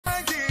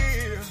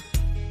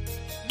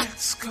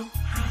Let's go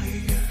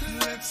higher.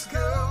 Let's go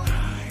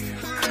higher.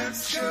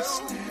 Let's go.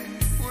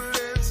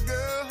 Let's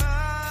go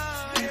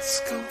higher. Let's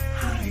go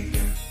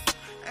higher.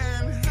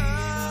 And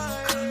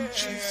higher.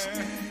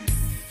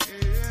 Consciousness.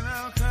 In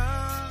our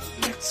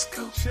consciousness. Let's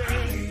go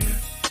higher.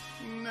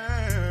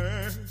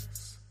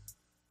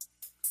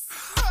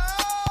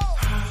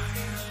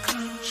 Higher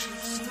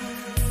consciousness.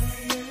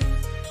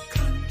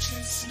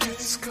 Consciousness.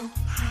 Let's go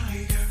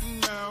higher.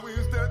 Now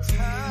is the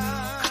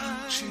time.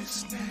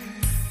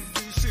 Consciousness.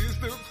 This is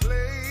the place.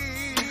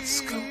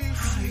 Let's go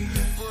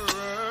higher. For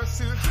us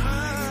to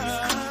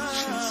higher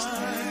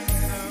consciousness.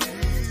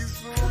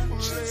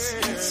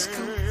 Let's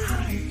go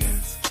higher.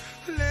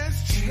 Let's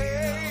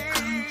change.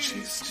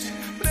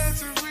 Consciousness.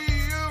 Let's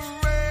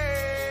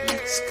rearrange.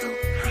 Let's go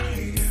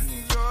higher.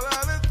 All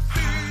of the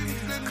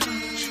things that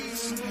need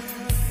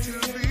to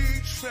be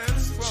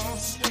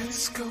transformed.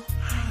 Let's go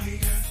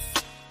higher.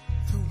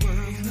 The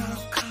world now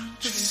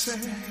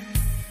consciousness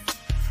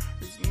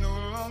is no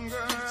longer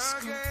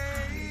a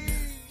game.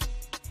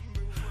 The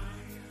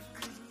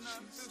world is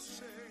not the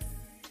same.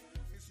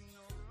 It's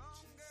no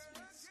longer a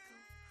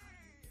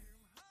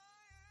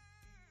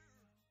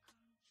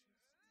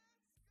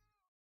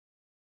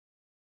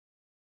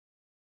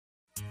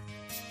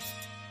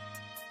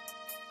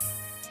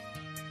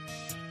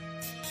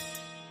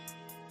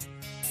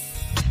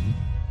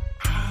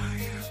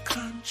higher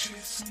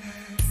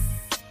consciousness.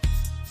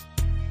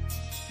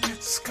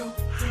 Let's go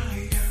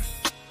higher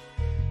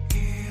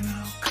in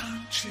our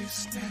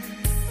consciousness.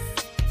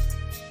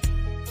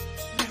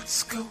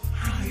 Let's go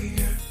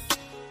higher,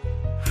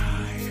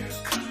 higher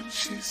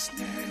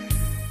consciousness.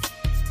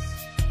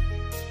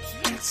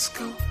 Let's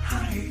go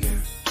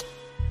higher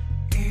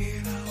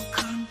in our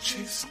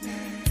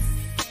consciousness.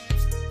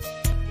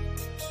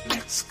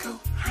 Let's go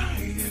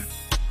higher.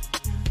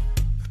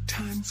 The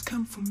time's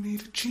come for me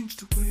to change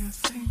the way I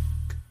think,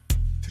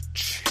 to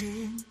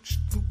change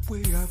the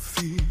way I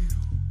feel.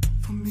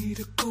 For me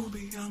to go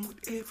beyond what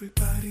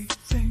everybody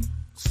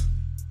thinks,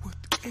 what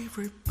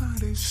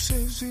everybody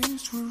says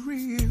is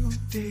real.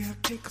 Today I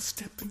take a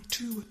step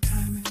into a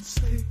time and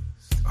space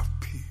of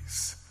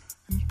peace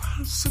and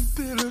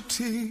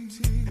possibility.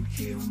 And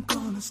here I'm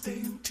gonna stay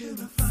until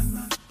I find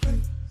my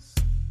place,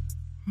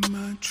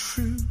 my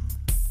true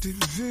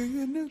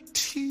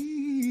divinity.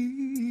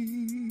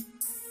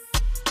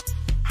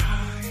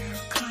 Higher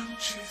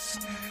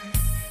consciousness.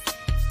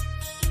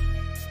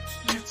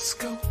 Let's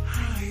go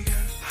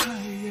higher,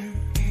 higher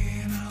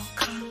in our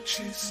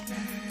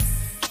consciousness.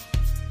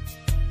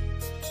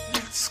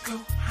 Let's go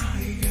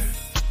higher,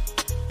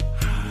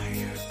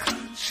 higher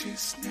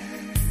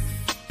consciousness.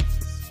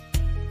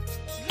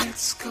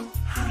 Let's go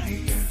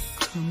higher,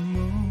 come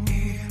on,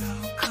 in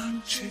our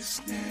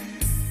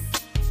consciousness.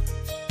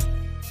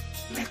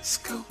 Let's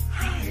go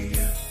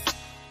higher.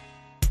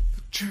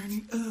 The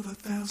journey of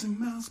 1,000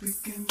 miles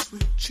begins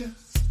with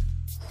just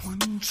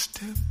one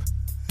step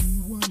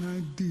and one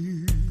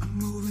idea. I'm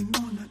moving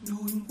on, not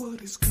knowing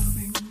what is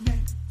coming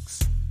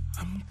next.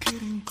 I'm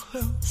getting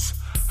close,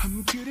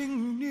 I'm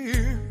getting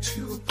near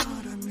to a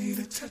part of me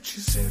that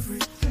touches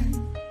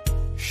everything,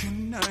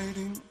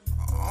 uniting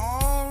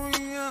all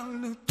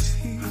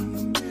reality. I'm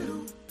the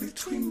middle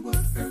between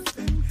what earth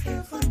and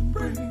heaven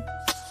brings.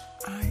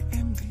 I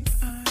am the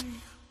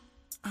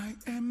I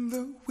am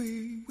the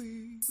we.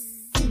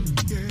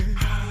 Yeah.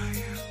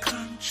 Higher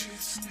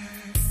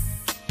consciousness.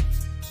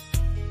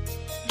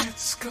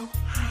 Let's go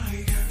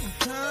higher,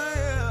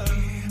 higher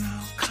in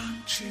our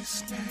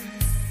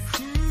consciousness.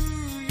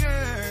 Ooh,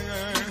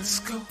 yeah. Let's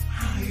go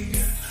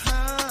higher,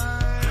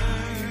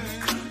 higher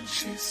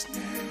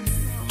consciousness.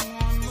 I'm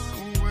on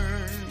my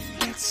way.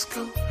 Let's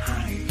go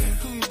higher.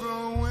 I'm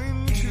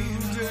going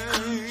today.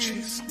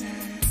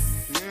 Consciousness.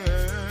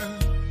 Yeah.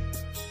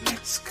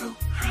 Let's go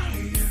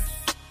higher.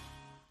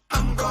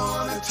 I'm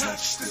gonna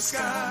touch the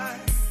sky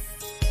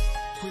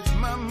with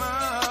my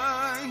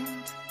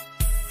mind.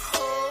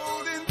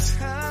 Holding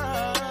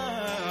time.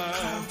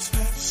 Clouds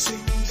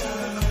passing by.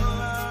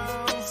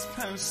 Clouds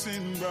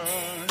passing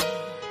by.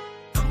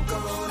 I'm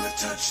gonna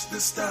touch the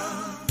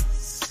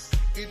stars.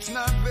 It's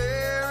not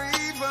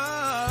very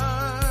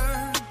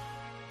far.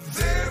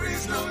 There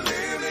is no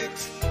limit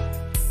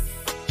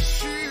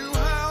to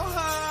how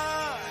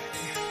high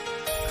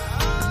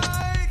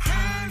I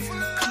can fly.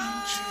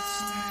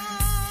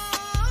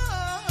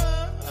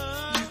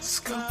 Let's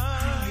go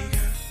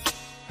higher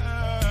in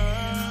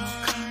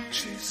our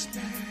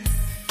consciousness.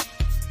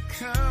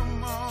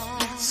 Come on,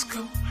 let's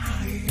go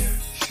higher.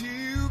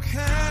 You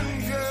can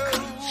go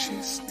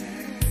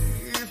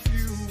if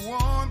you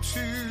want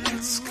to.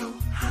 Let's go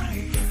higher.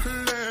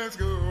 Let's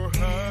go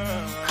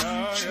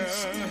higher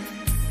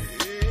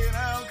in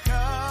our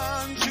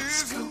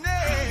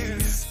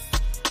consciousness.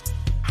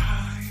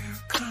 Higher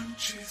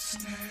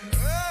consciousness.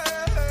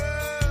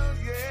 Oh,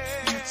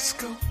 yeah. Let's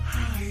go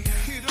higher.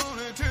 It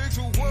only takes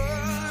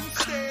one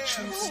step,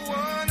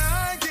 one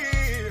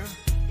idea.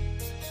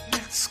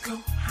 Let's go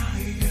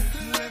higher.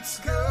 Let's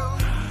go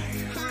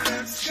higher.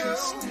 Let's go.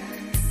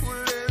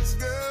 Let's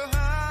go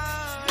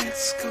higher.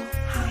 Let's go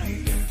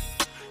higher.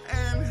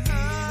 And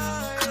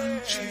higher.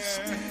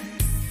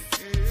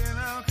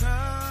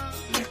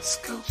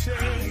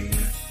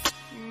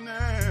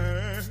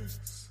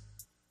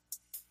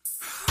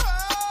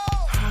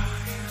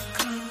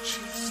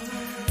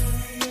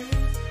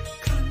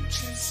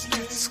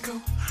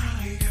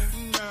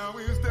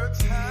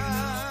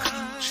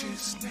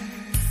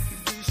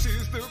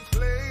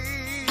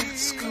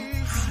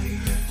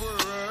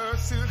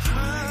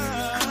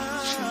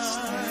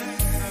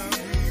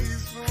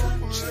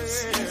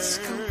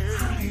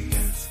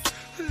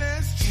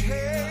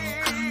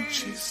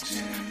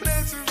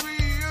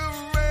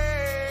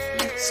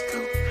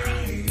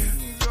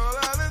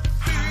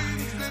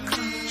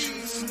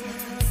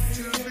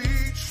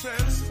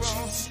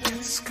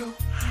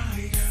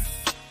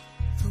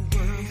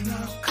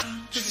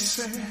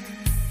 say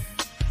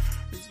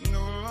it's no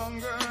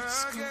longer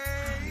a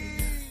game.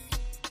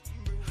 The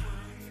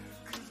world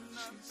is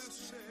not the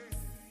same.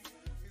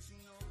 It's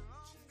no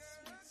longer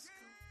a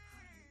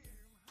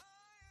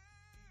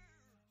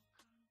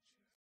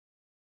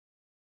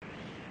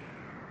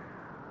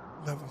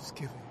game. Love is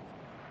giving,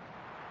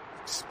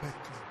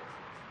 expecting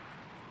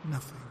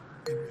nothing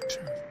in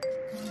return.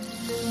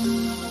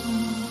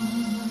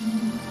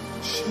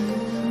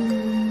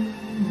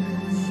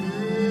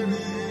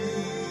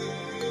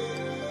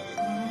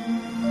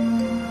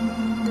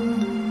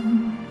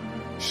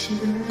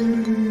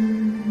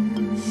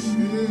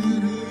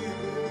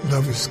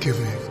 Love is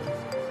giving,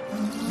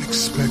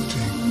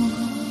 expecting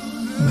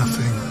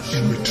nothing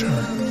in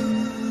return.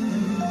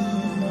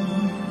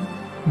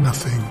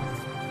 Nothing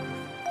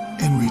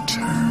in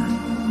return.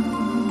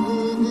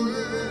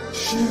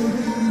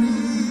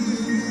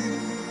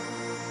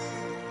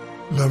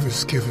 Love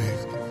is giving,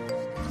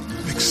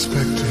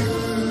 expecting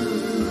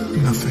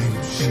nothing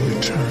in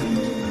return.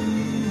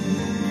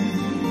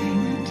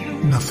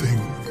 Nothing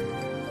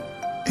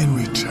in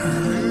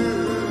return.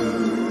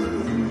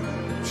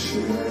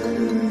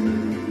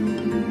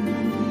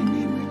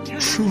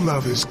 True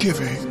love is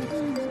giving,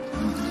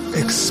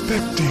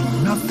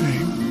 expecting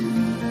nothing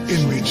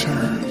in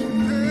return.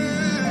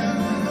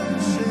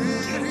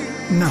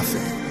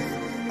 Nothing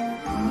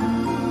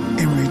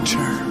in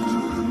return.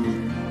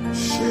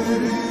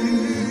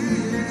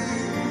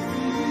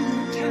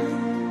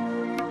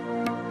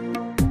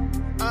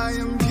 I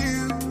am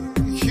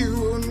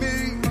you and me.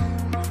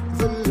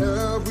 The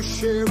love we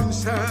share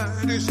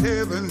inside is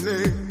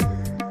heavenly.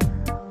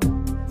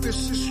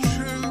 This is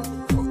true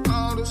for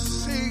all to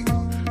see,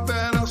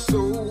 that our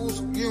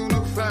souls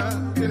unify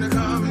in a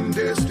common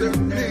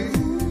destiny.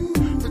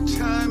 The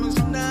time is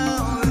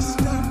now, let's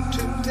start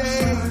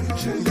today.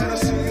 Gotta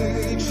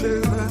see each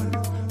other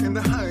in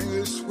the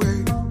highest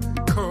way,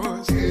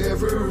 'cause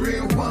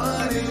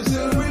everyone is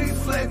a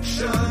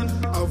reflection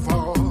of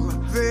all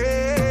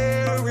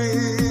there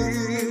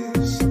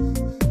is.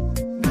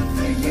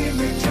 Nothing in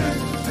return,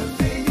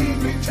 nothing in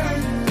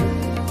return.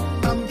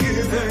 I'm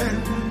giving,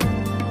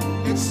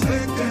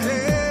 expecting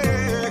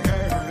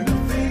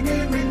nothing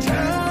in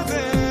return,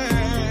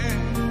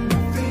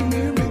 nothing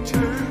in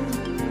return,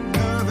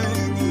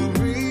 nothing in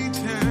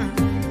return,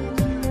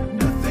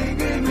 nothing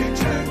in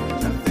return,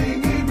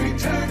 nothing in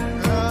return.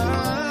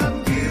 I'm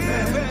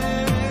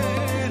giving,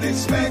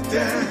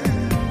 expecting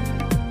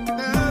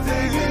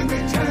nothing in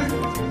return,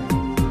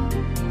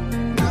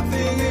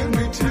 nothing in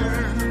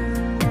return.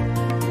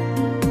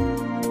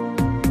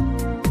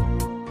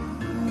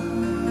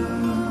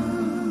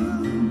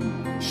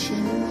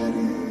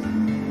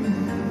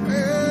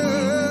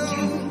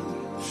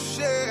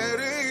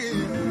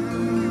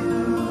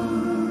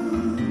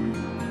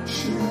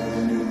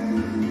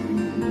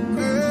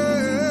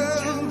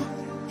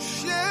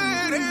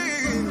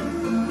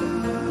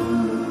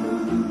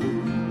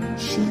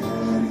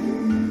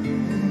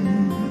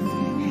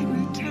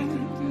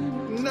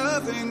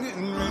 Nothing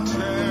in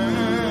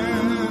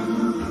return,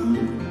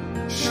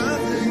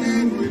 nothing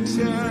in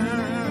return.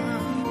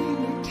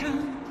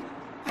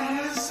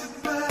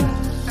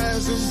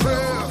 As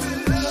above,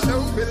 so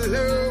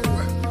below,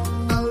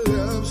 our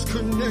love's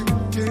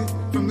connected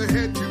from the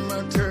head to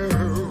my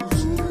toes.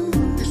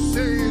 You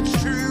say it's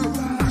true,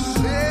 I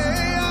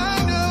say I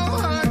know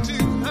heart to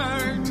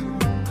heart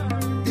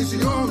is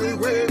the only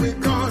way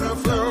we're gonna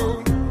flow.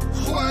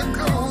 What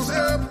goes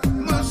up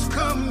must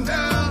come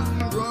down.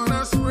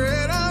 Gonna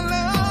spread our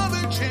love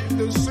and chant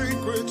the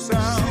secret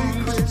sound.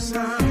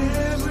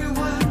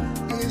 Everyone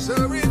is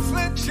a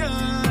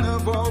reflection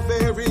of all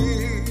there is.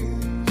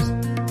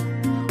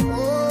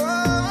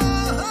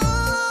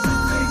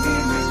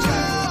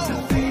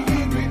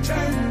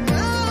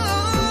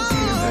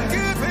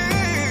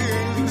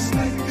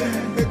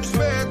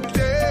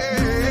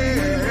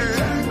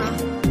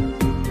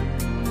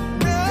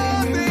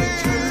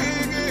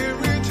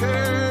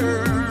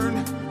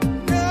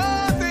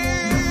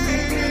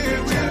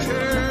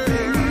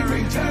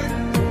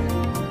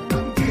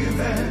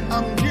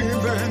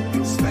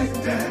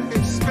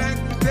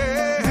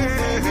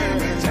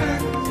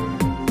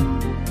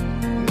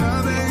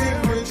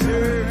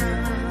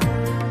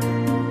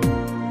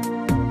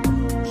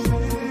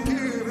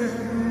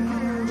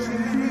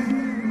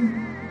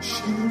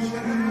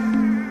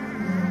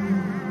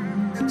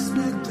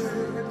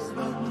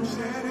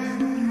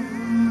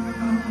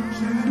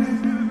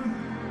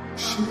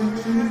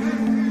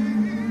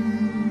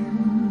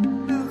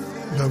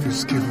 Love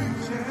is giving,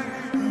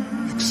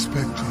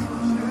 expecting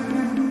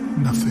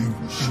nothing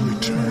in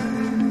return.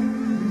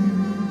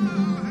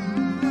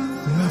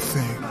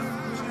 Nothing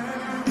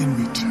in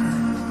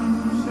return.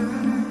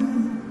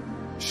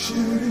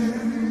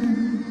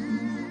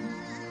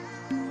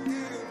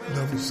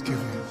 Love is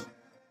giving.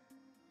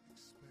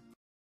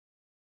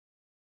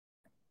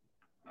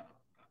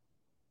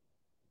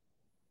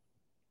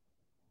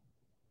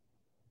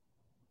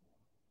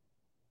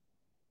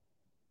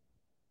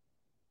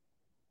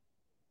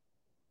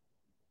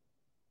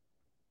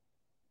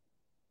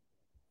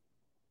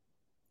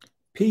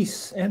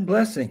 Peace and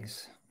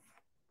blessings.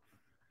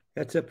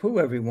 Etepu,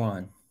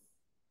 everyone.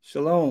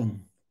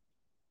 Shalom.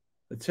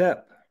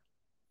 Atep.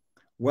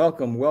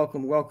 Welcome,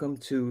 welcome, welcome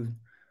to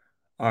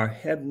our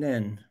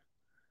Hebnen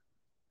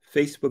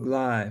Facebook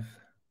Live,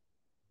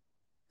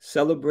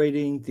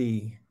 celebrating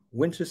the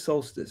Winter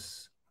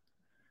Solstice.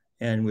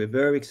 And we're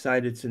very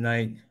excited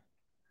tonight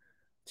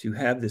to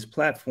have this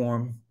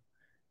platform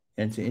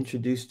and to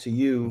introduce to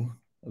you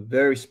a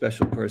very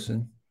special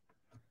person,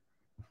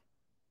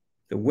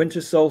 the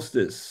Winter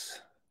Solstice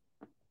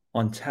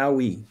on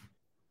Tawi.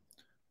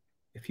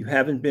 If you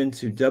haven't been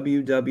to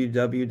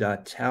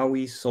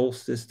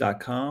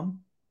www.tawisolstice.com,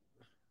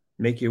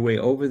 make your way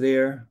over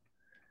there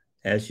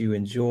as you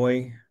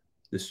enjoy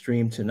the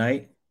stream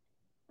tonight.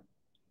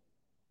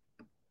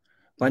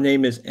 My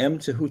name is M.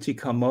 Tahuti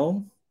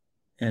Kamo,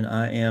 and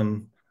I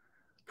am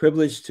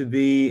privileged to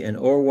be an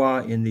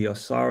Orwa in the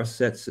Osara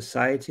Set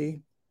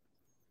Society,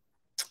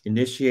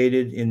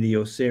 initiated in the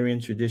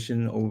Osirian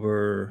tradition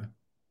over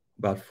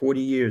about 40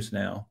 years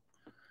now.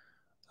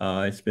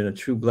 It's been a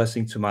true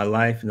blessing to my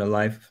life and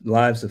the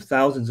lives of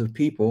thousands of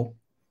people.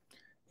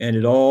 And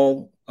it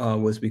all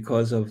was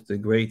because of the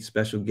great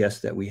special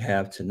guest that we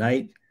have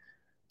tonight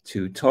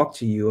to talk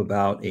to you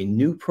about a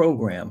new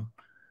program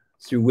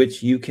through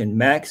which you can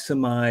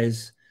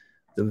maximize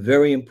the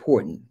very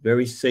important,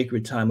 very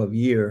sacred time of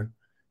year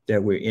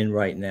that we're in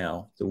right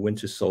now, the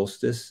winter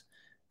solstice,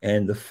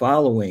 and the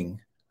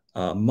following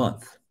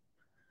month.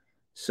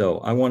 So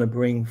I want to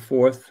bring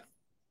forth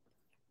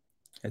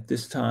at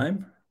this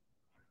time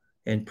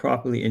and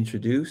properly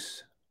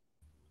introduce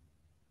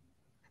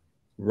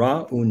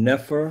Ra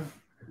Nefer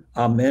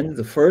Amen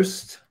the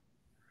First,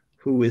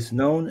 who is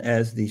known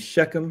as the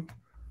Shekhem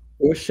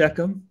or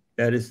Shekhem.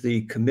 That is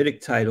the Kamitic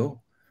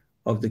title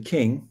of the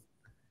king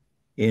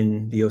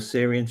in the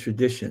Osirian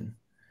tradition.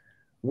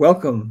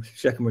 Welcome,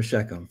 Shekhem or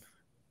Shekhem.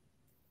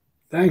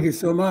 Thank you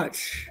so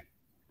much.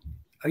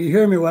 Are you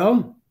hearing me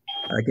well?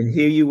 I can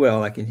hear you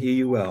well. I can hear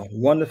you well.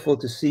 Wonderful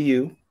to see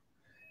you.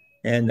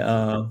 And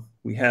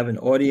we have an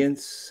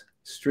audience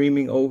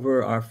streaming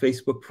over our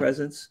Facebook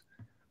presence,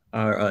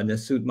 our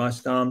Nesut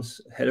Mastam's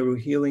Hetero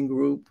Healing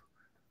Group,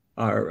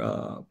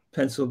 our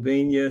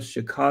Pennsylvania,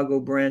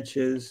 Chicago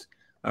branches,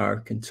 our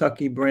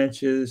Kentucky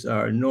branches,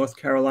 our North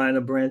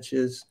Carolina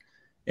branches,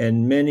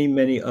 and many,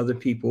 many other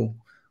people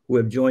who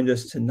have joined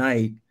us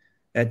tonight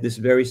at this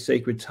very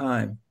sacred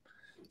time.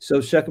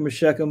 So Shekhem or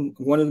Shekhem,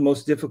 one of the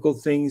most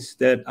difficult things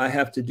that I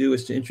have to do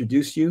is to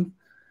introduce you,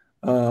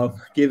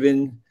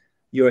 given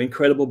your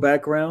incredible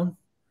background.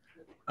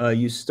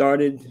 You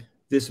started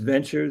this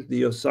venture,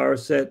 the Osara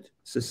Set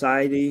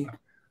Society.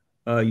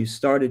 You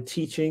started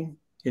teaching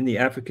in the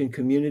African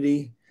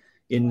community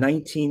in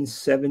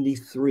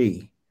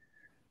 1973.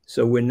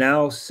 So we're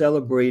now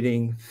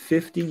celebrating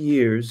 50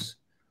 years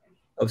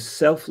of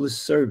selfless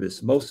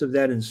service. Most of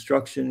that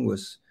instruction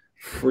was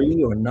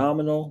free or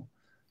nominal.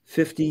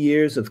 50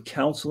 years of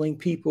counseling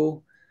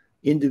people,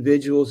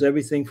 individuals,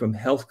 everything from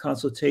health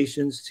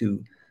consultations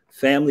to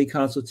family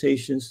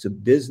consultations to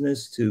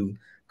business to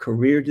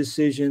career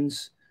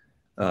decisions,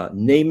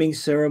 naming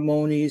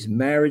ceremonies,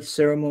 marriage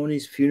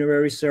ceremonies,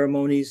 funerary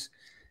ceremonies.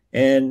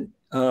 And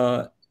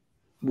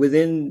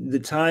within the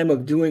time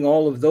of doing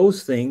all of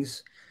those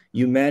things,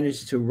 you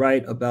managed to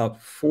write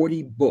about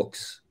 40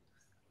 books,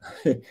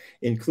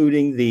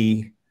 including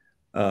the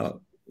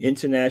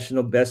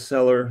international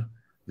bestseller,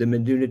 The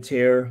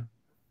Meduniter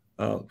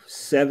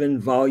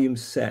 7-volume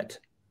set,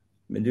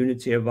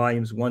 Meduniter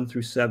volumes 1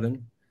 through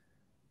 7.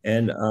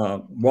 And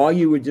while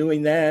you were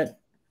doing that,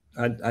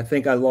 I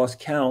think I lost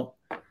count,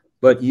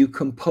 but you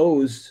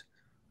composed,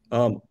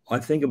 I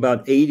think,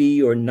 about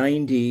 80 or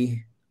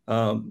 90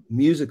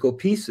 musical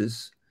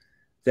pieces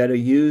that are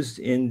used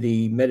in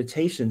the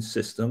meditation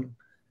system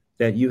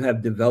that you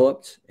have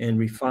developed and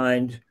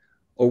refined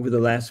over the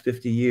last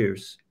 50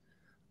 years.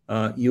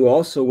 You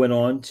also went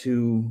on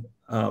to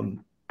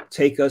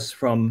take us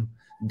from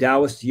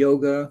Taoist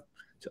yoga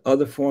to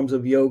other forms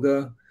of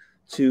yoga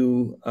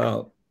to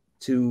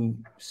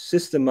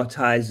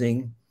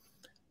systematizing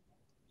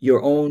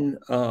your own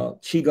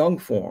Qigong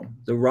form,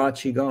 the Ra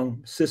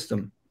Qigong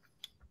system,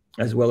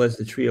 as well as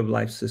the Tree of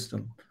Life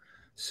system.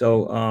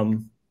 So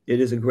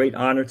it is a great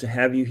honor to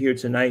have you here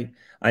tonight.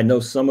 I know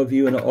some of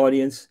you in the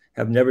audience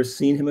have never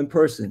seen him in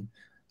person.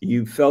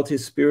 You felt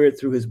his spirit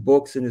through his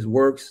books and his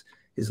works,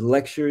 his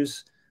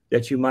lectures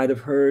that you might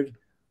have heard.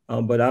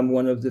 But I'm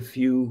one of the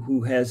few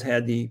who has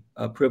had the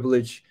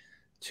privilege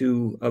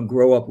to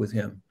grow up with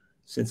him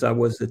since I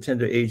was the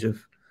tender age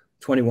of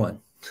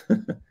 21.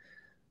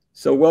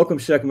 So welcome,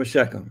 Shekhem or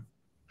Shekhem.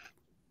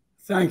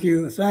 Thank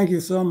you. Thank you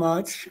so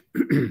much.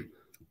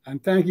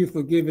 And thank you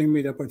for giving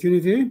me the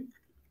opportunity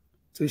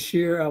to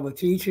share our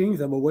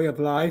teachings, our way of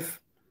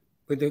life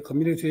with the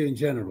community in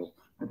general.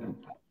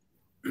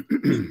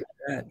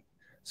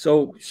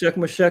 So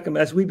Shekhem or Shekhem,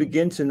 as we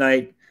begin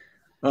tonight,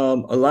 a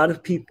lot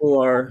of people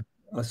are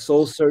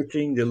soul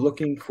searching. They're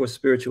looking for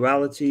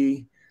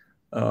spirituality.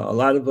 A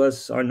lot of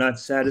us are not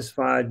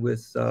satisfied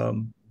with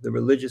the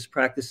religious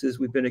practices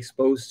we've been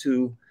exposed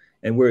to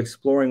and we're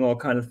exploring all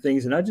kinds of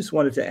things. And I just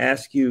wanted to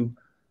ask you,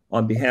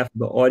 on behalf of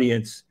the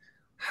audience,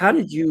 how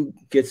did you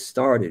get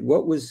started?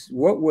 What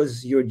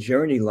was your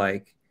journey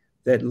like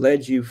that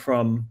led you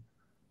from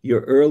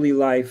your early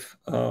life,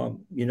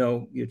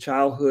 your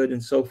childhood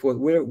and so forth?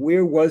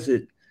 Where was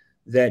it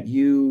that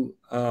you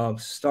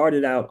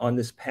started out on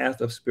this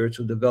path of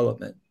spiritual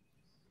development?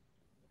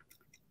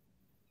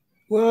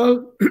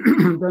 Well,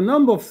 the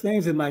number of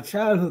things in my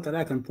childhood that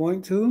I can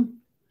point to,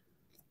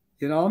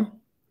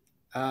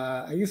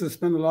 I used to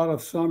spend a lot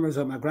of summers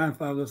at my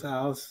grandfather's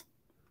house,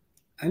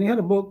 and he had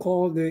a book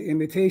called The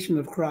Imitation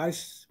of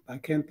Christ by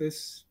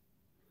Kempis,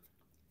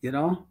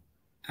 and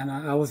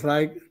I was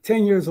like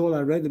 10 years old.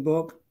 I read the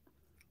book.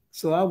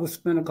 So I would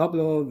spend a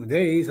couple of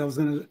days, I was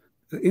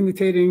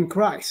imitating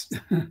Christ,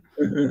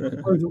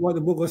 according to what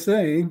the book was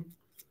saying.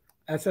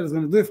 I said I was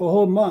going to do it for a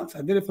whole month.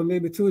 I did it for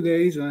maybe 2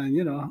 days, and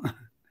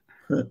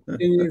 10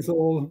 years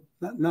old,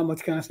 not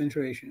much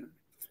concentration.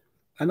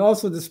 And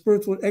also the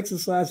spiritual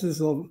exercises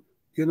of,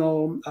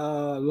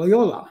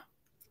 Loyola.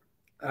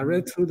 I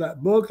read through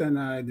that book, and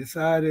I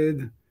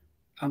decided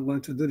I'm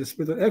going to do the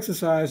spiritual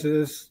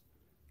exercises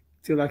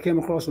till I came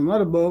across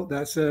another book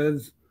that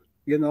says,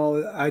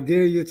 I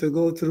dare you to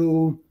go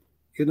through,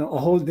 a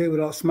whole day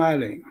without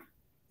smiling.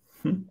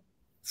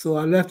 So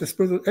I left the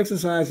spiritual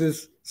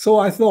exercises, so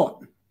I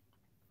thought,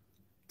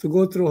 to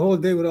go through a whole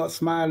day without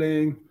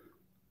smiling,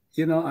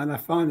 and I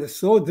found it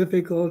so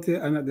difficult.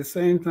 And at the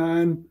same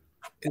time,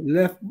 it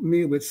left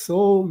me with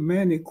so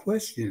many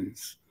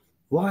questions.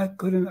 Why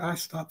couldn't I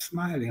stop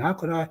smiling? How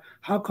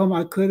come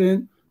I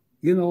couldn't,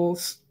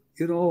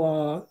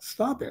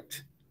 stop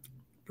it,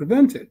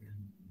 prevent it?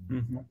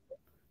 Mm-hmm.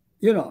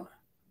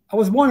 I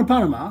was born in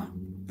Panama,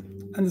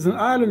 and there's an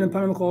island in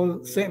Panama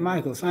called St.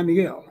 Michael, San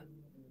Miguel.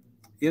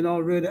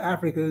 Where the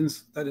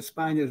Africans that the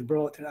Spaniards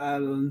brought to the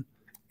island,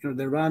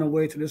 they ran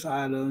away to this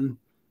island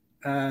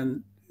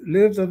and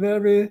lived a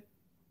very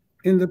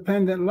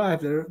independent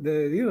life.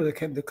 They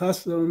kept the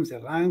customs,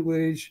 their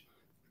language,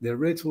 their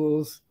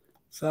rituals.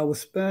 So I would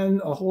spend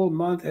a whole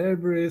month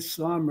every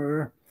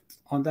summer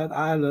on that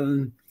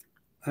island,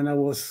 and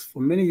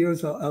for many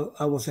years,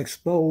 I was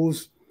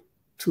exposed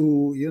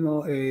to,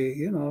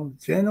 a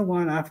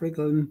genuine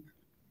African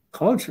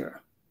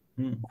culture,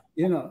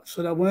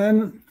 so that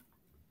when,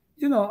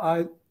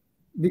 I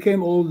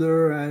became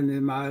older and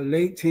in my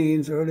late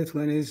teens, early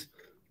 20s,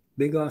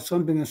 because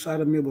something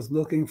inside of me was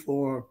looking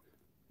for,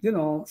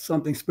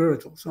 something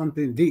spiritual,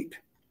 something deep,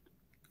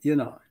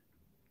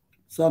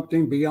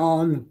 something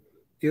beyond,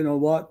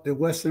 what the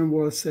Western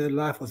world said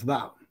life was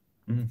about,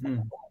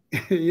 And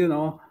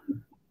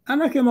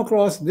I came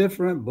across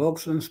different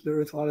books on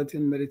spirituality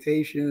and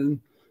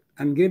meditation,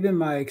 and given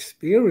my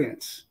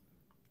experience,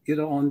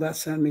 on that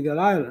San Miguel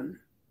Island,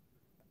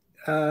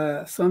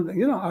 I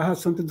had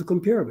something to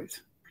compare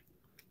with.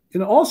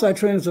 Also I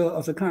trained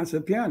as a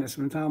concert pianist.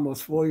 From the time I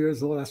was 4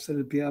 years old, I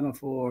studied piano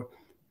for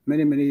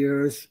many, many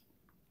years.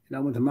 I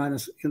went to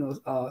Minus,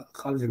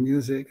 College of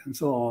Music and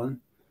so on.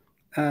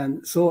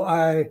 And so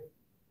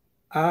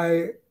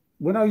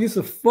when I used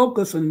to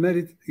focus on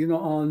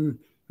on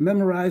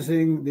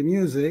memorizing the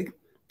music,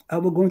 I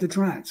would go into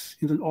trance,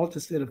 into an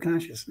altered state of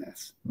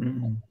consciousness.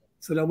 Mm-hmm.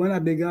 So that when I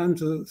began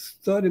to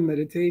study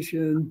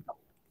meditation,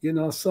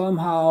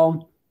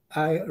 somehow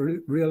I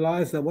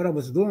realized that what I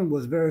was doing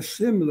was very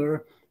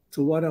similar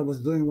to what I was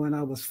doing when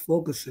I was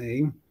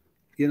focusing,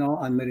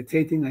 on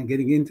meditating and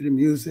getting into the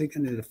music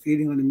and the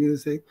feeling on the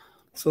music.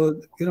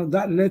 So,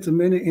 that led to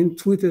many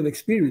intuitive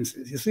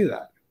experiences. You see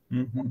that?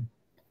 Mm-hmm.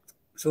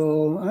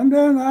 So, and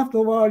then after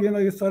a while,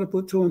 you start to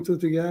put two and two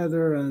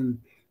together. And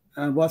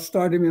what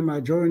started me in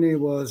my journey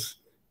was,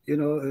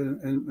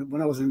 and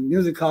when I was in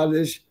music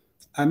college,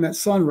 I met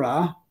Sun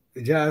Ra,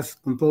 the jazz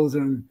composer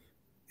and,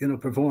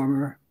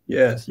 performer.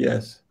 Yes.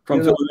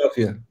 From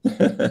Philadelphia.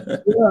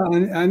 Yeah,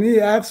 and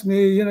he asked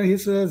me, he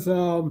says,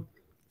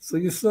 so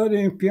you're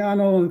studying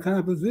piano and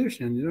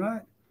composition,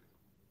 right?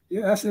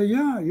 Yeah, I said,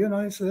 yeah,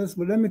 he says,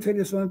 but let me tell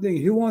you something.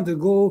 If you want to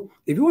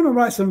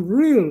write some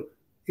real,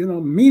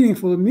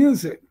 meaningful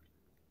music,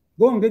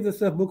 go and get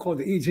yourself a book called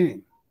the I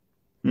Ching,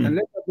 and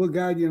let that book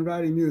guide you in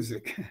writing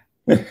music.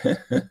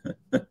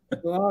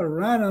 So I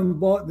ran and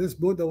bought this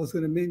book that was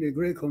going to make me a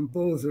great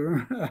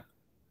composer.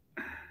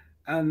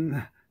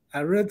 And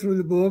I read through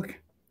the book.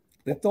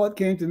 The thought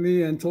came to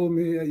me and told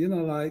me, go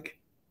ahead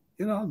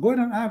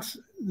and ask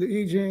the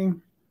I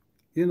Ching,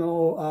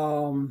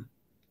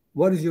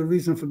 what is your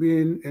reason for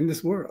being in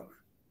this world?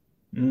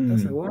 I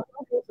said, well,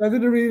 I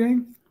did the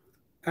reading,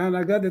 and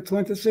I got the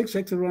 26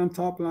 hexagram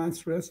top line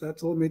stress that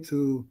told me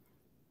to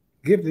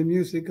give the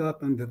music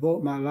up and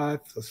devote my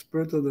life to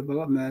spiritual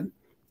development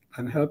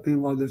and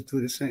helping others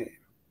do the same.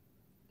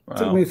 Wow. It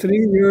took me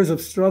 3 years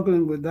of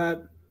struggling with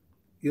that,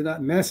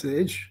 that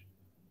message.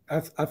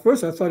 At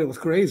first, I thought it was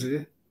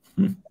crazy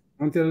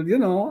until,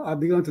 I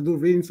began to do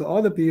readings to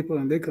other people,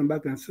 and they come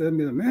back and say to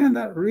me, man,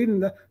 that reading,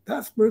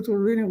 that spiritual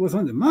reading was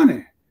on the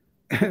money.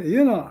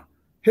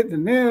 Hit the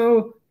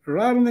nail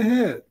right on the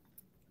head.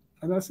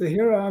 And I say,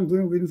 here I am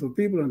doing readings for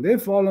people, and they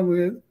follow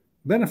with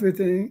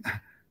benefiting,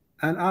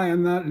 and I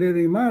am not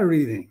living my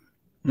reading.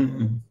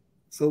 Mm-hmm.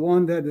 So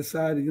one day I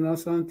decided, you know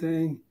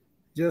something,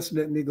 just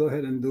let me go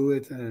ahead and do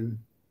it. And,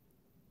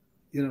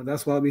 you know,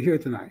 that's why we're here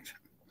tonight.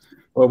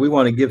 Well, we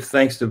want to give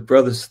thanks to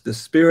brothers, the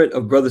spirit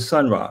of Brother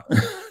Sun Ra.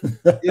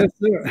 Yes,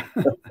 sir.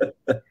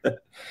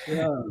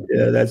 Yeah.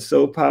 Yeah, that's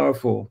so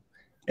powerful.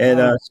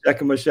 And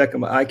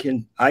Shekhem, I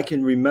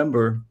can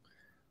remember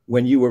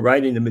when you were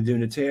writing the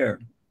Meduna Tear,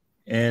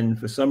 and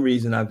for some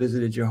reason I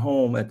visited your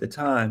home at the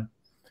time,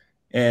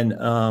 and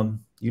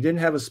you didn't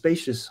have a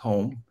spacious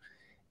home,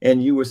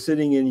 and you were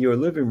sitting in your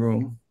living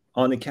room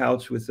on the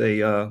couch with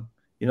a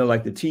you know,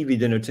 like the TV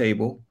dinner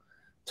table,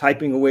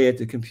 typing away at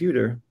the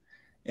computer.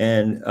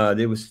 And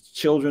there was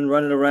children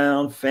running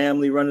around,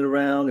 family running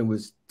around. It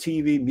was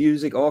TV,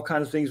 music, all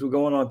kinds of things were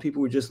going on.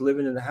 People were just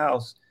living in the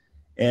house.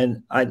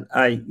 And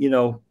I, you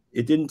know,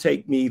 it didn't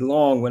take me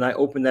long when I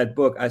opened that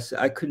book.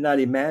 I could not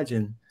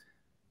imagine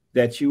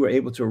that you were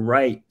able to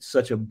write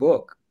such a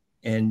book,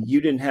 and you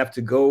didn't have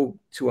to go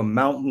to a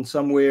mountain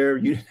somewhere.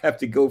 You didn't have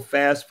to go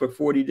fast for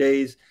 40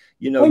 days.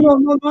 You know. Oh,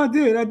 no, I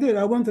did.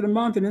 I went to the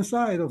mountain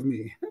inside of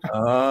me.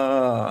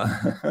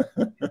 Ah.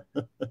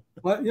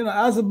 But, you know,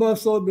 as above,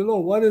 so below.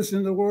 What is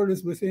in the world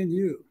is within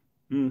you.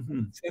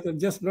 Mm-hmm. So you have to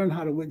just learn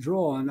how to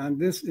withdraw. And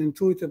this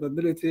intuitive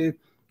ability,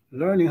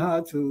 learning how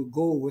to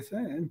go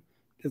within,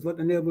 is what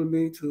enabled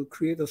me to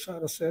create a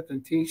shadow set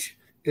and teach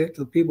it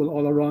to people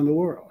all around the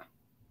world.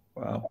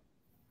 Wow.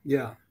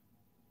 Yeah.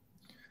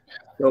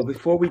 So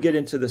before we get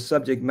into the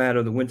subject matter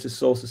of the winter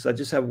solstice, I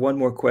just have one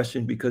more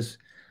question, because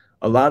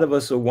a lot of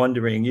us are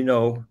wondering, you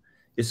know,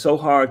 it's so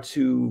hard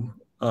to,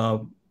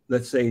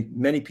 let's say,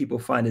 many people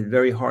find it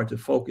very hard to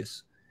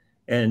focus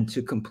and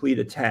to complete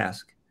a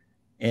task.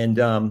 And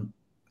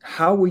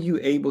how were you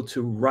able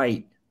to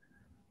write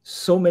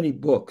so many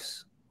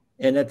books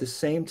and at the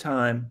same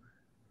time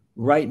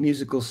write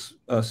musical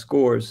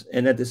scores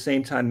and at the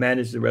same time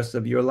manage the rest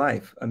of your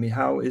life? I mean,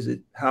 how is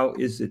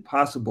it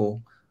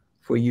possible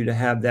for you to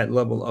have that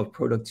level of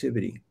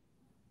productivity?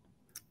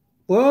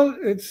 Well,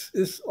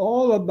 it's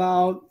all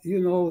about, you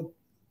know,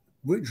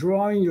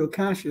 withdrawing your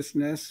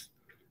consciousness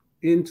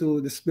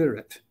into the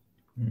spirit,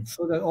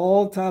 so that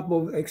all type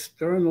of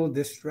external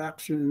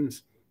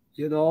distractions,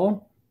 you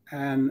know,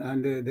 and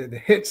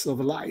the hits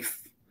of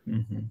life,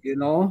 you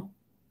know,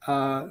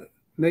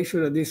 make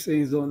sure that these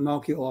things don't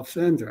knock you off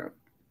center.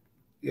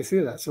 You see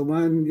that? So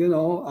when, you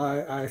know,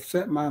 I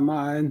set my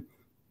mind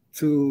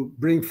to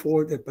bring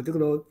forth a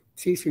particular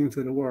teaching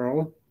to the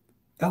world,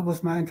 that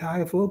was my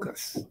entire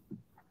focus.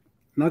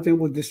 Nothing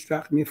would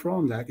distract me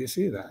from that. You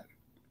see that?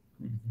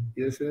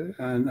 You see?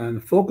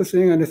 And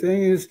focusing, and the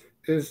thing is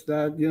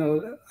that, you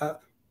know,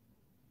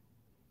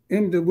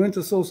 in the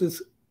Winter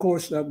Solstice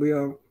course that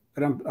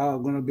I'm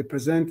going to be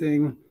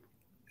presenting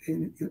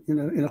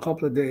in a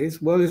couple of days.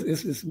 Well,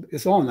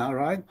 it's on now,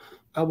 right?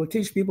 I will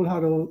teach people how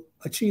to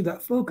achieve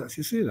that focus.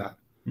 You see that?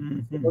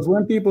 Because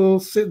when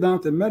people sit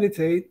down to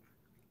meditate,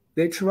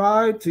 they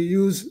try to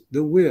use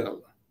the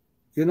will,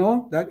 you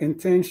know, that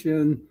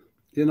intention,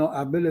 you know,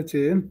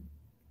 ability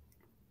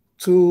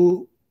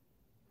to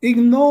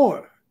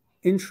ignore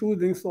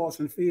intruding thoughts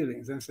and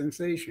feelings and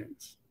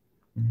sensations.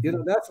 You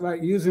know, that's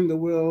like using the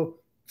will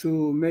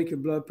to make your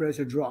blood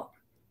pressure drop.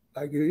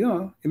 Like, you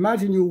know,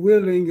 imagine you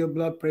willing your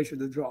blood pressure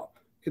to drop.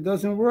 It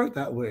doesn't work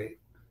that way.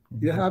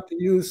 You have to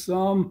use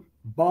some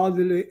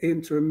bodily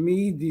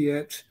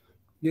intermediate,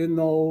 you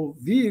know,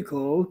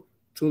 vehicle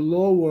to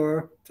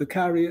lower, to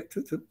carry it,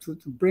 to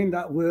bring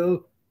that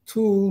will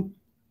to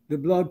the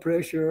blood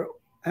pressure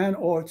and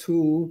or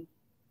to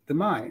the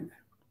mind.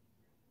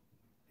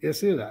 You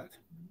see that?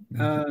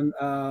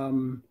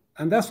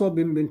 And that's what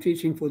we've been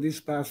teaching for these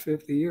past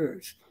 50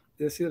 years.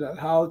 You see that,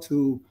 how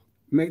to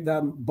make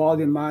that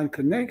body-mind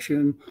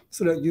connection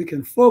so that you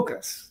can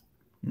focus.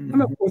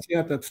 And of course, you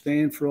have to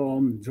abstain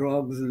from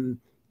drugs and,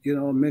 you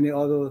know, many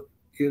other,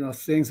 you know,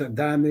 things that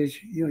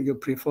damage, you know, your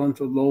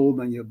prefrontal lobe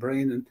and your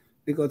brain. And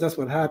because that's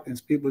what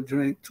happens. People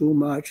drink too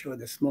much or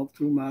they smoke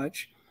too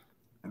much,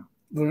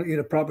 don't eat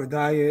a proper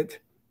diet,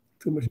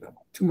 too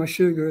much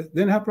sugar,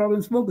 then have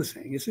problems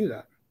focusing. You see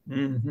that?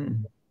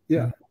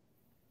 Yeah.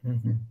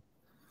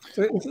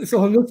 So it's a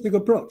holistic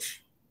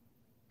approach.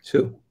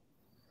 Sure.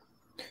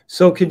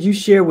 So could you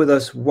share with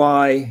us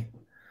why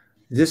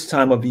this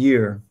time of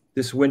year,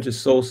 this winter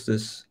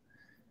solstice,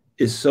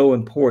 is so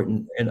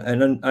important?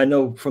 And I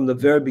know from the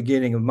very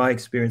beginning of my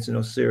experience in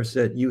Osiris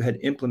that you had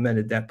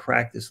implemented that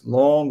practice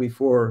long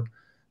before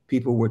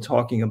people were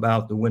talking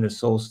about the winter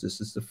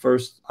solstice. It's the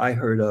first I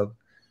heard of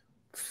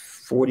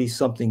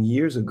 40-something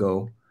years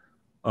ago.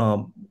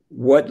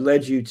 What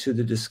led you to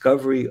the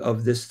discovery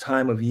of this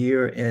time of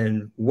year,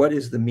 and what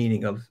is the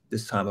meaning of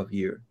this time of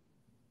year?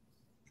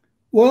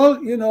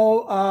 Well, you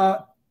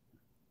know,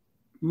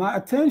 my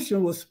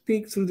attention was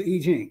piqued through the I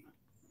Ching.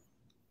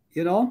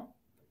 You know,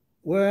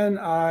 when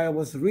I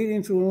was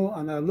reading through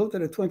and I looked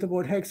at the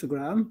 24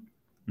 hexagram,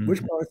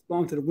 which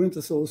corresponds to the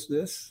winter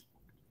solstice,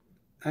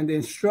 and the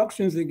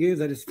instructions it gives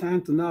that it's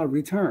time to now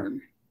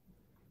return,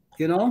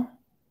 you know,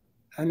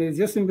 and it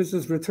just simply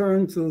says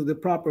return to the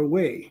proper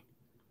way.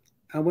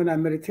 And when I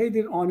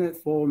meditated on it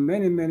for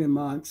many, many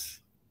months,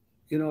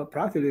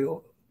 practically,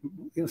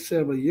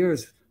 several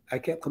years, I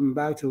kept coming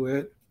back to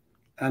it.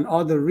 And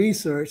other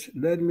research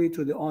led me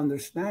to the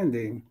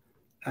understanding.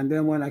 And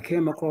then when I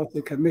came across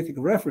the Kamitic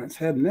reference,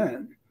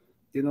 Hebnen,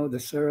 the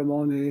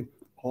ceremony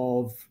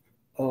of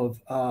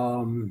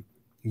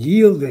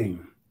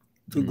yielding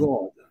to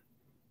God.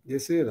 You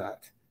see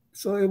that?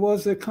 So it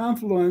was a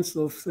confluence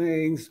of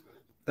things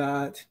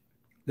that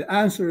the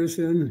answer is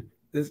in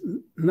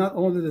not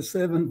only the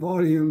 7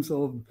 volumes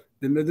of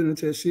the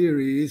Meditative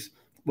series,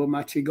 but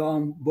my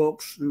Qigong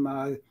books and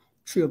my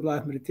Tree of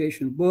Life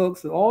meditation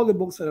books, and all the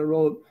books that I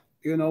wrote,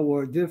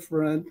 were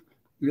different,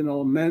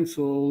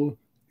 mental,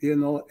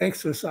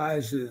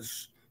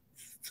 exercises,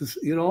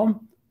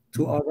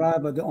 to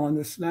arrive at the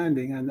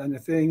understanding. And the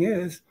thing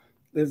is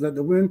that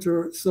the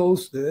winter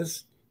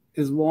solstice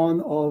is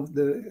one of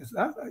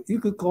you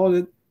could call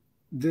it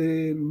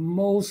the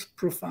most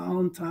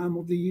profound time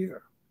of the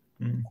year.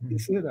 You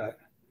see that?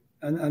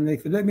 And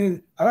if you let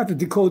me, I like to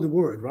decode the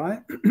word,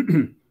 right?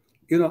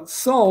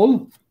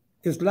 Sol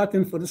is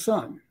Latin for the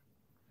sun.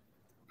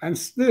 And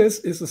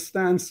stis is a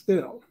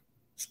standstill,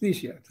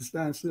 specia, to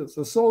stand still.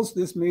 So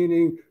solstice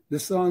meaning the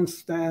sun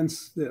stands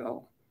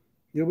still.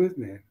 You're with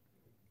me?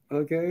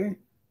 Okay?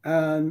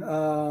 And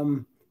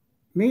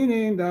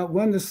meaning that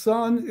when the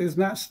sun is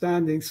not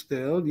standing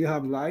still, you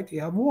have light,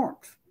 you have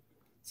warmth.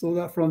 So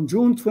that from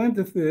June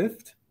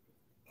 25th,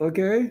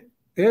 okay,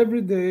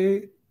 every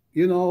day,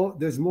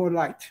 there's more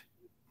light,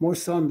 more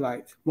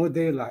sunlight, more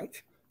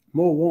daylight,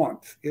 more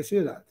warmth. You see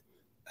that?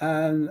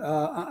 And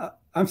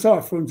I'm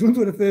sorry, from June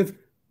 25th,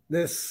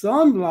 the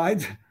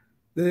sunlight,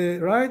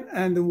 right,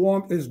 and the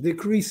warmth is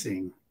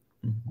decreasing.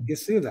 You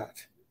see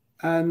that?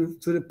 And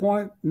to the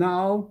point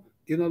now,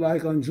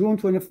 like on June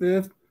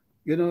 25th,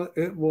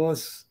 it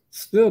was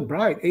still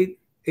bright, 8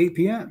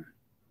 p.m.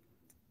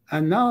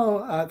 And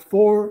now at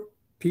 4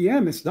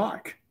 p.m., it's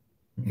dark.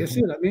 You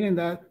see that? Meaning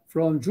that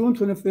from June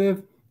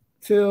 25th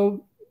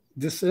till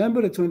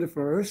December the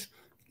 21st,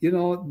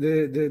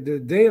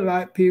 the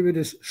daylight period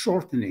is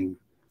shortening.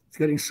 It's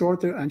getting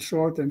shorter and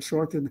shorter and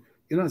shorter.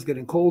 It's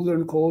getting colder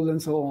and colder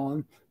and so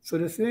on. So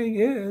the thing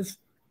is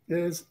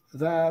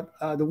that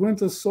the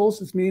winter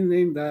solstice,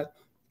 meaning that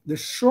the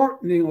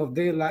shortening of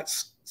daylight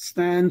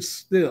stands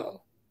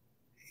still.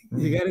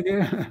 You get it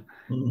there?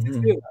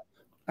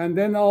 And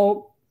then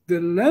now the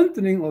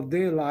lengthening of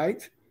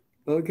daylight,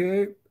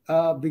 okay,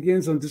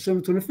 begins on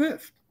December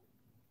 25th.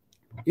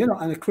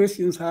 And the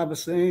Christians have a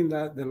saying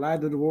that the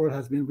light of the world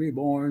has been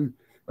reborn.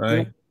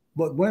 Right.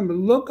 But when we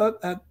look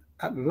at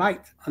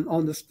light and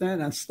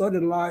understand and study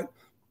light,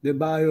 the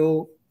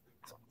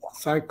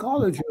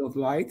biopsychology of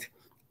light,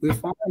 we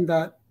find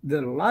that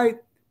the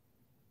light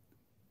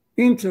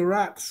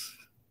interacts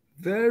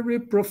very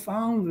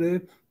profoundly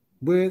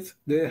with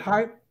the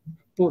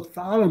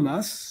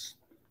hypothalamus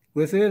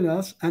within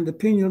us and the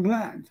pineal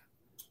gland.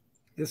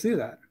 You see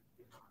that?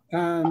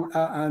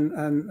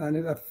 And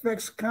it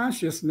affects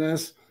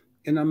consciousness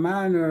in a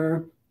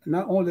manner,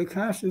 not only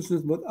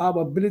consciousness, but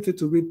our ability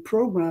to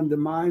reprogram the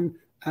mind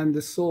and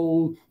the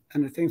soul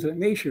and the things of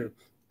nature.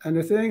 And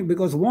the thing,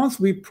 because once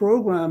we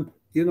program,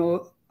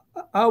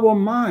 our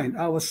mind,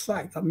 our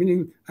psyche,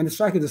 meaning, and the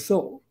psyche of the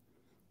soul,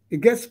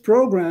 it gets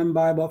programmed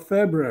by about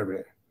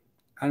February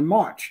and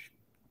March,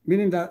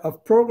 meaning that a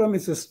program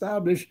is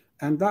established,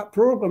 and that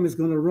program is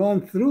going to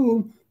run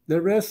through the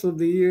rest of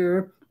the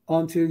year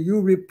until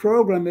you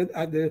reprogram it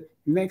at the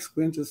next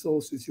winter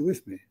solstice. You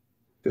with me?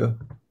 Yeah.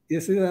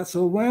 You see that?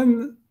 So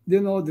when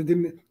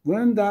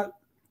when that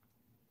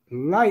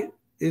light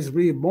is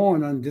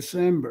reborn on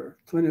December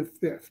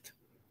 25th,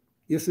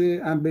 you see,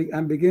 and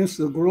begins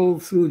to grow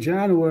through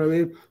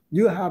January,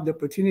 you have the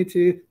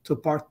opportunity to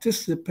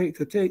participate,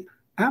 to take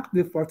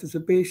active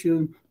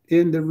participation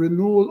in the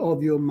renewal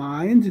of your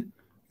mind,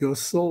 your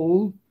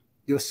soul,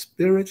 your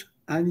spirit,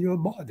 and your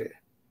body.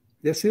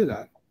 You see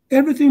that?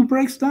 Everything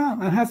breaks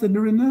down and has to be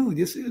renewed.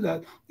 You see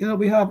that?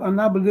 We have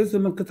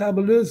anabolism and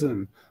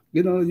catabolism.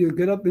 You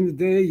get up in the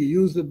day, you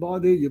use the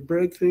body, you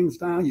break things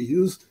down, you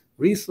use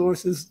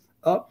resources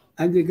up,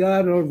 and you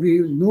got to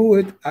renew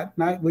it at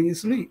night when you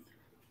sleep.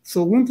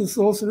 So winter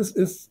solstice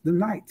is the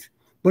night,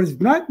 but it's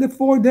not the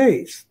 4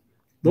 days.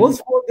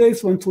 Those 4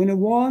 days from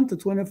 21 to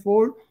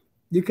 24,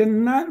 you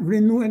cannot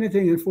renew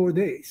anything in 4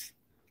 days.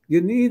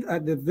 You need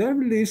at the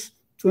very least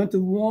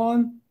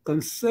 21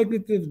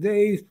 consecutive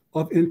days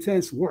of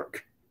intense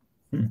work.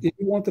 If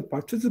you want to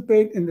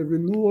participate in the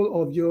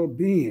renewal of your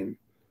being,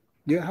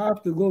 you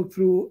have to go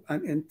through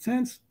an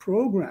intense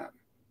program.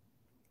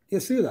 You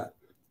see that?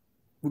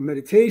 With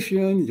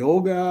meditation,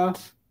 yoga,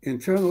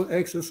 internal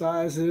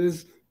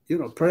exercises,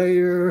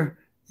 prayer,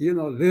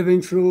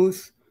 living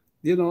truth,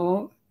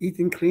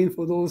 eating clean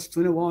for those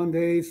 21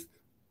 days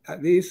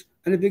at least.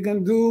 And if you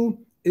can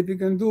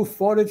do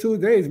 42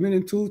 days,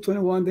 meaning 2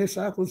 21-day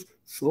cycles,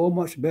 so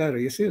much better.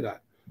 You see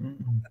that?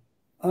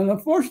 And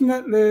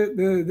unfortunately,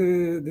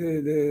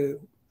 the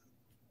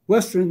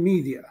Western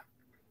media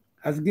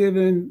has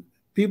given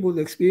people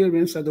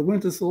experience that the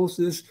winter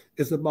solstice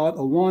is about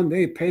a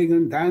one-day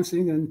pagan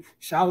dancing and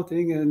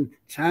shouting and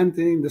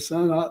chanting the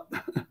sun up.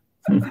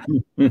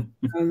 And,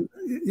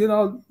 you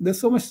know, there's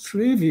so much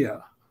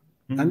trivia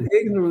and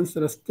ignorance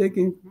that is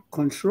taking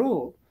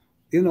control,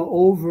 you know,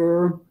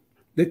 over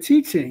the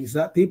teachings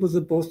that people are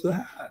supposed to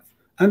have.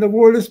 And the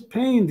world is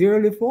paying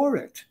dearly for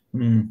it.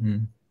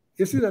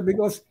 You see that?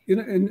 Because, you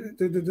know,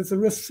 there's a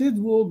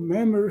residual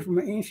memory from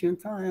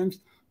ancient times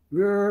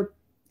where,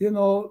 you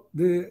know,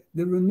 the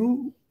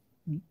renewal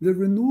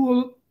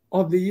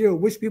of the year,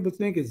 which people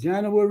think is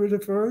January the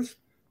 1st,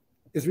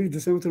 it's really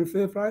December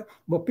 25th, right?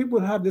 But people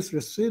have this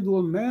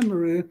residual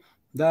memory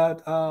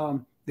that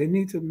they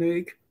need to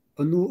make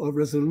a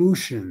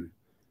resolution,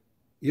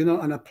 you know,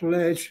 and a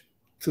pledge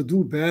to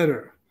do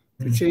better,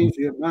 to change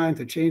their mind,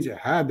 to change their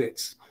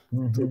habits,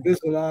 to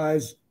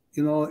visualize,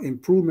 you know,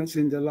 improvements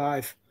in their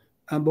life.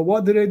 But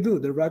what do?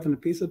 They write on a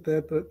piece of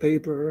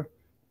paper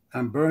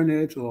and burn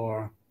it,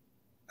 or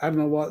I don't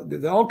know what.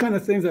 There are all kinds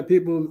of things that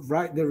people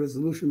write their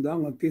resolution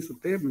down on a piece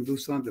of paper and do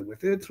something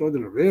with it, throw it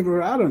in a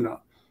river. I don't know.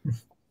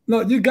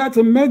 No, you got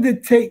to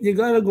meditate. You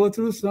got to go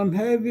through some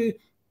heavy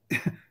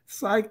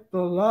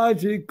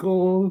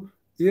psychological,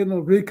 you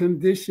know,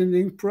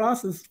 reconditioning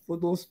process for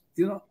those,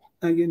 you know,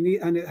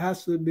 and it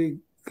has to be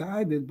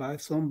guided by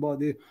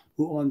somebody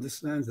who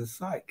understands the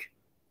psyche,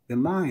 the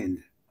mind,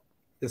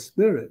 the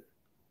spirit.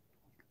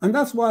 And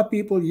that's why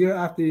people year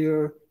after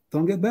year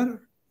don't get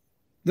better.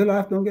 Their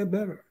life don't get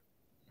better.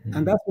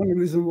 And that's one of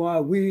the reasons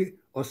why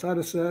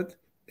Osada Set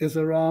is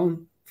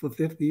around for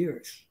 50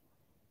 years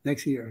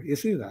next year. You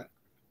see that?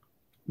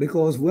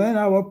 Because when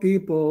our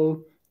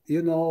people,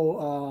 you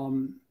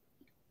know,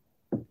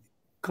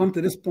 come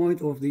to this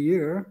point of the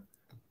year,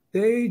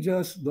 they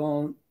just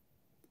don't,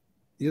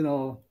 you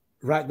know,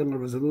 write them a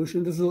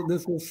resolution. This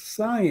is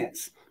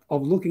science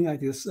of looking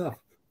at yourself,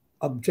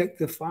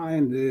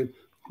 objectifying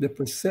the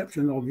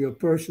perception of your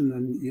person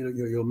and, you know,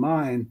 your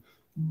mind,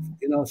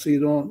 you know, so you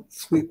don't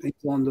sweep things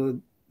under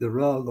the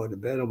rug or the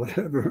bed or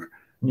whatever,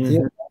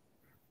 you know,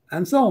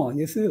 and so on.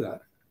 You see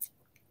that?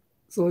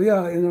 So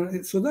yeah, you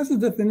know, so that's the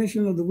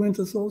definition of the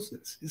winter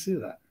solstice. You see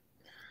that?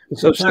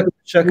 So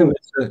Shekhem,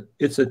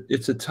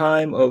 it's a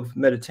time of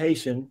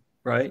meditation,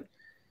 right?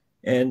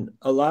 And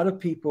a lot of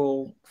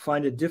people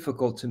find it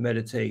difficult to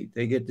meditate.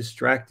 They get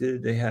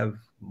distracted. They have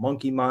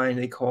monkey mind,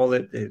 they call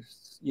it. They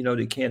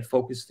can't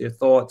focus their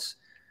thoughts.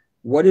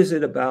 What is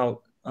it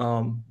about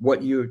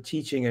what you're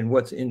teaching and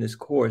what's in this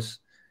course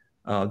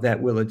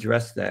that will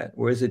address that?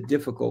 Or is it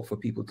difficult for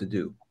people to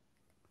do?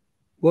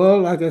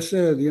 Well, like I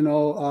said, you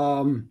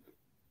know,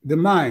 the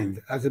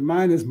mind, as the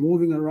mind is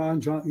moving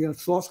around, you know,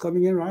 thoughts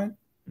coming in, right?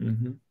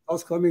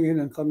 Thoughts coming in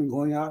and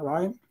going out,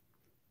 right?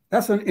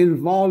 That's an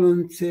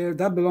involuntary,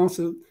 that belongs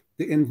to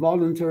the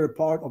involuntary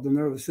part of the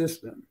nervous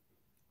system.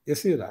 You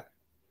see that?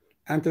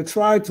 And to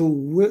try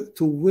to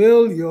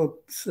will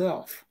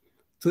yourself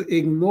to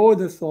ignore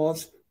the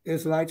thoughts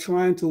is like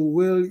trying to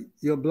will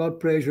your blood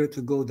pressure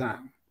to go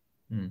down.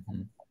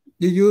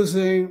 You're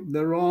using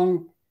the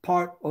wrong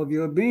part of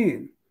your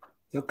being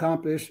to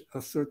accomplish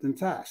a certain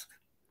task.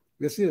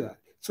 You see that?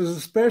 So it's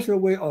a special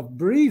way of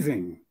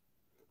breathing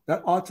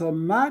that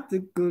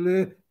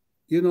automatically,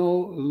 you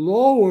know,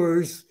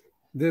 lowers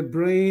the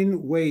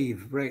brain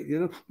wave rate.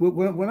 You know,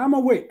 when I'm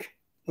awake,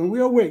 when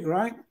we're awake,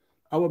 right,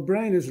 our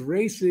brain is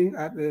racing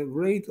at a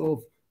rate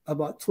of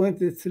about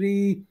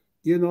 23,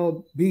 you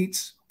know,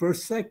 beats per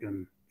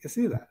second. You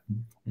see that?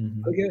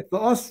 Okay,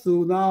 for us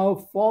to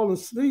now fall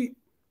asleep,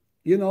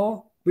 you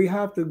know, we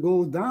have to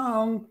go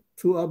down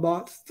to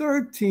about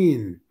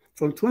 13.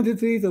 From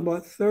 23 to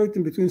about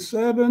 13, between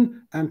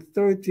 7 and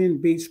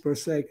 13 beats per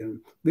second.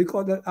 We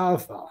call that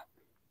alpha,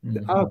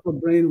 the alpha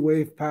brain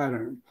wave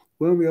pattern.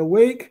 When we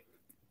awake,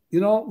 you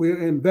know,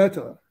 we're in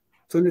beta,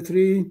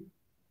 23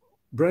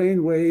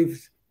 brain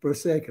waves per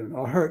second,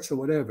 or hertz or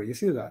whatever. You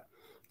see that?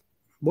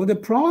 But the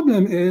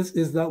problem is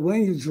that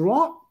when you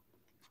drop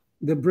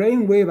the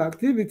brain wave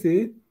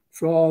activity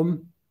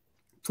from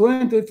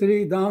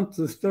 23 down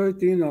to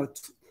 13 or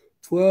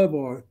 12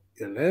 or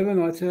 11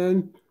 or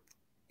 10,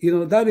 you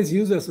know, that is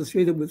usually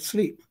associated with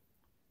sleep.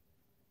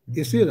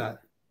 You see that?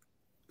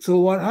 So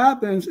what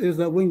happens is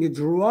that when you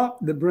drop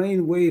the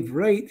brain wave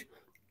rate,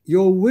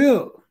 your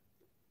will,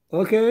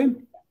 okay,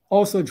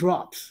 also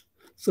drops.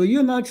 So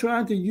you're not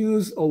trying to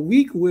use a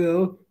weak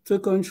will to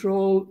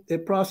control a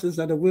process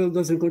that the will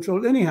doesn't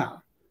control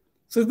anyhow.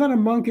 So it's not a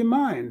monkey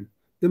mind.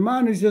 The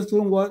mind is just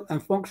doing what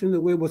and functioning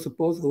the way it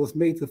was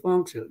made to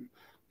function.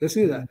 You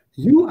see that?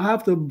 You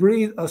have to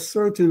breathe a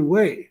certain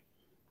way.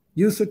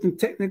 Use certain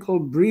technical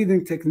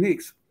breathing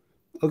techniques,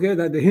 okay,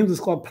 that the Hindus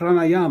call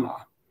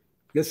pranayama.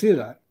 You see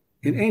that?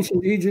 In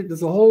ancient Egypt,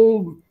 there's a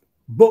whole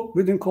book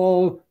written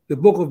called the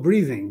Book of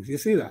Breathings. You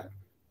see that?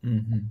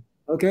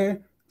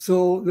 Okay?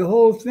 So the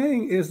whole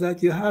thing is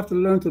that you have to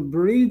learn to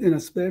breathe in a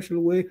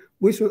special way,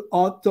 which will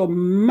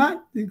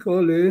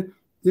automatically,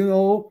 you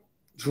know,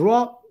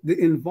 drop the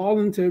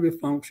involuntary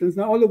functions.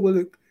 Not only will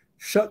it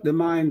shut the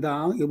mind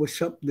down, it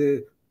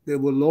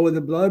will lower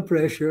the blood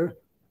pressure,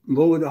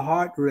 lower the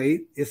heart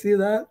rate. You see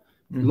that?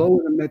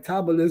 lower the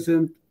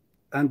metabolism,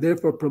 and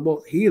therefore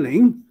promote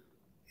healing.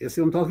 You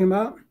see what I'm talking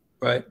about?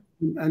 Right.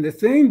 And the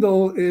thing,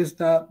 though, is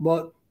that,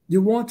 but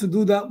you want to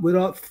do that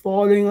without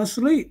falling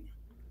asleep.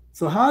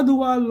 So how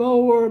do I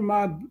lower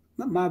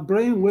my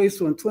brain waves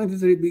from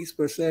 23 beats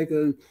per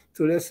second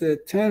to, let's say,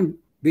 10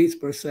 beats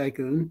per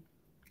second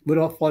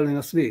without falling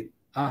asleep?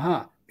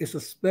 It's a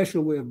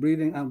special way of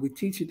breathing, and we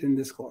teach it in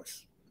this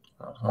course.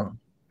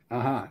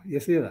 You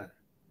see that?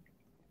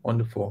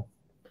 Wonderful.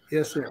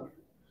 Yes, sir.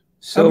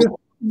 So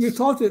you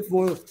taught it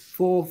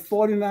for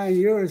 49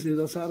 years,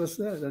 as I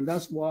said, and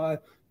that's why,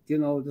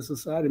 the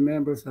society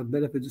members have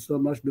benefited so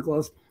much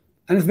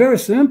and it's very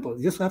simple.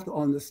 You just have to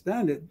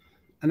understand it.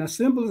 And as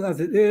simple as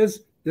it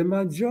is, the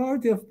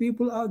majority of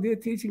people out there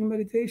teaching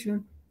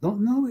meditation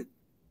don't know it.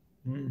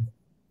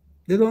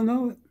 They don't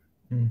know it.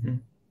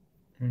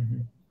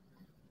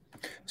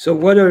 So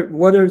what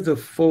are the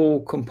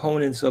full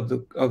components of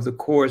the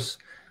course?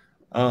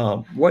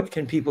 What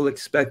can people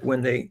expect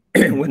when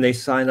they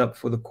sign up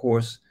for the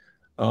course?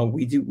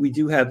 We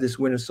do have this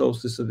Winter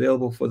Solstice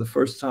available for the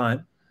first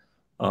time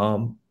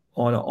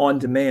on an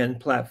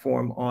on-demand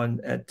platform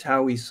at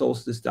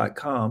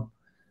TowieSolstice.com,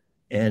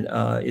 and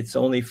it's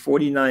only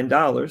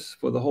 $49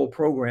 for the whole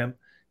program.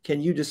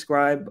 Can you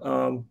describe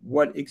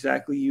what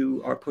exactly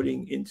you are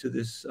putting into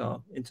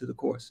the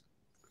course?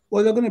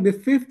 Well, there are going to be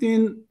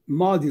 15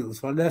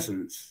 modules or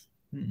lessons.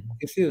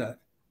 You see that?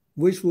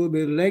 Which will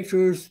be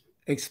lectures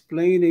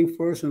explaining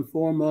first and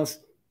foremost,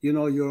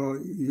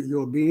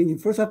 your being. You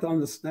first have to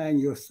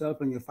understand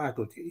yourself and your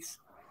faculties.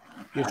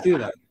 You see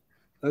that?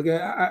 Okay,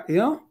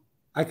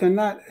 I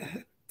cannot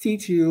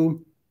teach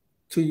you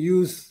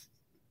to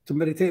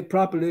meditate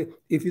properly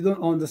if you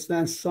don't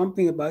understand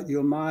something about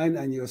your mind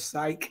and your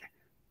psyche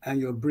and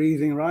your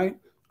breathing, right?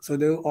 So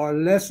there are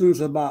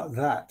lessons about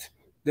that.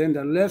 Then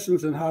the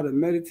lessons on how to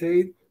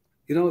meditate.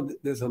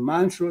 There's a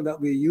mantra that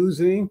we're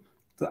using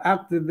to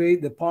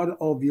activate the part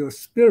of your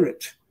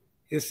spirit.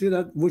 You see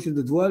that, which is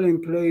the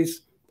dwelling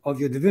place of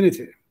your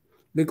divinity.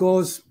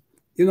 Because,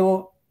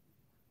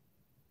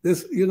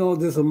 there's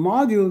a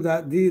module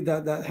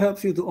that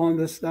helps you to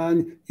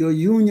understand your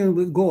union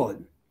with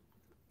God.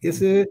 You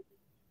see,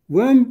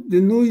 when the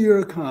new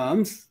year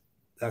comes,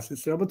 that's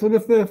December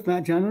 25th,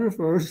 not January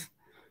 1st,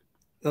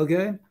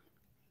 okay?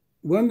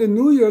 When the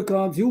new year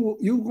comes, you're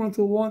going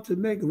to want to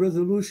make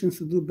resolutions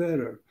to do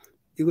better.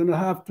 You're going to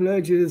have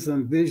pledges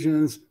and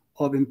visions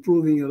of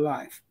improving your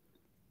life.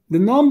 The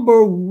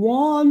number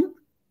one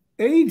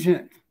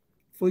agent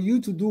for you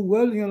to do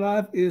well in your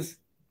life is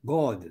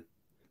God.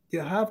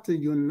 You have to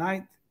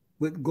unite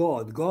with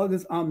God. God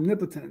is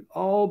omnipotent,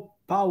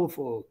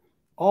 all-powerful,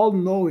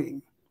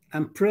 all-knowing,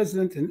 and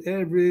present in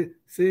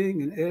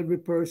everything, in every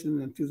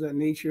person, and to that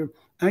nature.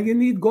 And you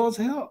need God's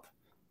help.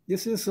 You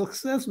see,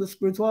 success with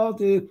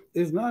spirituality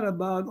is not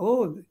about,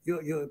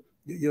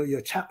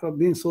 your chakra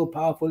being so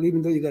powerful,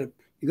 even though you got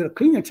to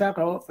clean your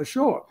chakra out for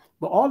sure.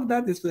 But all of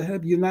that is to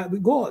help you unite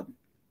with God.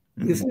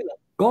 You see,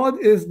 God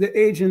is the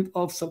agent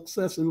of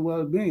success and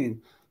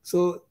well-being.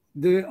 So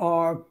there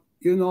are,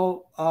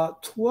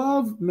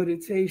 12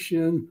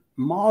 meditation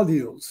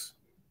modules,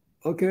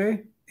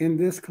 okay, in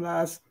this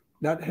class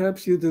that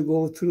helps you to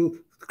go through,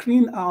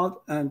 clean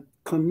out, and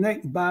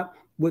connect back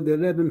with the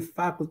 11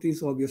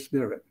 faculties of your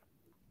spirit.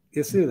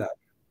 You see that?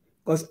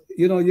 Because,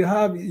 you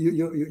have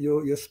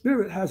your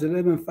spirit has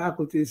 11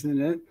 faculties in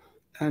it,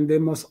 and they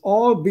must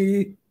all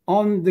be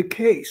on the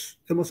case.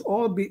 They must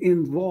all be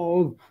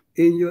involved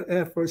in your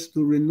efforts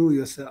to renew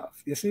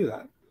yourself. You see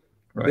that?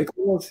 Right.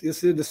 Because, you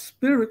see, the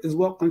spirit is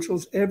what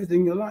controls everything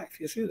in your life.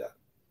 You see that?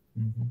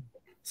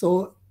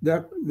 So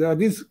there are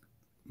these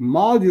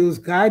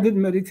modules, guided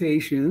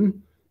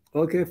meditation,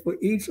 okay, for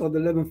each of the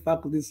 11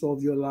 faculties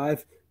of your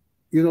life,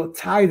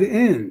 tied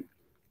in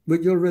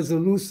with your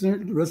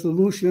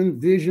resolution,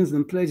 visions,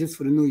 and pledges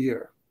for the new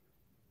year.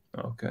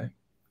 Okay.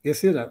 You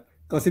see that?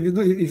 Because if you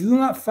do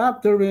not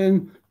factor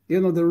in,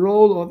 the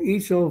role of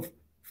each of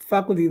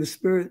faculty of the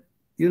spirit,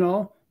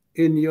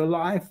 in your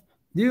life,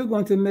 you're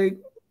going to make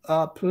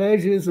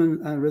pledges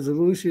and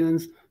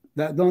resolutions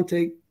that don't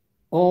take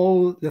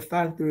all the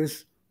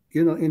factors,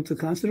 into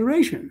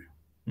consideration.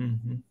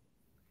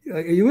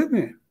 Are you with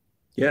me?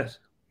 Yes.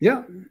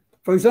 Yeah.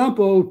 For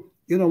example,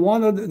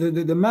 one of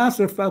the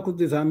master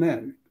faculties are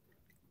men.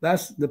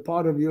 That's the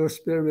part of your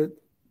spirit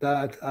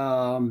that,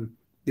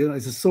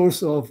 is a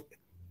source of,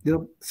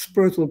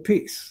 spiritual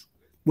peace,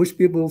 which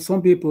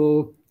some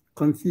people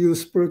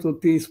confuse spiritual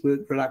peace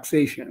with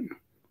relaxation.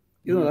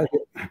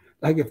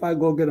 Like if I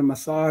go get a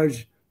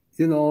massage,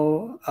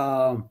 or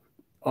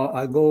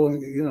I go,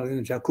 in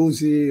a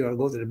jacuzzi, or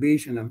go to the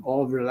beach and I'm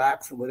all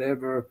relaxed or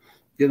whatever,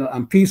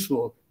 I'm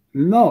peaceful.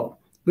 No,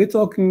 we're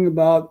talking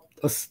about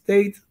a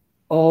state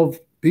of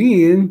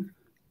being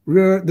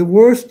where the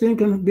worst thing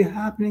can be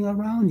happening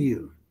around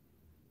you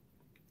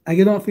and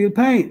you don't feel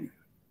pain.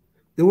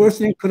 The worst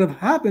thing could have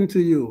happened to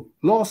you,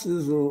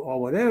 losses or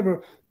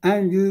whatever,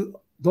 and you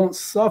don't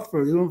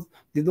suffer.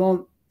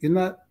 You're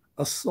not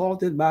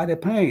assaulted by the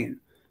pain.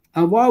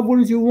 And why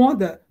wouldn't you want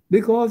that?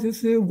 Because you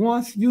see,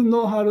 once you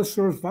know how to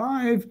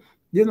survive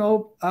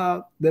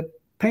the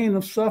pain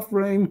of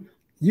suffering,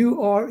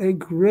 you are a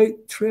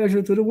great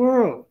treasure to the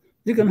world.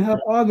 You can help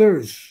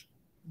others.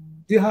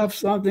 You have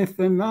something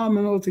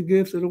phenomenal to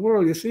give to the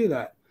world. You see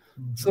that?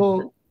 Mm-hmm.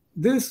 So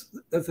that's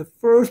the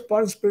first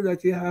part of the spirit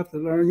that you have to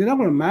learn. You're not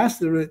going to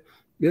master it,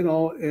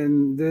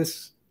 in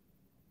this,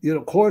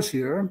 course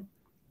here,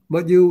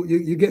 but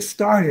you get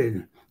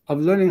started of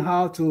learning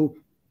how to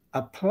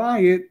apply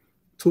it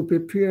to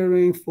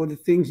preparing for the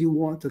things you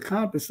want to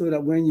accomplish, so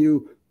that when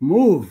you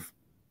move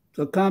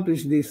to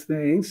accomplish these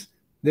things,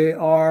 they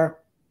are,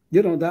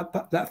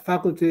 that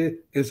faculty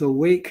is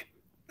awake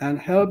and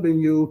helping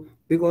you.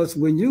 Because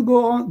when you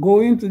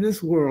go into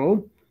this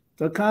world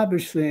to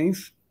accomplish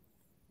things,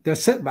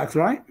 there's setbacks,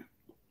 right?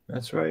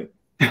 That's right.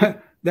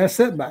 There's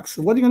setbacks.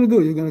 So what are you going to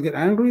do? You're going to get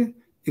angry.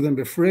 You're going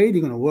to be afraid.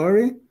 You're going to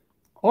worry.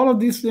 All of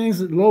these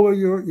things lower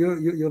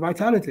your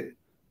vitality.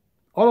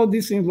 All of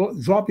these things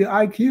drop your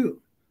IQ.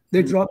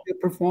 They drop your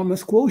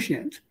performance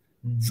quotient.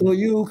 Mm-hmm. So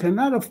you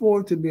cannot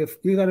afford to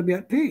you got to be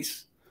at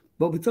peace.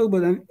 But we talk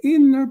about an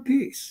inner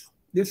peace.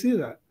 You see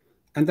that?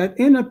 And that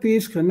inner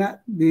peace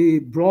cannot be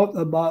brought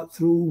about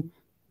through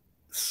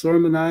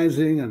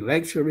sermonizing and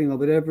lecturing or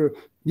whatever.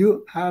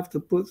 You have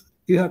to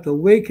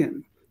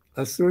awaken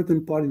a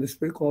certain part of the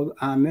spirit called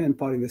Amen,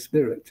 part of the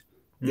spirit.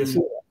 Mm-hmm. You see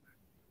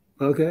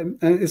that? Okay? And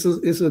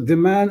it's a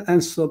demand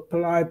and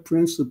supply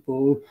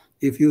principle.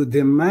 If you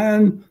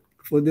demand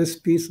for this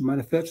peace to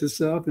manifest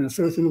itself in a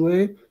certain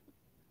way,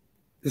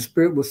 the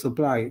spirit will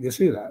supply it. You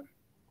see that?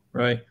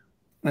 Right.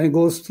 And it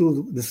goes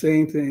through the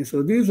same thing.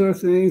 So these are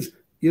things,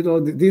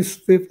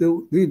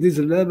 these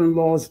 11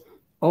 laws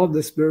of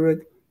the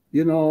spirit,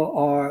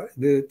 are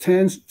the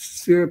 10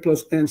 sphere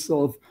plus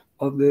enso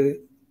of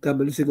the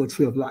Kabbalistic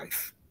tree of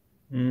life.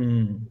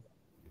 Mm.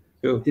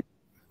 Cool.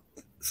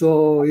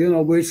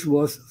 So, which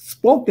was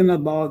spoken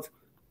about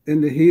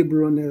in the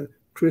Hebrew and the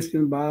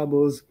Christian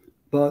Bibles,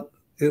 but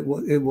it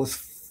was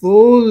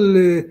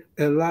fully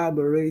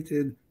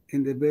elaborated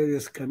in the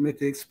various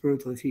Kamitic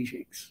spiritual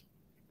teachings.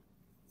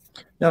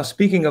 Now,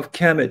 speaking of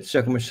Kemet,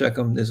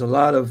 Shekhem, there's a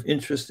lot of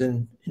interest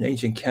in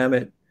ancient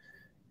Kemet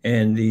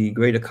and the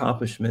great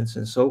accomplishments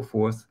and so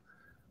forth.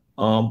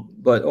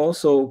 But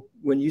also,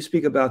 when you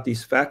speak about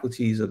these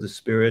faculties of the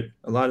spirit,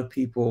 a lot of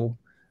people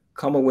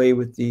come away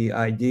with the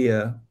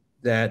idea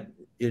that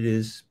it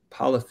is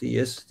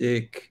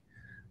polytheistic.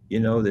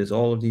 There's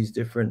all of these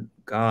different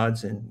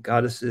gods and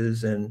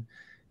goddesses, and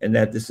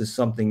that this is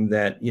something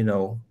that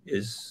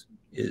is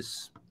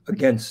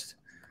against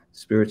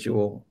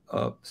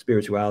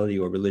spirituality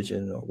or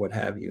religion or what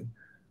have you.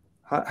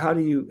 How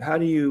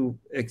do you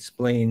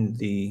explain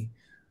the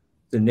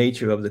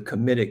nature of the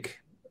Kamitic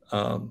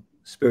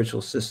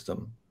spiritual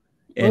system?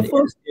 And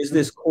is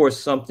this course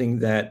something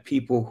that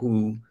people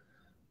who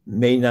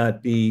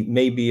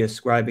may be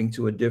ascribing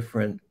to a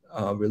different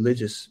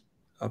religious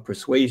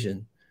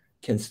persuasion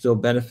can still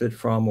benefit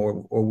from,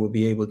 or will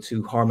be able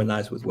to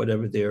harmonize with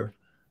whatever their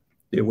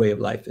way of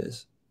life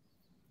is?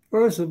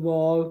 First of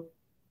all,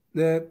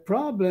 the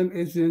problem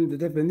is in the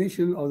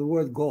definition of the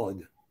word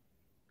God.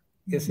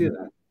 You see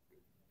that?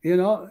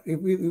 If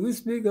we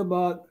speak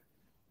about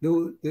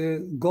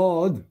the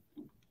God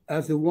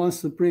as the one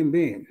supreme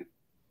being,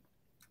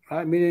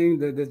 right? Meaning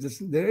that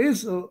there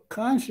is a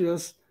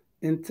conscious,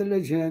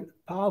 intelligent,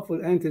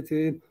 powerful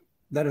entity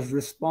that is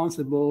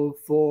responsible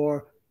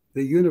for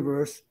the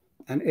universe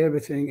and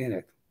everything in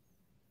it.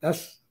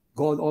 That's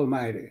God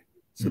Almighty,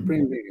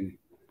 supreme being.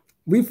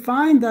 We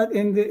find that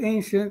in the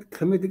ancient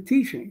Kamitic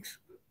teachings.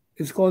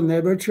 It's called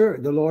Nefer,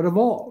 the Lord of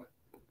all.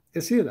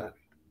 You see that?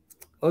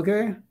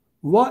 Okay?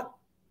 What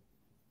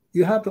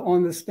you have to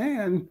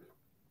understand,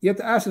 you have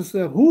to ask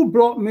yourself, who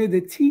brought me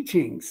the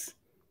teachings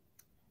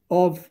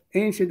of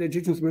ancient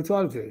Egyptian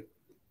spirituality?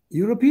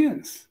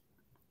 Europeans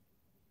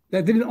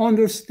that didn't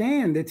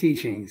understand the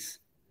teachings.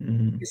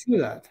 Mm-hmm. You see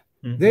that?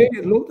 Mm-hmm. They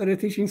looked at the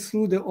teachings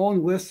through their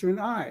own Western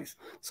eyes.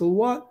 So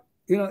what,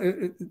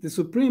 the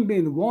supreme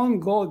being, one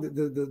God,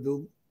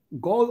 the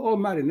God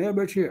Almighty,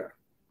 Nefer,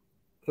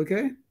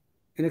 okay?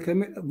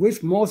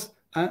 Which most,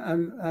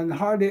 and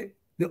hardly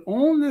the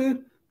only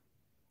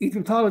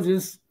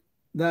Egyptologist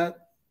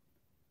that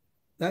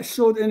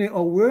showed any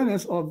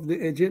awareness of the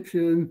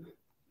Egyptian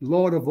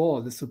Lord of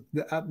all,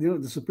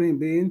 the supreme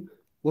being,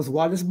 was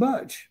Wallace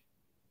Budge.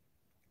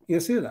 You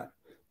see that?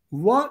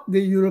 What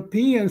the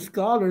European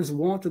scholars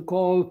want to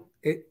call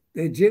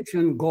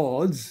Egyptian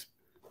gods,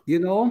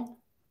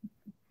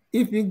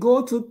 if you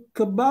go to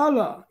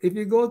Kabbalah, if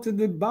you go to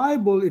the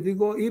Bible, if you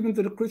go even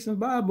to the Christian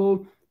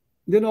Bible,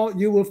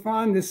 you will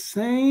find the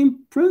same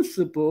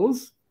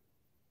principles,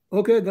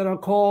 okay, that are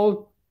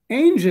called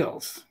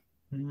angels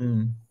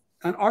and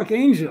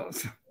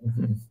archangels.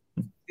 Mm-hmm.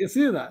 You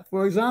see that?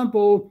 For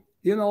example,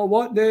 there's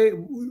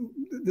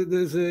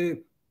a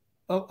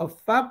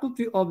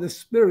faculty of the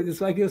spirit. It's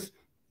like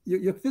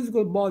your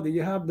physical body.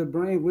 You have the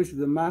brain, which is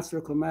the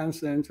master command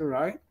center,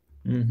 right?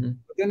 Mm-hmm.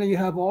 Then you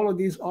have all of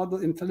these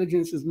other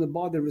intelligences in the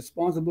body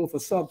responsible for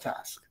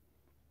subtasks.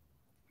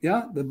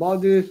 Yeah, the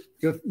body,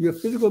 your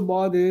physical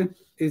body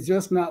is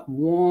just not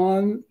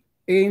one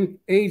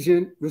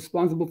agent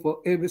responsible for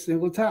every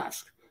single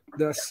task.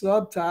 There are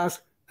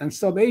subtasks and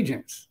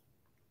sub-agents.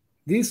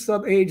 These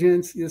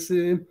sub-agents, you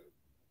see,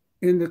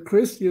 in the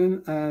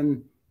Christian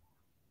and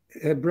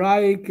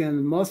Hebraic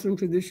and Muslim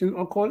tradition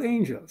are called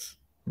angels.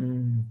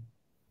 Mm.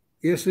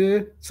 You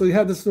see? So you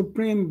have the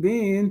supreme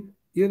being,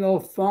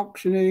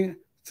 functioning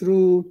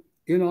through,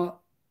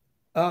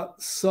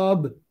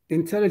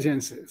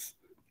 sub-intelligences.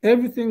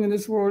 Everything in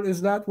this world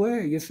is that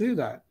way. You see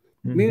that?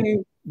 Mm-hmm.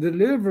 Meaning the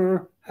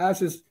liver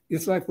has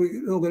it's like,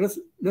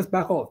 let's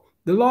back off.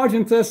 The large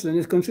intestine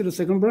is considered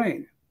second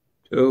brain.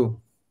 Oh.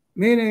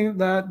 Meaning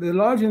that the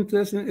large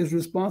intestine is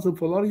responsible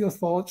for a lot of your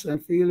thoughts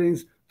and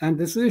feelings and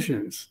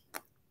decisions.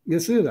 You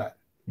see that?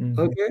 Mm-hmm.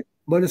 Okay?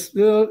 But it's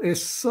still a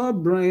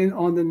sub-brain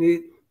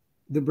underneath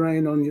the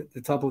brain on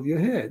the top of your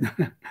head.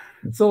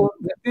 So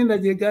the thing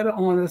that you got to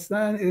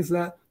understand is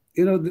that,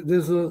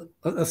 there's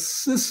a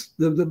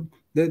system,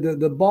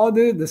 the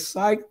body, the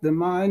psyche, the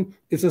mind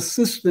is a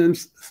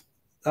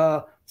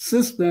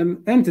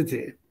system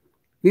entity,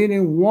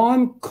 meaning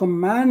one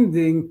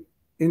commanding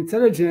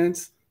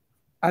intelligence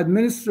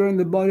administering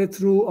the body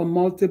through a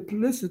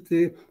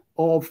multiplicity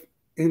of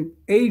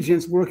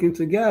agents working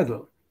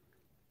together.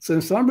 So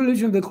in some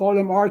religions, they call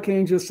them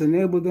archangels to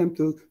enable them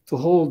to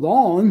hold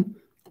on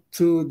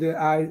to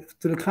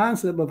the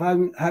concept of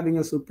having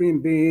a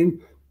supreme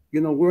being,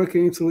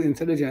 working through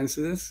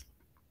intelligences.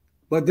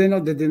 But they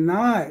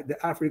deny the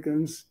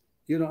Africans,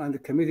 and the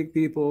Kamitic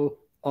people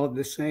of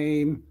the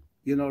same,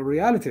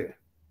 reality.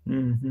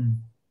 Mm-hmm.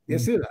 You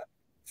see that?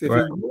 So if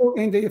you go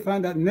in there, you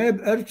find that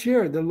Neb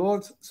Ercher, the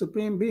Lord's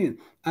supreme being.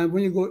 And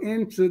when you go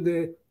into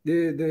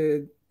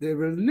the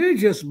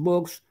religious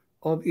books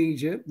of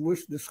Egypt,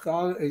 which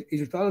the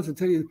Egyptologists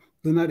tell you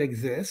do not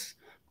exist,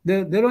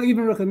 they don't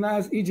even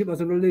recognize Egypt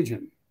as a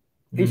religion,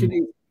 ancient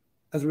Egypt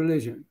as a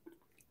religion.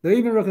 They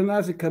even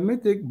recognize the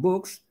Kamitic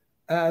books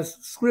as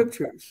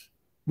scriptures.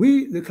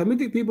 The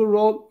Kamitic people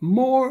wrote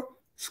more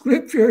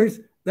scriptures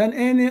than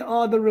any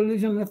other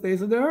religion on the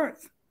face of the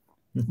earth,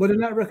 but they're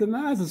not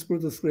recognized as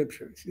spiritual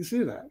scriptures. You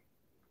see that?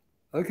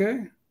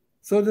 Okay?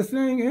 So the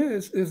thing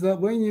is that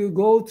when you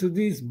go to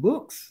these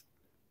books,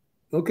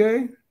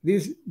 okay,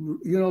 these,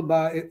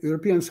 by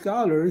European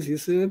scholars, you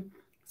see,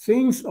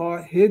 things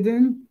are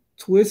hidden,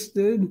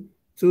 twisted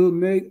to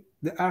make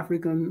the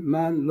African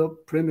man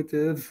look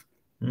primitive,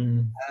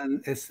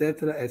 and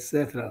etc.,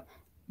 etc.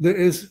 There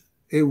is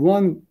a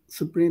one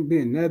supreme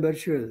being, Neb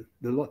Ercher,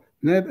 the Lord.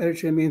 Neb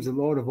Ercher means the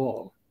Lord of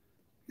all.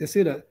 You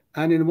see that?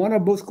 And in one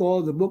of the books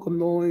called the Book of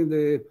Knowing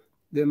the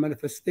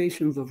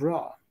Manifestations of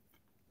Ra,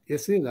 you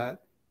see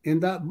that? In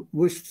that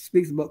which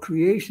speaks about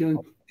creation,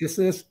 it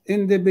says,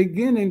 in the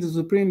beginning, the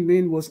supreme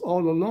being was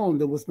all alone.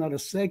 There was not a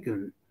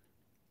second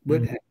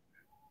with him.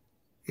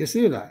 You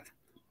see that?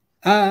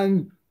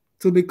 And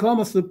to become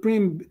a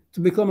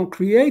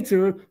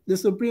creator, the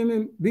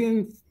supreme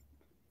being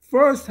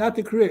first had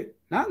to create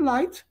not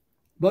light,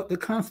 but the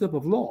concept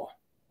of law.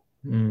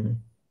 You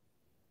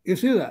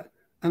see that?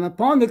 And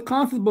upon the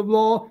concept of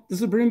law, the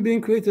supreme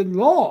being created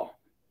law,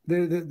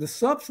 the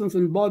substance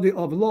and body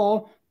of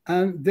law,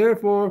 and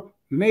therefore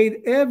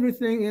made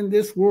everything in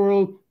this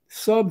world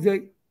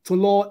subject to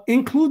law,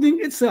 including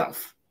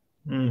itself.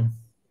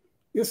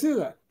 You see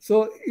that?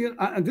 So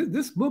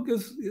this book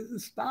is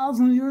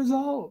 1,000 years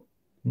old.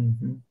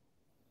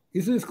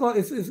 You see,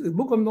 it's a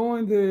book of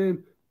knowing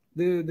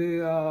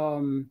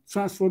the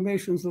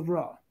transformations of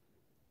Ra.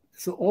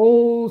 It's an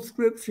old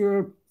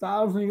scripture,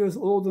 1,000 years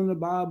old in the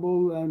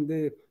Bible and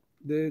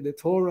the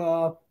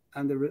Torah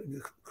and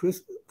the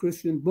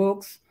Christian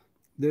books,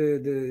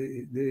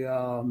 the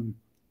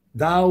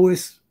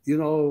Taoist,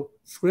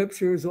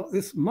 scriptures.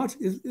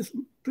 It's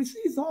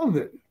precedes all of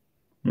it.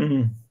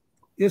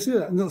 You see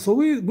that? No, so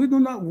we do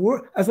not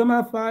work. As a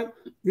matter of fact,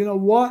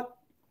 what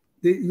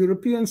the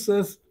Europeans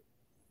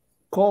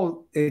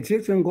call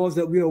Egyptian gods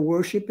that we are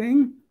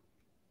worshiping,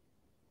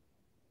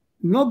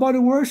 nobody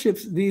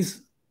worships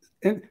these,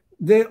 and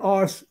they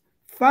are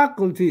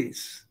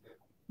faculties.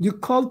 You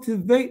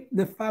cultivate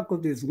the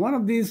faculties. One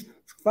of these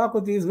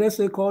faculties, let's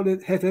say, call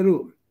it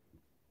heteru,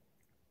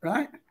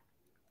 right?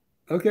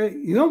 Okay,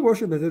 you don't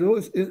worship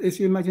heteru, it's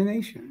your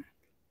imagination,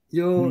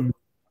 your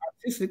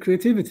artistic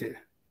creativity,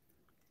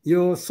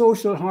 your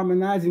social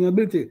harmonizing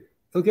ability.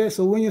 Okay,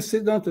 so when you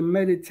sit down to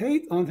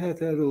meditate on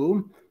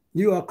heteru,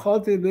 you are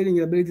cultivating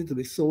your ability to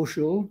be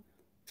social,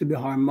 to be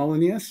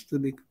harmonious, to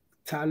be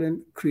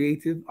talent,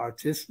 creative,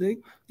 artistic.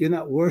 You're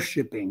not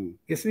worshiping.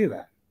 You see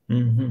that?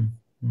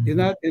 You're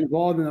not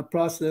involved in a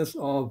process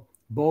of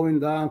bowing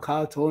down,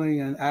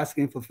 kowtowing, and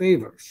asking for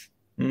favors.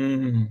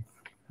 You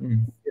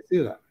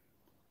see that?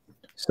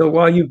 So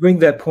while you bring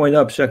that point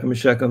up,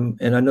 Shekhem,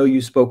 and I know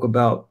you spoke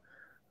about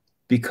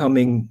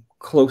becoming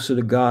closer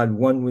to God,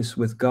 oneness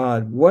with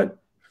God, what,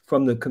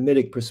 from the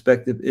Kamitic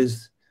perspective,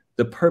 is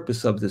the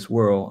purpose of this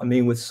world? I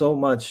mean, with so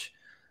much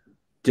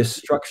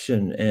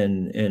destruction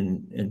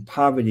and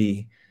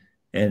poverty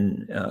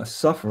and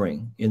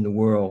suffering in the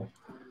world,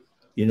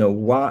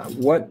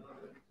 what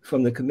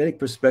from the Kamitic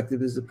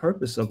perspective is the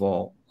purpose of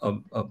all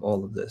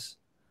of this?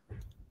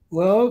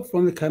 Well,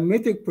 from the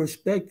Kamitic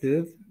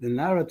perspective, the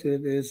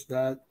narrative is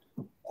that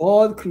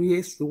God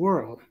creates the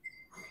world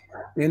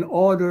in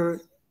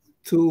order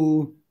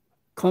to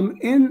come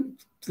into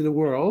the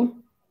world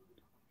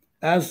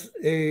as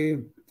a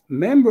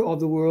member of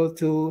the world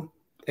to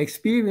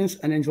experience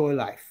and enjoy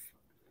life.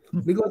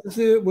 Because you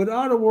see,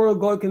 without a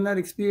world, God cannot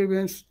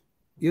experience,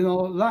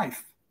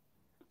 life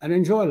and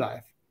enjoy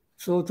life.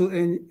 So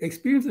to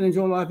experience and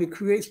enjoy life, it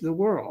creates the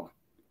world.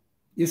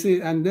 You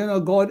see, and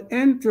then God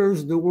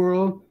enters the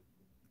world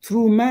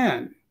through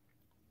man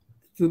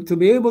to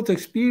be able to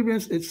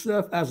experience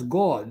itself as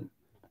God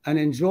and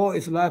enjoy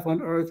its life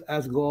on earth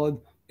as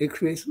God. It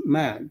creates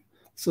man.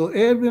 So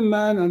every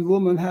man and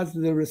woman has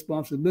the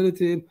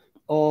responsibility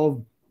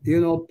of,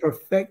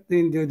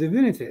 perfecting their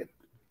divinity,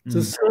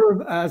 to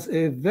serve as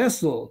a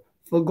vessel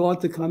for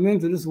God to come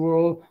into this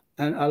world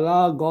and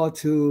allow God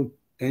to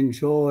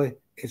enjoy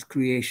its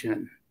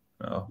creation.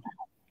 Oh.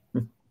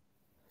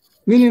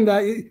 Meaning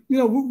that,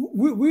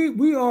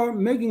 we are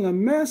making a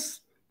mess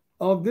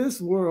of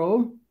this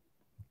world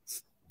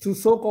to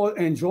so-called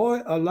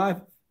enjoy a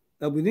life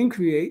that we didn't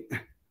create.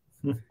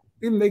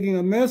 We're making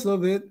a mess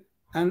of it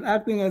and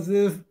acting as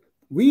if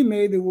we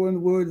made the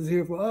world is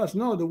here for us.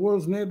 No, the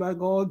world's made by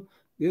God,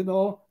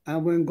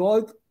 and when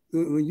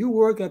you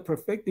work at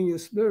perfecting your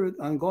spirit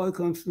and God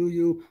comes through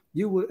you,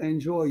 you will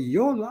enjoy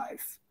your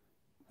life,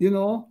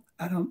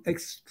 at an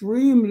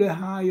extremely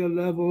higher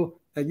level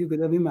that you could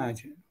ever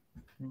imagine.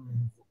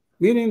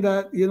 Meaning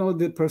that,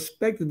 the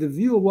perspective, the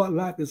view of what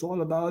life is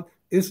all about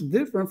is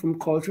different from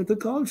culture to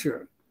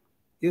culture.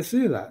 You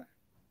see that?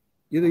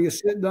 You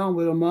sit down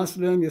with a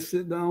Muslim, you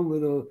sit down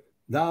with a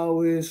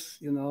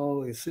Taoist,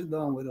 you sit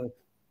down with a,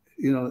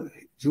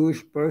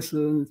 Jewish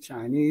person,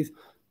 Chinese,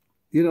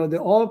 they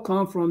all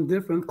come from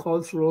different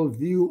cultural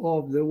view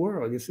of the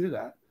world. You see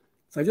that?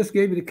 So I just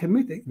gave you the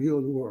Kamitic view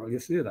of the world. You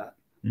see that?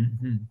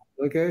 Mm-hmm.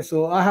 Okay,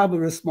 so I have a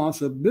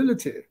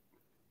responsibility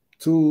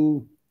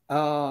to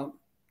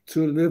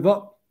live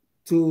up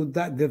to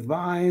that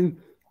divine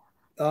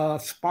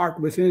spark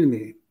within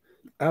me.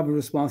 I have a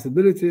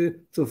responsibility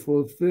to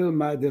fulfill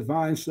my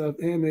divine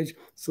self-image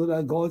so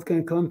that God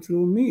can come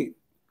through me.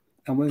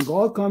 And when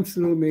God comes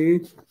through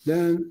me,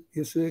 then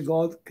you see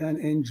God can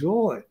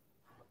enjoy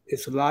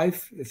its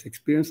life, its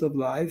experience of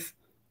life.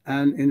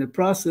 And in the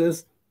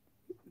process,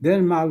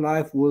 then my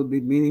life will be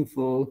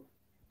meaningful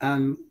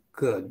and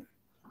good.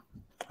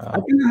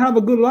 I cannot have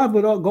a good life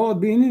without God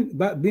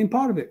being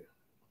part of it.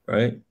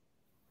 Right.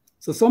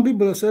 So some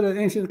people have said that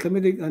ancient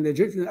Kamitic and the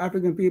Egyptian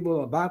African people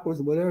are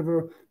backwards,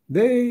 whatever.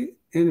 They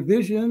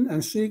envision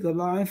and seek a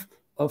life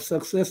of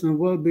success and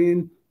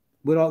well-being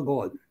without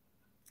God.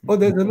 Oh,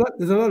 there's a lot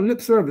of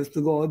lip service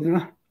to God,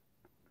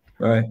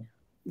 Right.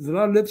 There's a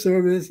lot of lip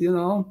service,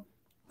 No,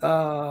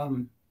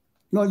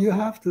 you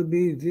have to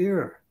be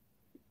there.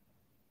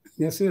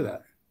 You see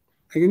that?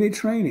 And you need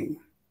training.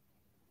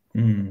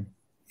 Mm.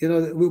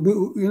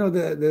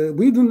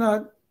 We do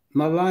not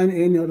malign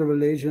any other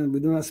religion. We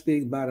do not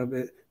speak bad of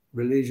it,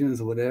 religions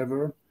or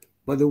whatever.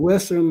 But the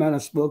Western man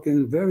has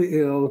spoken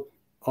very ill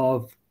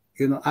of,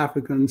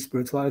 African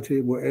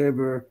spirituality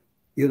wherever,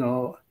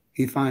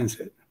 he finds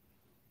it.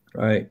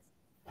 Right.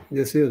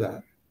 You see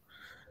that?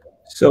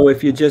 So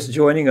if you're just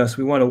joining us,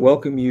 we want to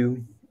welcome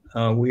you.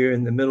 We're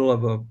in the middle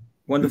of a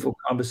wonderful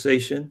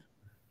conversation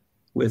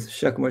with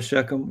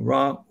Shekhem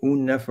Ra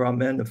Nefer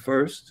Amen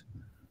I,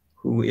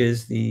 who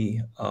is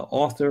the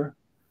author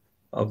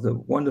of the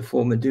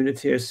wonderful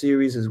Medunitaire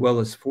series, as well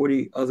as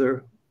 40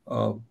 other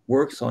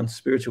works on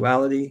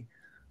spirituality,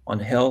 on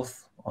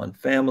health, on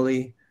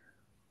family,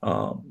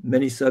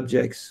 many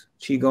subjects,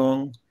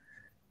 Qigong.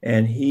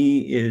 And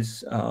he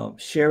is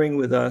sharing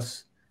with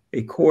us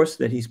a course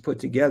that he's put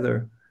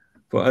together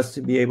for us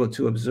to be able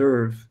to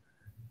observe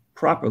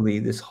properly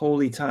this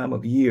holy time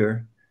of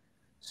year.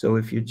 So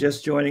if you're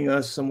just joining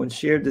us, someone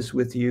shared this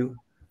with you,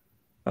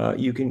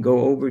 you can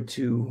go over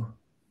to,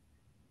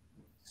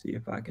 see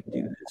if I can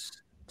do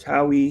this,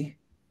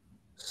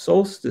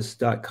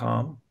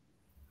 TowieSolstice.com,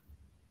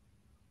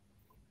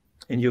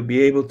 and you'll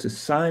be able to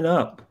sign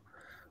up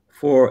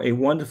for a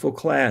wonderful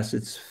class.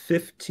 It's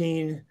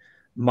 15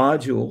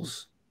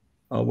 modules.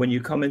 When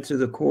you come into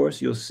the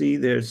course, you'll see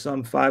there's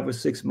some 5 or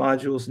 6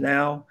 modules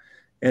now,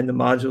 and the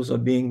modules are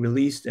being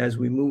released as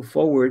we move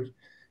forward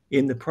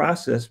in the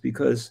process,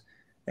 because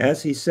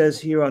as he says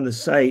here on the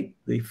site,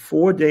 the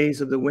 4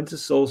 days of the winter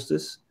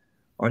solstice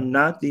are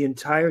not the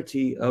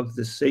entirety of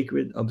the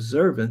sacred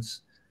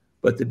observance,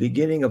 but the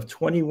beginning of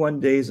 21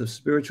 days of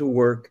spiritual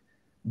work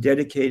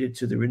dedicated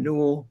to the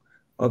renewal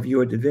of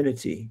your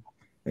divinity.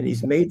 And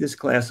he's made this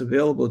class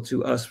available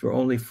to us for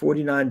only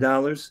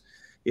 $49.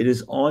 It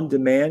is on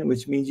demand,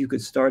 which means you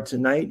could start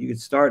tonight. You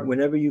could start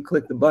whenever you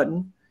click the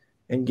button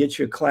and get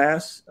your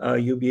class.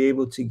 You'll be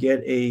able to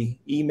get an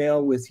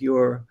email with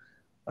your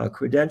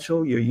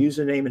credential, your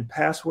username and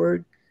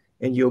password,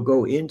 and you'll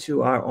go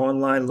into our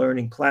online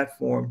learning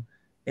platform,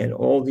 and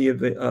all the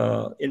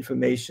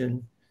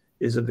information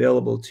is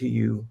available to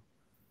you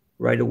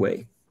right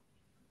away.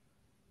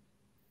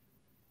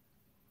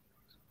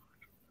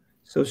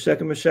 So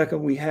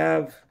Shekhem, we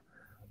have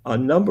a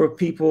number of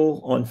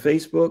people on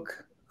Facebook,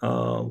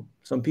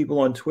 some people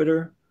on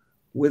Twitter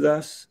with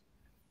us.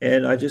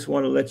 And I just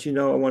want to let you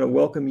know, I want to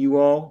welcome you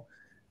all.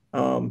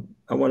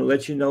 I want to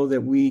let you know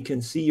that we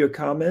can see your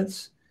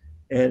comments.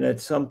 And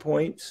at some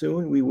point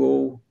soon, we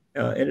will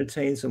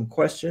entertain some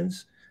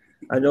questions.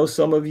 I know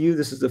some of you,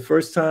 this is the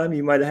first time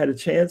you might have had a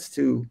chance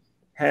to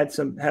have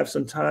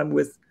some time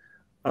with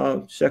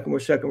Shekhem or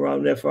Shekhem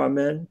Ram Nefer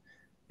Amen.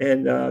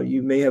 And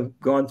you may have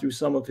gone through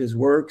some of his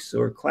works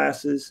or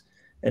classes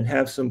and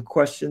have some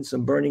questions,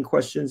 some burning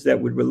questions that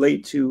would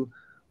relate to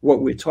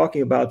what we're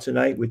talking about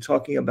tonight. We're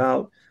talking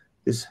about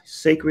this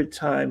sacred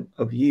time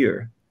of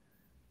year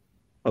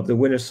of the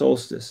winter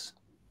solstice.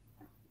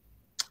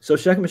 So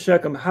Shekhem and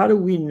Shekhem, how do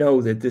we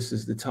know that this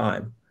is the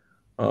time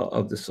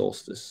of the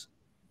solstice?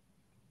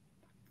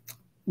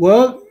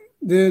 Well,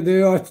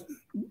 there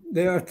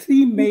are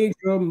three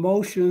major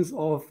motions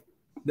of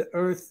the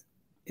earth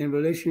in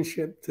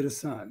relationship to the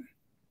sun,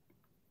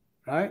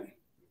 right?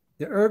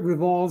 The earth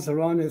revolves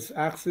around its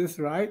axis,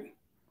 right?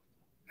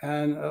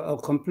 And a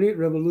complete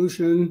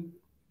revolution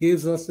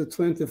gives us the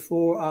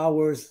 24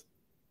 hours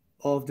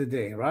of the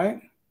day, right?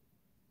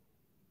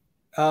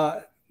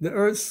 The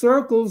earth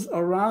circles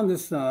around the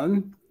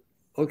sun,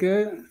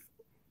 okay,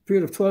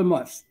 period of 12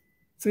 months,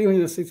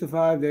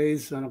 365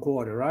 days and a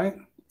quarter, right?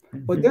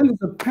 Mm-hmm. But then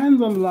there's a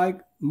pendulum-like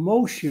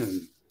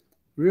motion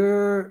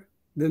where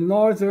the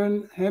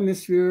northern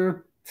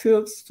hemisphere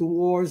tilts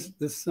towards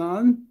the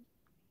sun,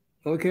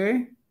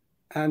 okay,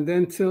 and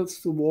then tilts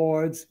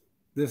towards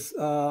this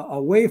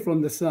away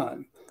from the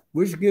sun,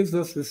 which gives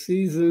us the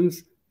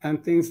seasons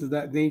and things of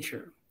that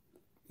nature.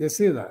 You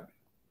see that?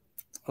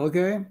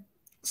 Okay?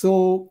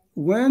 So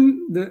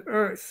when the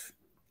earth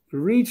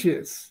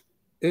reaches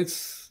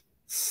its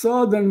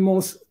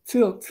southernmost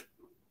tilt,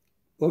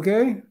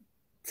 okay,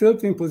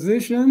 tilting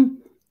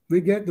position,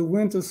 we get the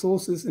winter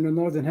solstice in the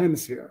northern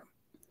hemisphere.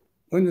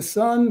 When the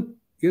sun,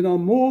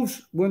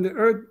 moves, when the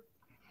earth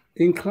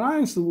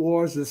inclines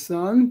towards the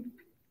sun,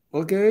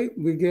 okay,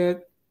 we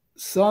get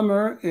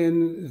summer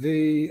in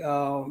the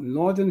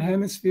northern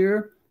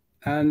hemisphere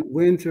and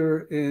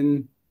winter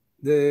in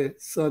the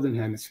southern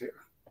hemisphere.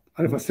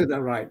 I don't know if I said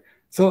that right.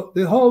 So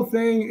the whole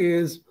thing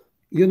is,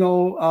 those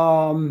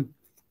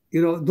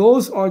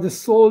are the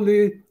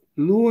solely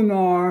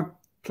lunar,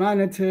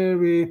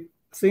 planetary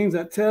things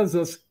that tells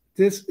us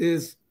this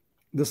is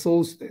the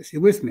solstice.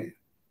 You with me?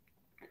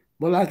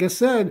 But like I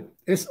said,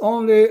 it's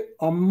only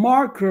a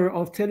marker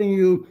of telling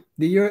you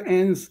the year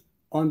ends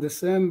on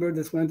December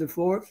the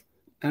 24th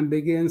and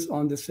begins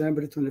on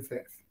December the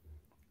 25th.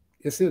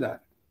 You see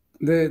that?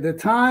 The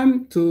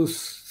time to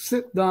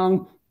sit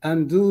down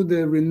and do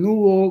the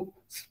renewal,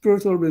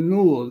 spiritual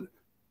renewal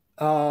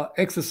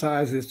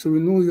exercises to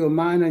renew your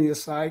mind and your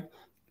sight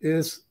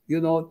is,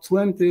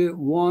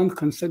 21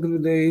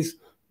 consecutive days,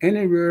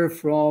 anywhere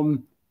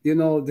from,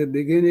 the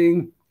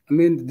beginning,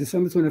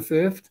 December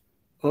 25th,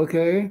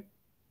 okay,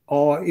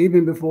 or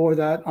even before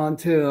that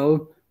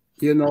until,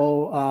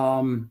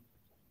 before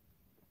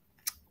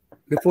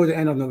the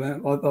end of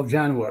November, of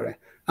January.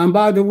 And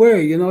by the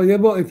way,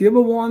 if you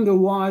ever wonder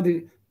why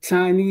the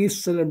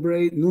Chinese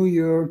celebrate New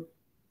Year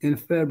in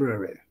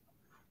February,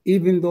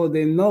 even though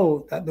they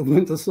know that the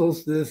winter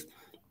solstice,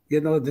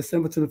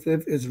 December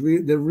 25th is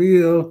the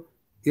real,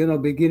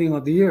 beginning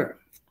of the year.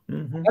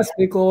 Mm-hmm. That's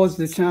because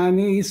the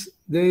Chinese,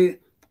 they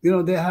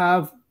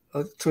have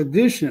a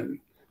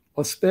tradition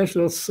of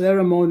special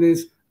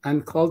ceremonies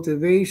and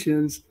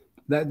cultivations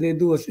that they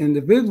do as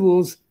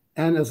individuals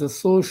and as a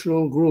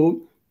social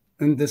group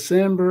in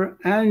December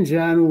and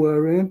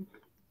January,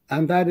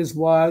 and that is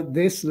why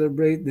they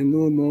celebrate the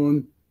new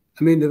moon,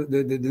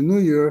 the New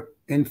Year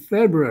in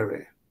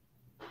February.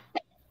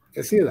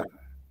 You see that?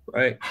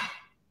 Right.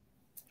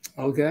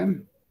 Okay.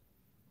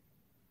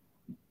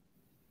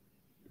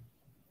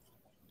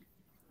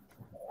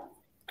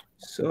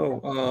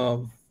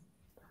 So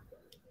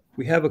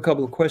we have a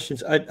couple of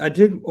questions. I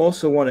did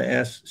also want to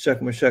ask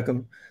Shekhem or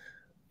Shekhem,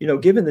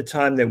 given the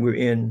time that we're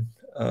in,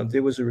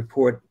 there was a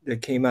report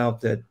that came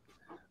out that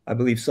I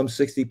believe some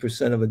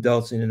 60% of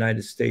adults in the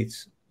United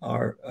States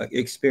are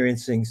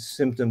experiencing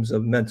symptoms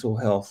of mental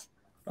health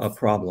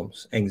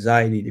problems,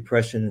 anxiety,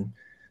 depression, and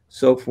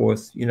so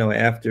forth,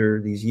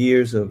 after these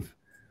years of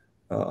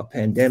a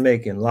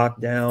pandemic and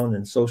lockdown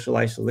and social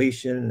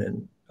isolation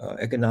and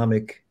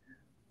economic,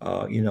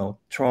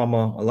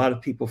 trauma. A lot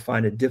of people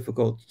find it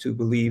difficult to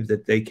believe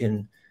that they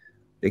can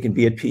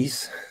be at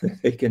peace,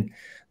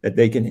 that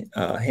they can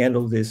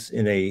handle this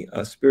in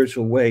a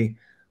spiritual way.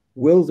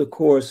 Will the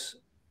course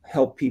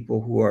help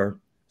people who are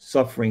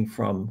suffering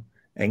from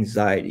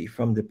anxiety,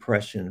 from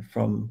depression,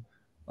 from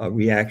a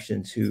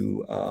reaction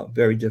to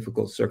very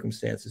difficult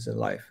circumstances in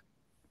life?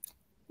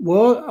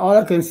 Well, all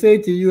I can say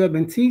to you, I've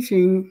been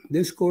teaching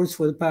this course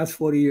for the past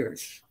 40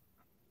 years.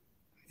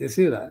 You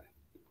see that?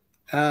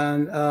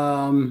 And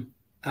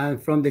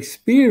from the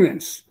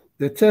experience,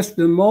 the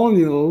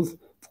testimonials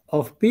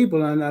of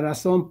people, and at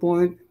some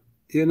point,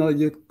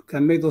 you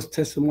can make those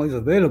testimonies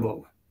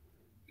available.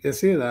 You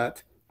see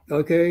that?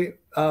 Okay?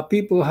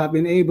 People have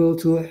been able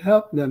to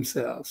help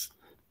themselves.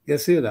 You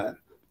see that?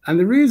 And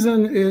the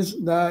reason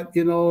is that,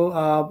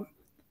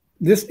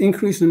 this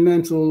increase in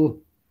mental,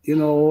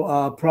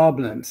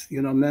 problems,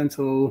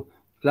 mental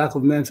lack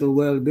of mental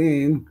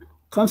well-being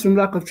comes from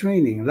lack of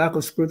training, lack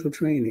of spiritual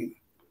training.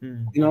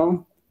 You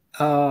know,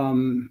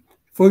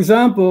 for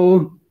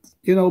example,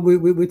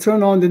 we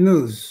turn on the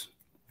news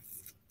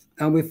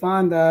and we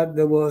find that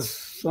there was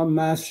some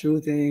mass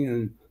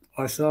shooting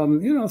or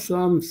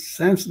some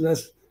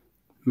senseless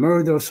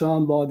murder of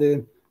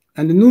somebody,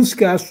 and the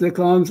newscaster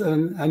comes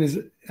and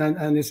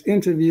is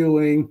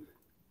interviewing,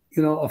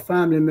 a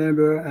family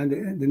member, and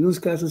the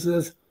newscaster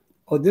says,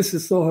 "Oh, this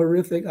is so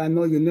horrific. I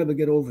know you'll never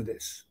get over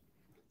this."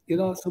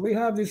 So we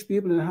have these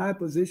people in high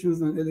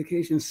positions in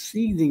education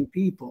seething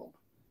people.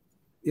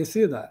 You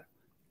see that?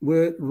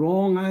 With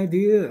wrong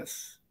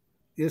ideas.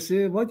 You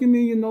see, what do you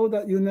mean you know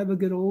that you'll never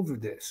get over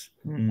this?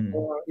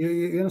 Or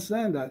you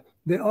understand that?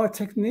 There are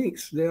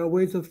techniques, there are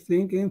ways of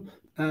thinking.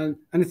 And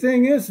the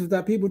thing is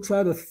that people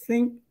try to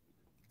think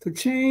to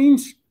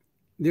change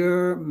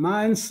their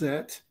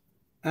mindset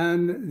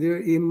and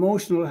their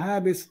emotional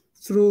habits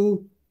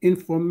through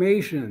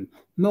information.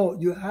 No,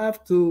 you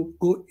have to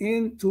go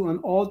into an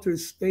altered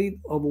state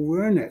of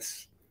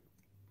awareness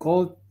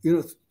called,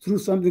 through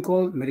something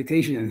called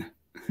meditation,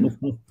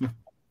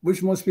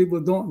 which most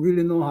people don't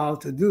really know how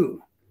to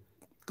do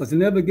because they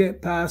never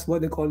get past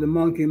what they call the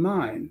monkey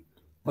mind,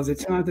 because they're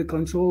trying to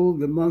control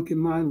the monkey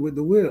mind with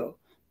the will.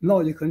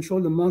 No, you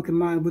control the monkey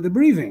mind with the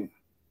breathing.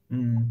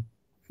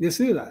 You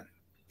see that?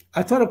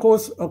 I taught a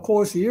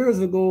course years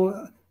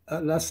ago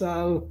at La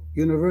Salle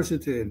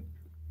University,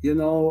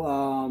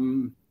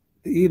 the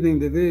evening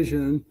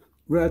division,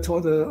 where I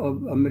taught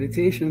a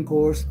meditation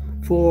course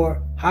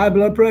for high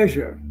blood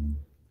pressure.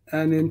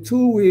 And in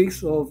 2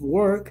 weeks of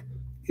work,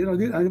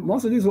 and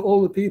most of these were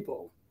older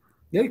people.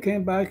 They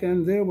came back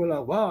and they were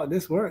like, wow,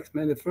 this works,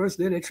 man. The first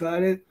day they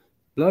tried it,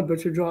 blood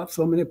pressure dropped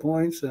so many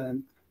points.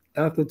 And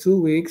after 2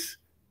 weeks,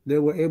 they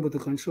were able to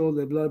control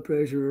their blood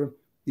pressure,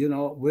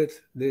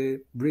 with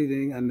the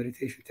breathing and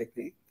meditation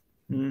technique.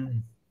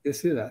 You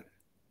see that?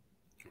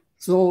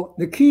 So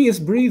the key is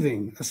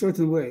breathing a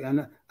certain way.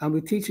 And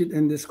we teach it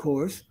in this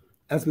course,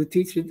 as we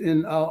teach it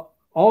in all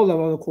of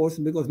our courses,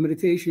 because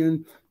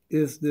meditation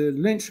is the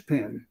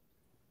linchpin,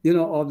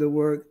 of the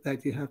work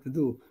that you have to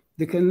do.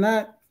 They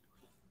cannot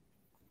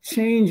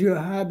change your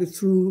habits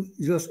through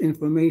just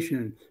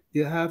information.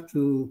 You have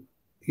to,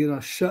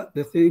 shut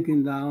the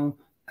thinking down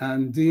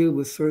and deal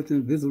with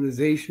certain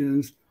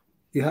visualizations.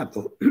 You have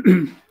to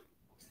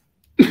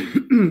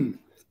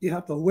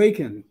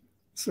awaken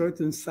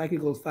certain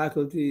psychical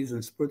faculties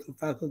and spiritual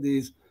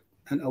faculties,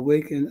 and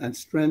awaken and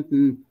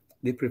strengthen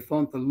the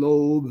prefrontal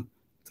lobe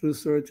through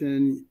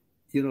certain,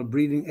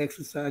 breathing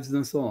exercises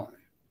and so on.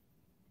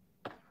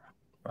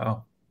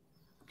 Wow.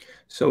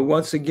 So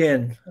once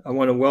again, I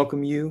want to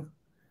welcome you.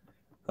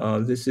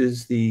 This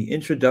is the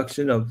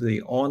introduction of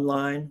the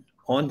online,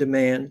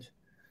 on-demand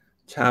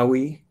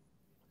Tawi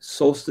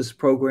Solstice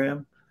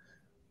program.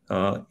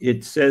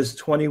 It says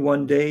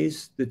 21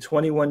 days. The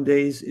 21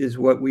 days is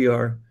what we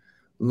are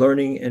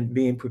learning and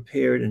being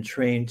prepared and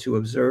trained to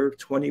observe.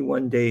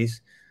 21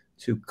 days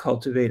to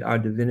cultivate our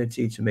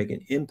divinity, to make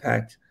an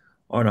impact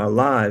on our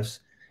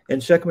lives.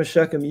 And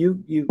Shekhem,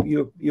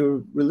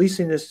 you're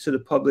releasing this to the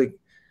public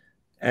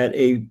at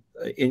a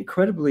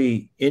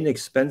incredibly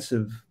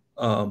inexpensive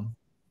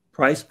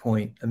price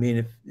point. I mean,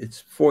 if it's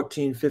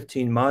 14,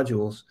 15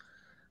 modules,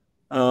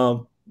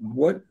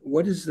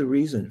 what is the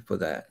reason for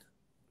that?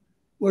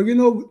 Well,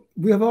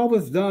 we have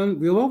always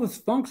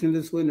functioned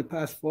this way in the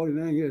past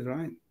 49 years,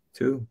 right?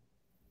 True.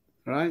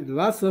 Right?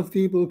 Lots of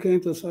people came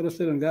to us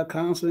and got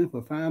counseling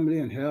for family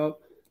and health,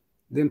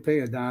 didn't pay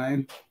a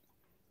dime.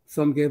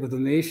 Some gave a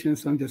donation,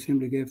 some just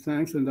simply gave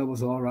thanks, and that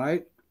was all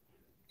right.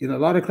 A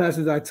lot of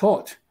classes I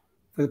taught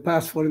for the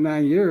past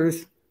 49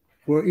 years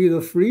were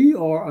either free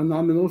or a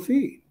nominal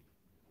fee.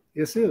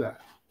 You see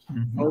that?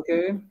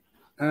 Okay?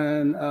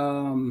 And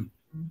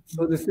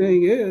so the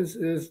thing is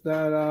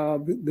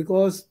that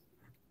because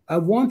I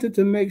wanted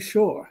to make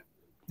sure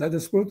that the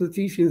spiritual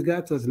teachings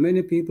got to as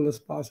many people as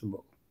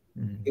possible.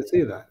 You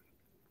see that?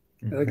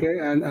 Okay?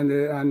 And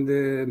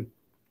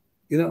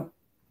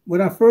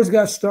when I first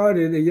got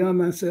started, a young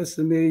man says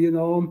to me,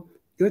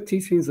 your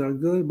teachings are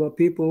good, but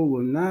people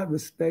will not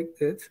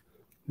respect it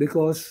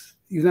because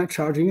you're not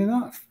charging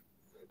enough.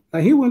 Now,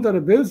 he went out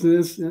of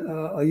business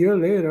a year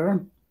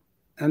later,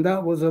 and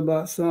that was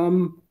about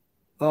some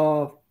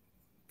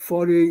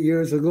 40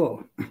 years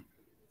ago.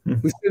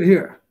 We sit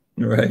here.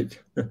 Right.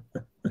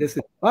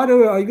 By the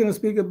way, are you going to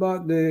speak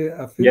about the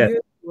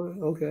affiliate? Yeah.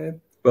 Okay.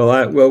 Well,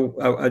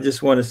 I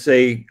just want to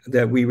say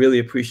that we really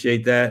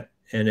appreciate that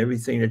and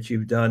everything that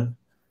you've done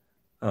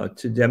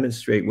to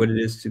demonstrate what it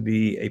is to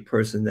be a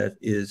person that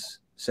is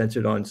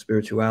centered on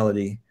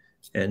spirituality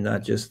and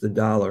not just the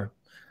dollar.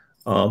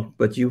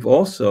 But you've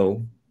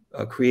also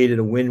created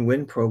a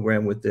win-win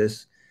program with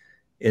this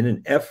in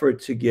an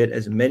effort to get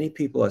as many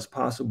people as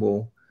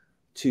possible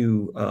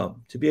to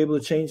be able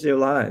to change their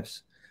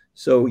lives.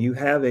 So you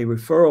have a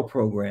referral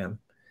program,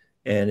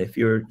 And if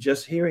you're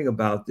just hearing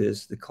about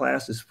this, the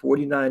class is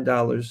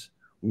 $49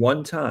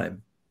 one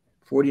time,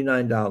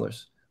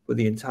 $49 for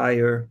the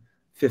entire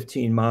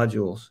 15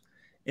 modules.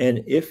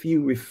 And if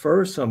you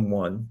refer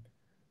someone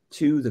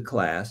to the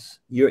class,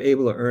 you're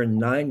able to earn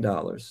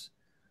 $9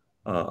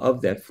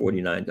 of that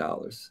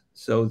 $49.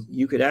 So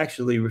you could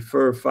actually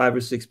refer 5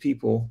 or 6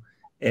 people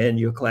and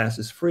your class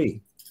is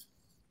free.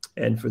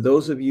 And for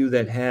those of you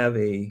that have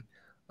a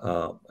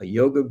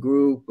yoga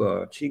group,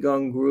 a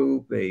qigong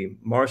group, a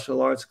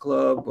martial arts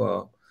club,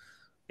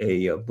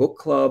 a book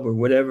club or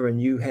whatever,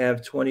 and you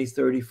have 20,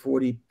 30,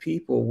 40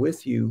 people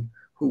with you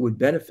who would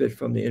benefit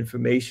from the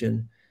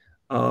information,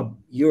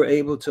 you're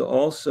able to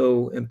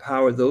also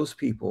empower those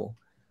people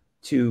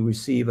to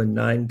receive a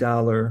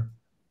 $9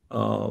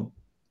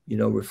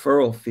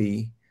 referral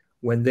fee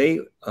when they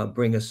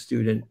bring a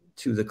student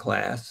to the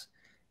class,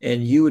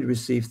 and you would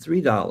receive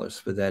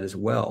 $3 for that as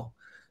well.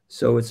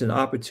 So it's an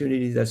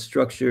opportunity that's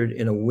structured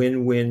in a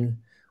win-win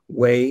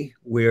way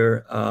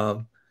where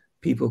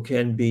people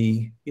can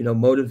be,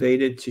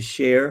 motivated to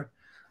share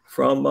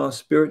from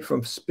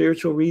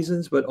spiritual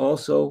reasons, but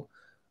also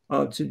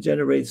to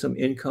generate some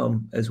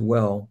income as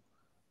well.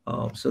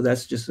 So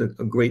that's just a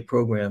great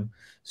program.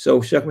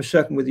 So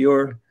Shekhem, with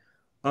your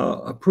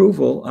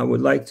approval, I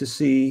would like to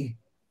see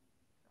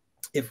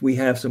if we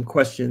have some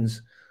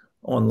questions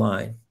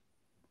online.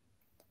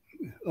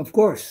 Of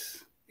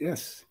course,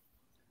 yes.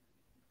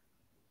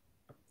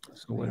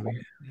 So what do we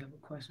have? We have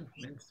a question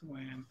from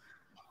Instagram.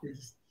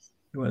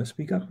 You want to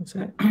speak up and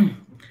say?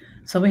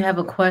 So we have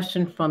a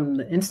question from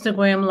the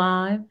Instagram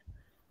Live.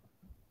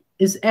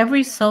 Is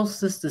every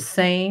solstice the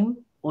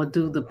same, or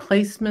do the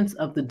placements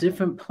of the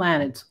different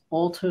planets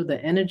alter the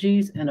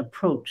energies and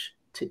approach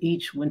to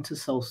each winter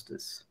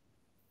solstice?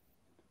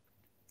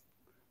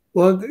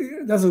 Well,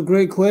 that's a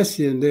great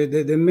question.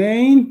 The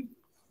main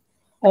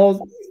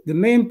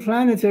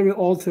planetary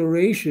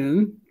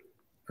alteration,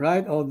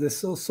 right, of the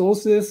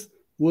solstice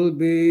will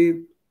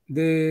be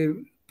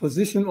the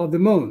position of the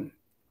moon,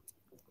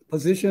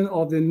 position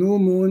of the new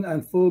moon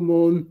and full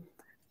moon.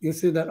 You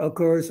see that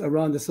occurs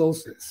around the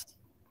solstice.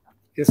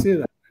 You see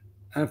that.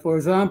 And for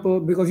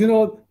example, because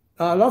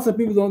lots of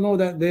people don't know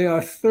that there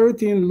are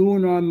 13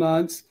 lunar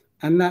months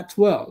and not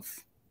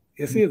 12.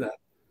 You see that.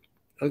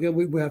 Okay,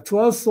 we have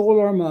 12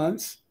 solar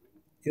months,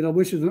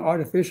 which is an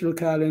artificial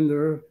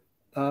calendar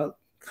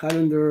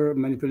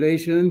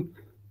manipulation,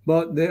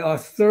 but there are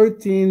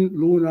 13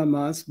 lunar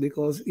months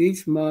because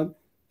each month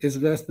is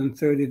less than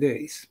 30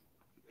 days.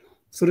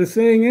 So the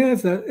thing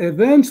is that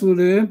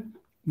eventually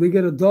we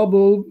get a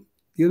double,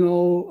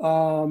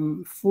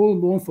 full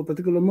moon for a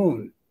particular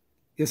moon.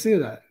 You see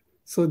that?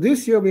 So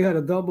this year we had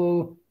a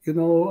double,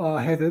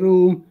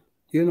 heteru,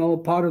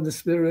 part of the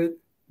spirit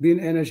being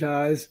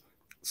energized.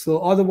 So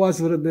otherwise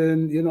it would have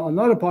been,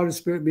 another part of the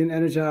spirit being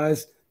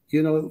energized,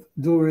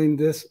 during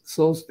this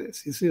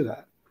solstice. You see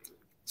that?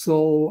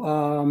 So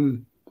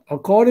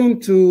according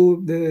to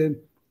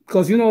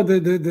because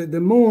the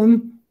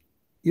moon,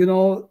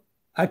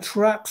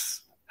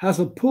 has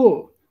a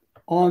pull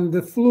on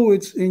the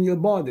fluids in your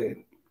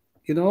body.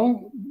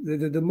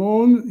 The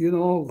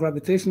moon,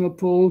 gravitational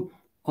pull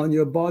on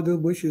your body,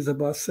 which is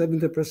about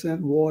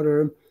 70%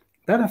 water,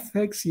 that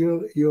affects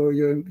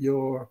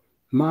your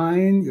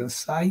mind, your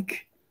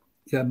psyche,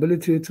 your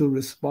ability to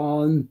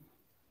respond,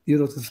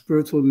 to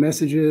spiritual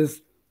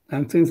messages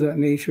and things of that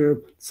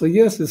nature. So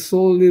yes, the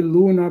solely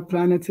lunar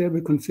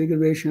planetary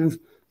configurations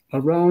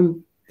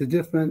around the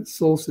different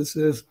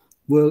solstices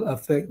will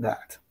affect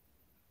that.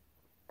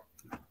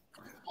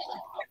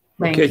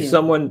 Okay,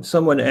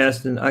 someone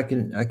asked, and I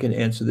can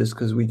answer this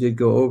because we did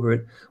go over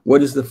it.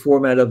 What is the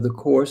format of the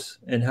course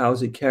and how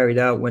is it carried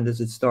out? When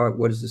does it start?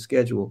 What is the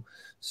schedule?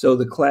 So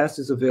the class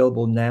is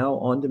available now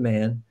on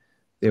demand.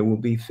 There will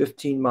be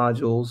 15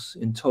 modules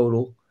in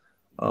total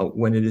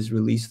when it is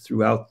released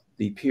throughout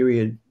the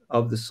period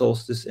of the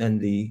solstice and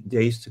the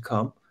days to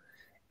come.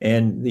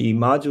 And the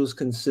modules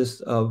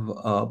consist of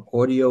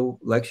audio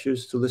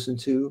lectures to listen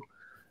to,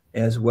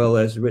 as well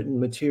as written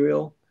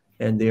material.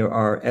 And there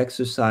are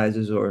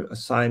exercises or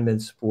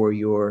assignments for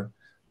your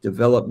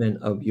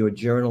development of your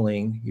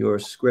journaling, your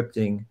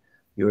scripting,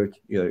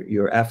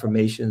 your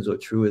affirmations or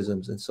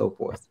truisms, and so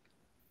forth.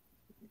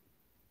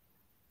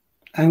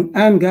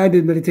 And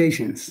guided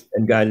meditations.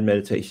 And guided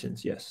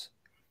meditations, yes.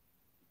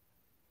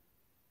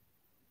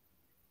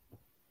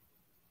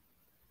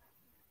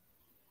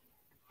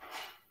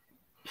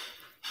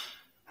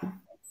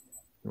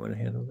 You want to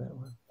handle that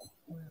one?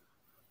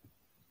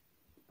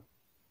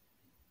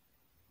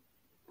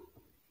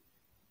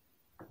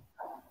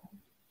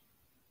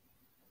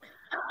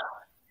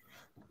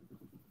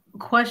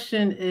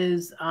 Question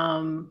is,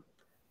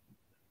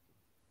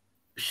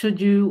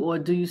 should you or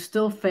do you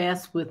still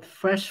fast with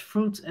fresh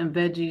fruits and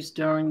veggies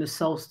during the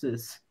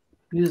solstice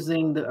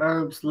using the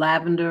herbs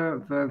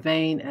lavender,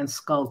 vervain, and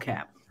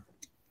skullcap?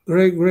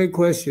 Great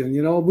question.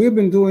 We've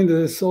been doing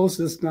the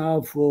solstice now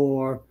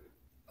for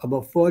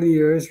about 40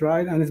 years,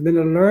 right? And it's been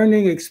a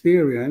learning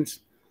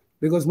experience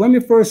because when we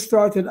first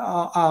started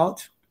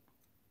out,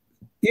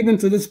 even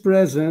to this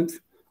present,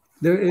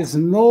 there is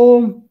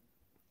no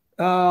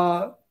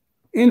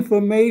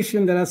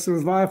information that has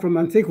survived from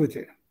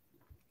antiquity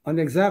on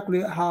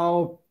exactly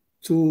how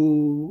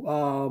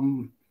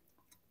to,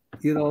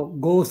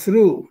 go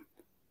through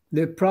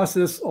the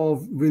process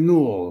of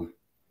renewal.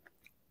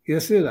 You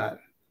see that?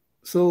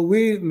 So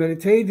we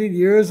meditated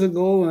years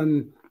ago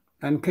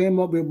and came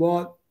up with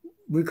what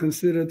we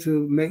consider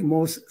to make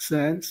most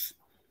sense.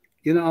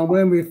 And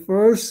when we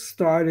first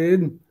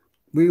started,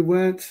 we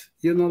went,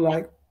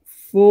 like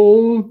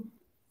full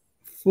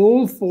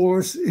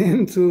force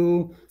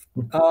into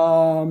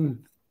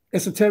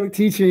esoteric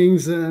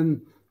teachings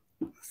and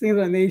things of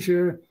that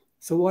nature.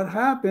 So what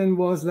happened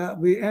was that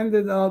we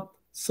ended up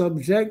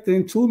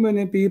subjecting too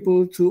many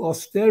people to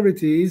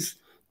austerities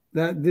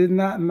that did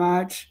not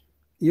match,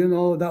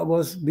 that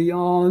was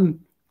beyond,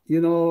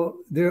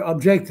 their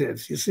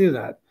objectives. You see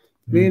that?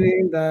 Mm-hmm.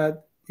 Meaning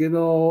that,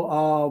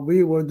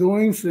 we were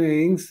doing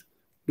things,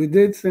 we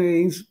did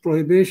things,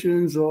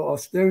 prohibitions or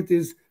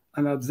austerities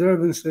and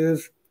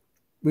observances.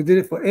 We did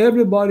it for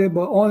everybody,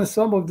 but only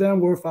some of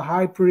them were for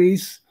high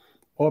priests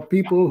or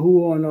people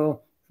who are on a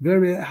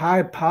very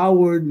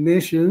high-powered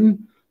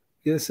mission,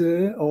 you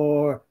see,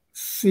 or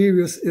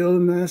serious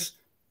illness,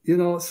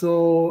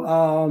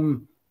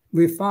 So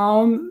we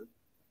found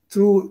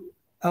through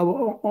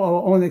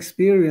our own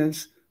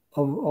experience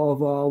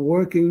of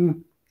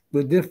working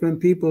with different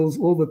peoples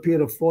over a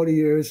period of 40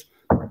 years,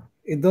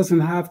 it doesn't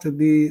have to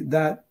be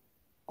that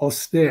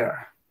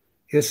austere.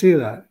 You see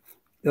that?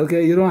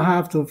 Okay, you don't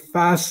have to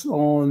fast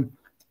on,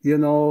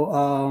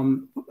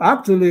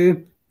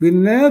 actually, we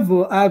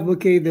never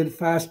advocated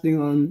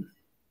fasting on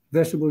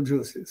vegetable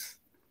juices.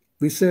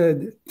 We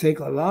said, take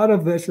a lot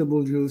of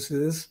vegetable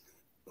juices,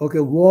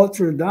 okay,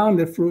 water down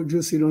the fruit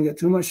juice so you don't get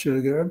too much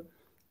sugar,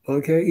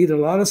 okay, eat a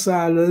lot of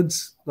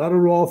salads, a lot of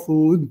raw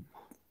food,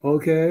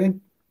 okay,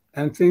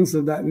 and things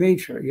of that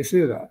nature. You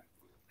see that?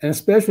 And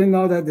especially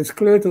now that it's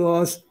clear to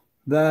us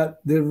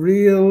that the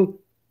real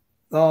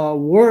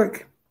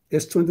work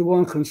is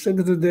 21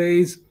 consecutive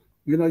days.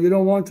 You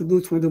don't want to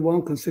do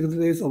 21 consecutive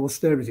days of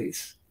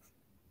austerities.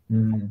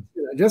 Mm.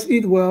 Just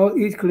eat well,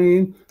 eat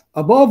clean.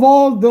 Above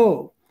all,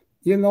 though,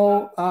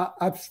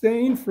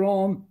 abstain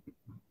from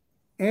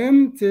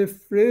empty,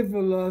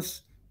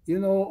 frivolous,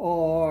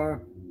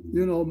 or,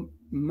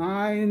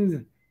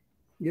 mind,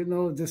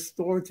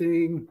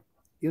 distorting,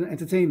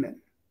 entertainment.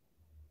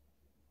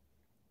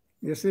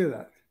 You see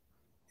that?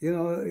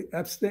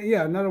 Abstain.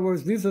 Yeah, in other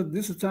words, this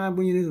is a time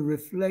when you need to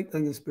reflect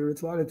on your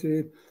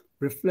spirituality,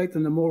 reflect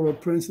on the moral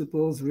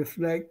principles,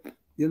 reflect,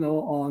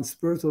 on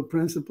spiritual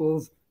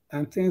principles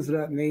and things of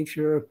that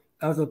nature,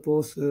 as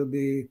opposed to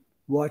be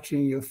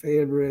watching your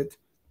favorite,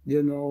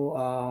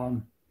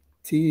 TV,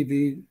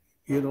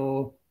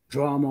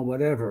 drama,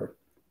 whatever.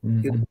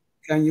 Mm-hmm.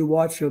 Can you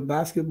watch a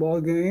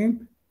basketball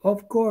game?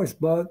 Of course,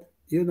 but,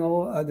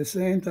 at the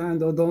same time,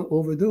 though, don't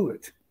overdo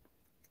it.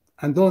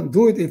 And don't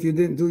do it if you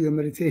didn't do your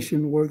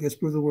meditation work, your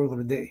spiritual work of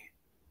the day.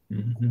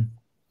 Mm-hmm.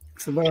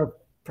 So there are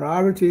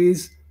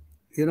priorities,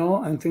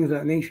 and things of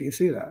that nature. You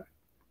see that.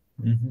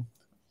 Mm-hmm.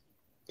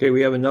 Okay,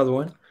 we have another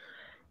one.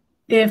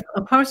 If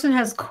a person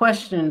has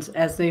questions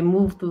as they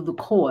move through the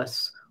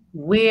course,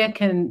 where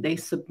can they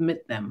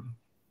submit them?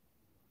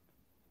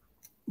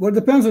 Well, it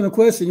depends on the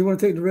question. You want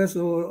to take the rest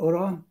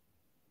or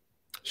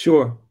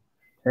Sure.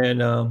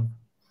 And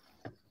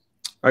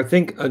I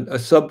think a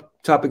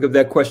subtopic of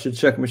that question,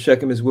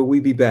 Shekhem, is will we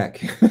be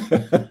back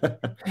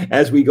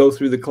as we go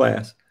through the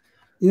class?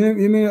 You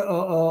mean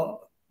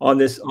on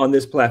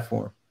this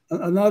platform?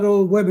 Another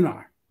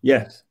webinar?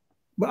 Yes.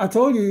 But I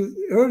told you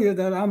earlier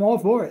that I'm all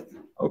for it.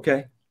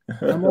 Okay.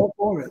 I'm all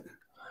for it.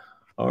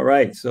 All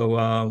right.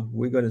 So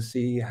we're going to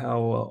see how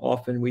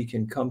often we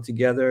can come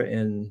together,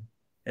 and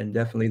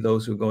definitely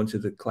those who are going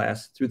through the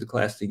class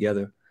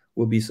together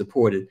will be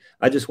supported.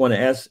 I just want to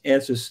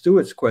answer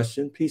Stuart's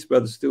question. Peace,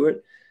 Brother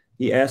Stuart.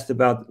 He asked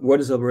about what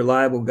is a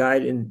reliable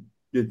guide in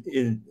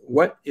determining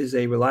what is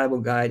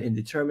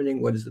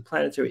the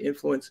planetary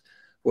influence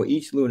for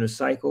each lunar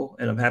cycle.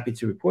 And I'm happy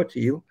to report to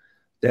you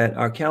that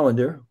our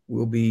calendar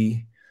will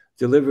be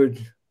delivered,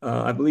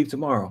 I believe,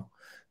 tomorrow.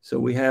 So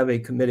we have a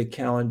Kamitic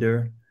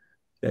calendar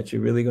that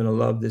you're really going to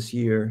love this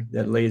year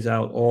that lays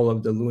out all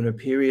of the lunar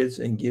periods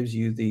and gives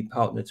you the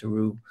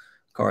Pautnataru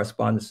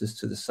correspondences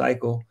to the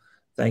cycle.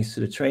 Thanks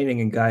to the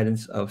training and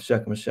guidance of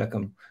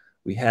Shekhem,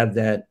 we have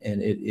that,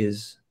 and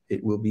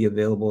it will be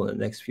available in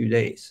the next few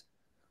days.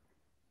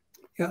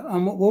 Yeah,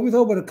 when we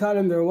talk about the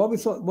calendar, what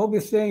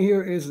we're saying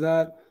here is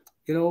that,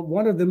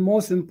 one of the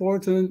most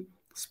important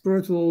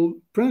spiritual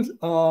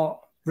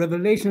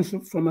revelations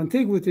from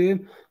antiquity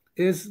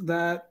is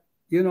that,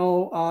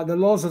 the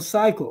laws of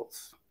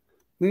cycles,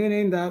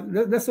 meaning that,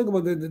 let's talk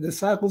about the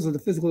cycles of the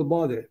physical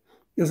body.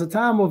 There's a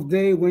time of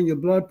day when your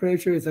blood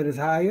pressure is at its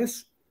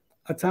highest,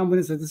 a time when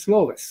it's at its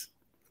lowest.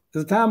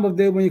 There's a time of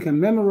day when you can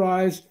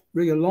memorize,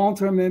 where your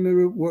long-term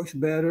memory works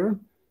better,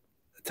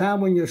 a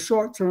time when your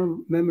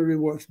short-term memory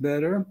works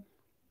better,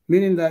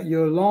 meaning that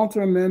your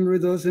long-term memory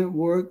doesn't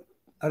work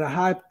at a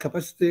high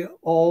capacity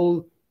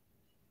all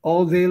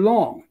day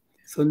long.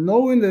 So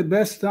knowing the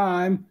best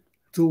time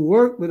to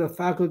work with a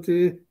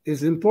faculty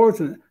is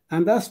important.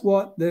 And that's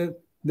what the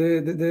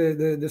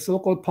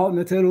so-called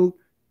partner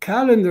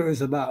calendar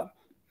is about.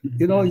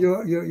 You know,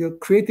 your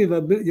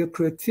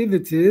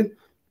creativity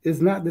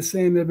is not the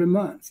same every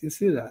month. You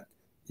see that?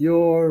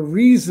 Your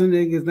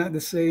reasoning is not the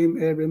same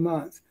every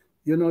month.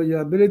 You know, your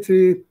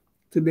ability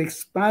to be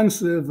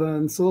expansive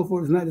and so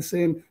forth is not the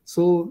same.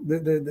 So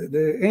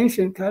the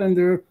ancient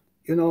calendar,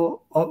 you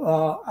know,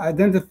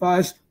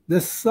 identifies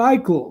the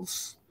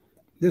cycles.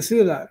 You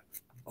see that?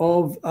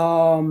 Of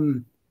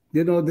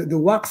you know, the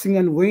waxing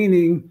and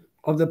waning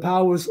of the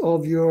powers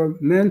of your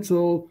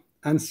mental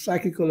and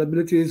psychical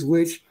abilities,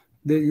 which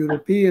the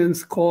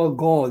Europeans call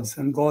gods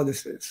and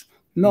goddesses.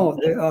 No,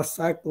 they are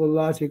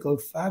psychological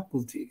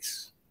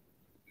faculties,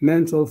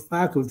 mental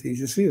faculties.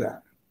 You see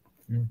that?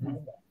 Mm-hmm.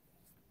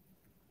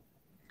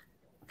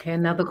 Okay,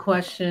 another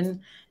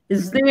question.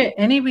 Is there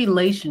any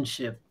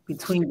relationship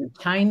between the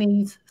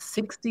Chinese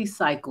 60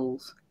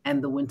 cycles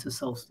and the winter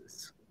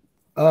solstice?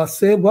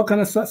 Say what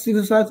kind of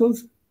season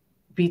cycles?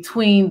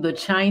 Between the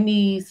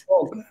Chinese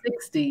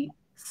 60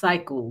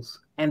 cycles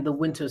and the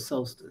winter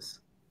solstice.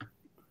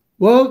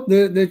 Well,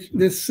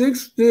 the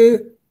 60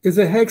 is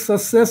a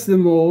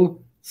hexadecimal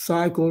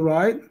cycle,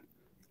 right?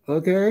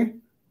 Okay,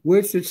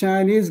 which the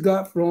Chinese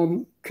got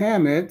from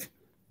Kemet,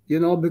 you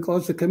know,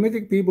 because the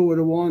Kamitic people were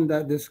the one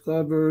that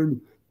discovered,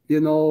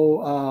 you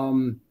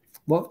know,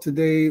 what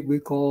today we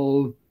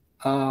call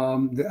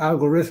the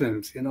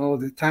algorithms, you know,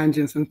 the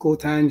tangents and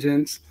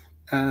cotangents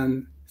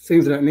and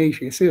things of that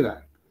nature. You see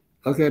that?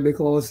 Okay,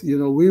 because, you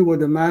know, we were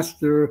the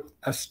master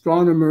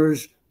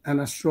astronomers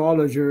and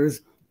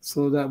astrologers,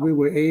 so that we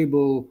were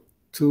able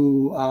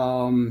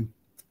to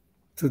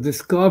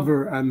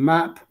discover and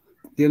map,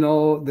 you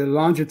know, the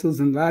longitudes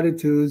and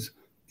latitudes,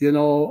 you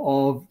know,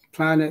 of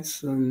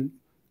planets and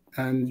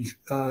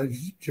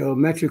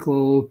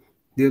geometrical,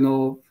 you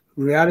know,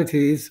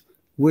 realities,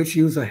 which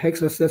use a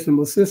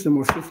hexadecimal system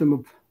or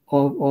system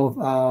of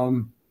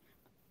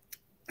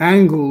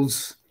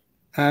angles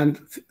and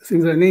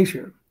things of that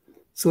nature.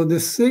 So the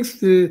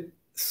 60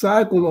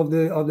 cycle of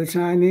the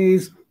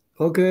Chinese,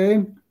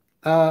 okay,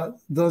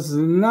 does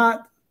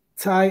not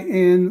tie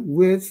in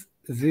with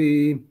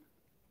the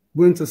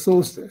winter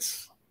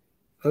solstice.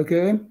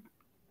 Okay,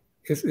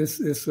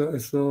 it's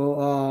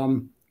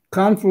a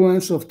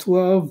confluence of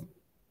 12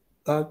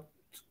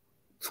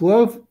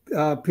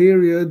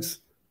 periods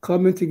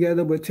coming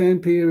together with 10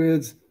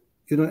 periods,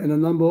 you know, in a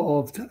number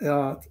of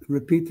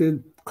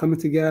repeated coming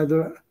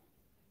together,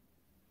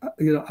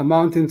 you know,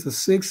 amounting to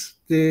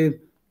 60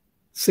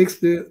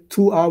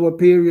 2-hour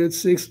period,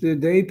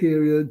 60-day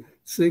period,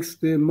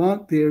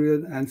 60-month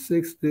period, and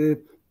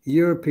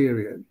 60-year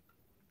period.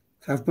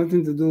 It has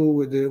nothing to do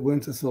with the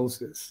winter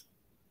solstice.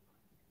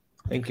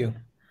 Thank you.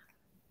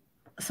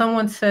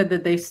 Someone said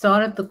that they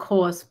started the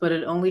course, but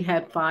it only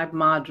had 5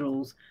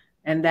 modules.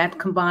 And that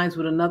combines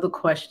with another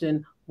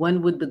question: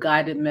 when would the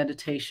guided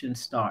meditation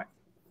start?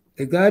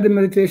 The guided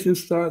meditation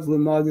starts with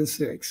module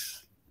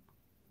 6.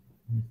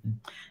 Mm-hmm.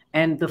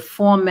 And the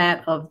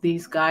format of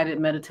these guided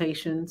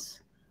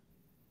meditations,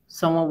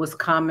 someone was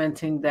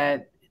commenting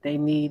that they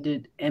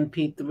needed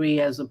MP3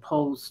 as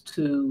opposed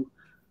to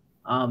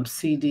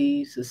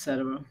CDs,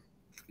 etc.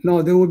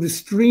 No, they will be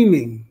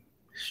streaming.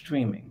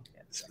 Streaming.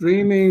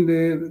 Streaming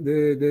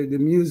the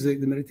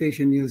music, the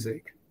meditation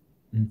music.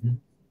 Mm-hmm.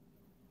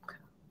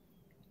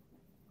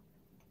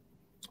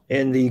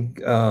 And the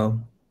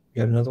you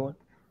have another one?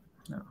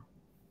 No.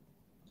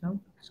 No.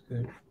 That's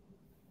good.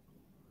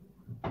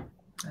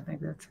 I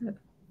think that's it.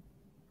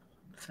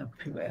 Some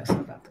people asking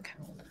about the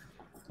calendar.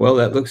 Well,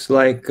 that looks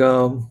like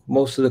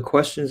most of the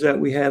questions that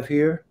we have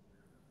here.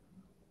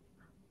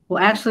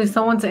 Well, actually,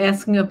 someone's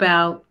asking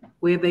about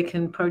where they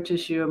can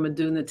purchase your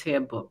Maduna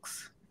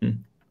books.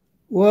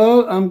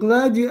 Well, I'm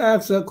glad you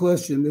asked that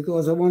question,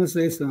 because I want to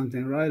say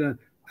something, right?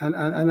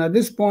 And at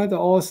this point,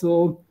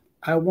 also,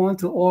 I want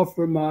to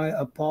offer my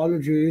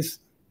apologies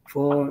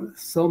for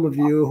some of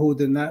you who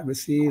have not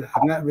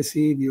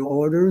received your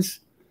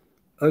orders.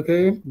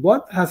 Okay,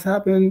 what has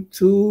happened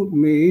to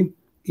me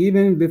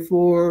even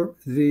before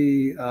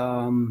the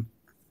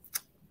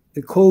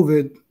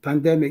COVID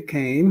pandemic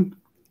came,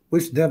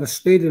 which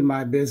devastated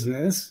my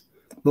business.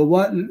 But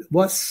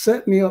what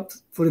set me up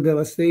for the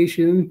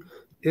devastation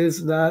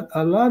is that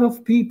a lot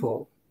of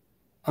people,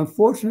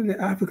 unfortunately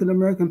African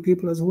American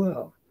people as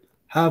well,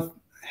 have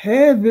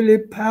heavily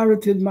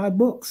pirated my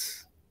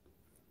books.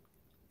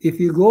 If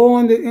you go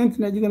on the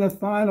internet, you're going to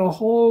find a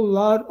whole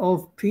lot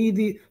of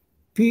free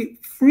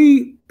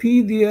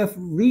PDF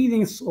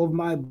readings of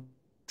my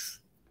books.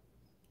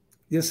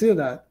 You see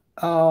that?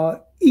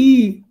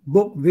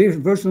 E-book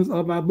versions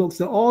of my books,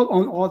 they're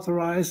all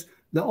unauthorized,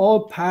 they're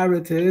all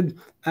pirated,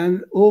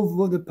 and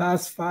over the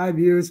past 5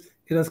 years,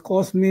 it has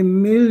cost me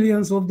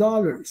millions of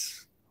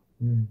dollars.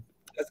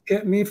 It's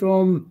kept me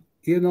from,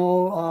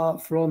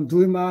 from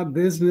doing my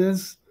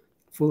business,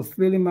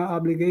 fulfilling my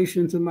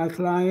obligation to my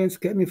clients,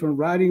 kept me from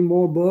writing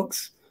more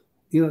books,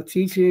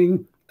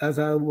 teaching as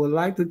I would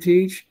like to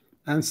teach,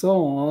 and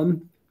so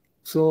on.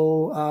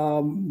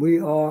 So we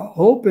are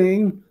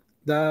hoping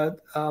that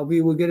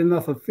we will get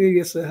enough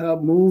affiliates to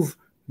help move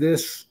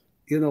this,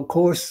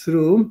 course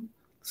through,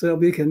 so that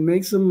we can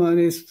make some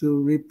monies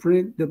to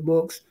reprint the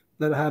books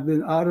that have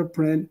been out of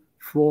print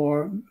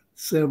for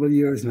several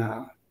years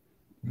now.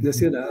 You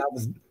see that I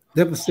was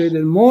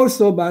devastated more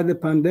so by the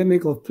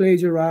pandemic of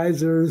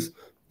plagiarizers,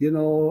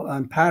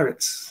 and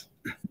parrots.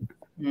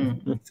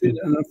 And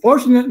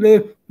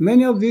unfortunately,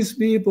 many of these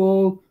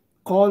people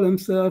call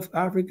themselves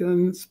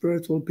African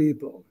spiritual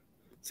people.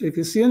 So if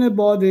you see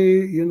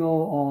anybody,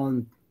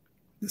 on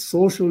the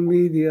social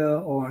media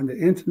or on the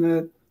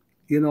internet,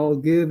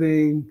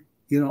 giving,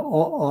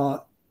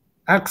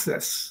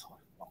 access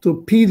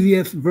to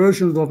PDF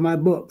versions of my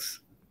books,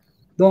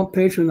 don't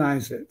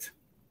patronize it.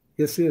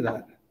 You see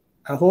that?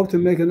 I hope to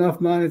make enough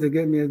money to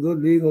get me a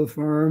good legal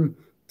firm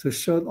to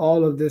shut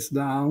all of this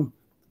down,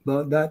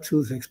 but that too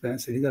is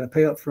expensive. You got to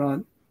pay up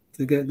front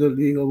to get good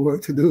legal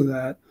work to do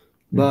that.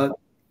 But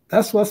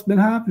that's what's been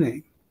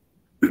happening.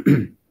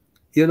 The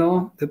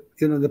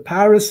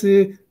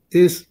piracy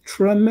is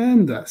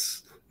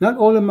tremendous. Not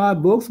only my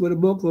books, but the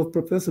book of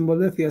Professor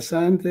Molefi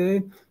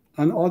Asante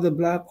and other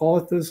Black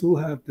authors who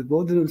have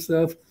devoted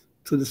themselves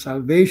to the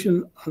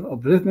salvation and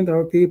upliftment of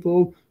our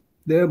people.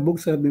 Their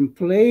books have been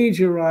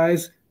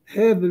plagiarized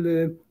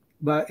heavily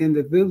by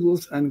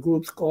individuals and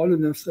groups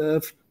calling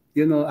themselves,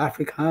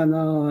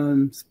 Africana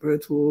and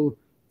spiritual,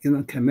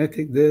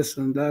 Kamitic this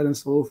and that and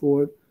so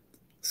forth.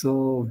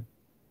 So,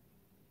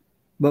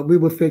 but we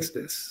will fix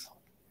this.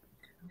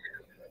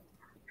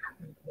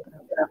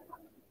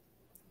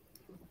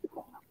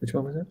 Which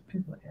one was that?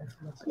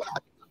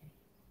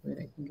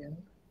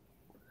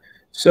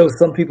 So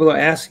some people are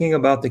asking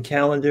about the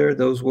calendar.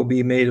 Those will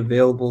be made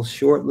available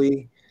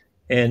shortly.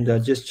 And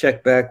just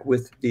check back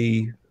with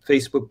the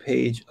Facebook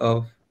page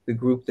of the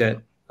group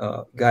that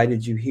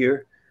guided you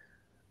here.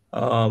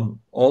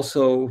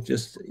 Also,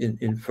 just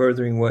in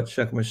furthering what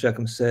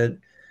Shekhem said,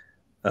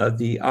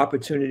 the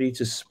opportunity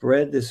to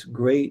spread this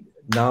great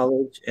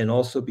knowledge and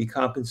also be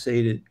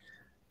compensated,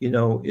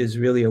 is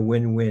really a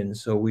win-win.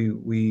 So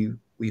we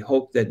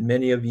hope that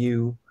many of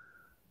you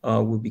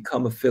will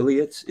become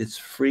affiliates. It's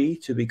free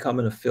to become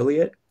an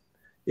affiliate.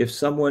 If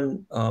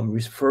someone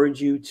referred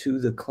you to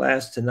the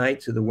class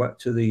tonight, to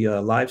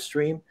the live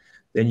stream,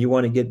 then you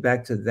want to get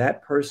back to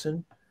that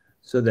person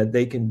so that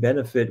they can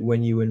benefit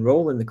when you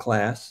enroll in the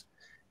class,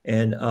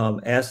 and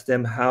ask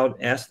them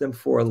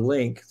for a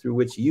link through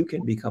which you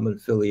can become an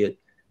affiliate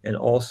and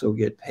also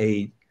get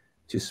paid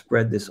to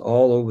spread this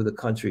all over the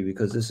country,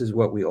 because this is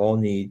what we all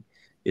need,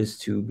 is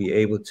to be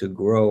able to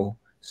grow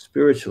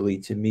spiritually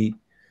to meet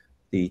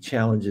the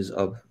challenges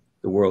of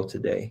the world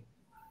today.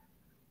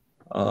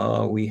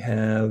 We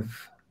have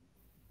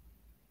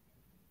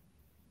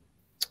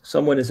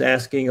someone is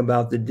asking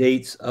about the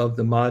dates of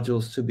the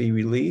modules to be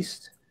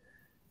released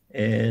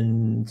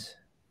and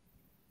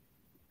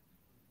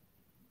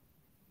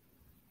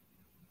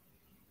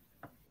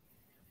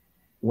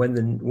when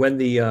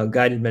the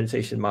guided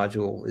meditation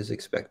module is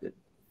expected.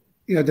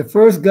 Yeah, the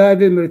first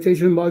guided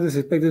meditation module is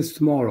expected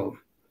tomorrow.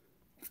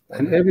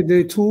 And every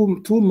day,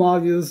 two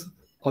modules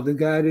of the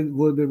guided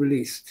will be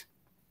released.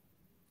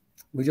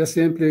 We're just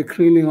simply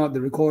cleaning up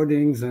the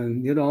recordings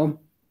and,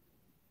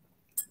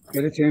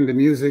 editing the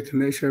music to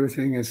make sure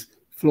everything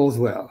flows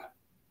well.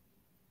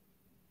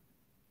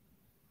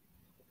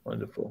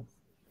 Wonderful.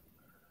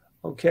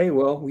 Okay,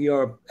 well, we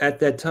are at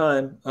that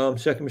time.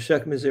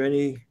 Shekhem, is there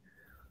any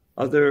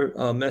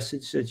other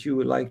message that you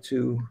would like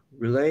to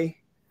relay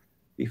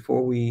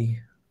before we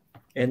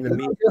end the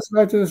meeting? I'd just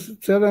like to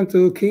tell them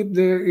to keep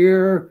their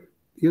ear,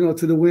 to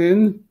the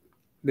wind,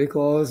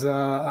 because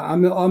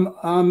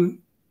I'm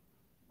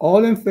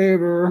all in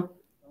favor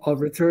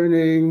of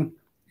returning,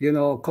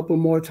 a couple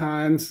more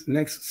times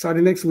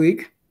starting next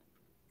week,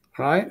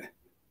 right?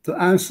 To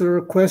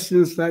answer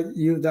questions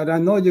that I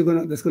know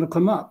that's gonna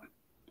come up.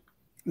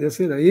 You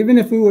see that even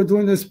if we were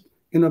doing this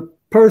in a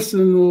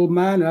personal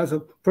manner, as a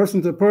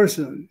person to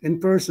person, in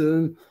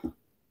person,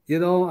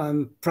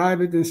 and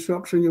private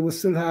instruction, you will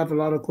still have a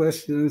lot of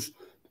questions.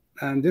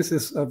 And this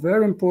is a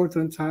very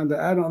important time that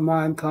I don't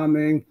mind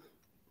coming,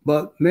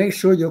 but make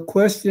sure your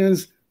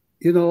questions,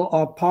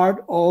 are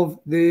part of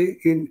the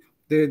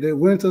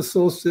Winter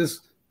Solstice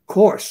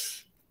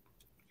course.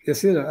 You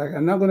see that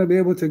I'm not going to be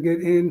able to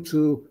get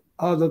into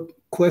other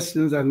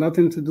questions that have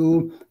nothing to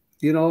do.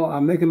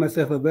 I'm making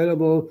myself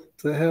available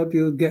to help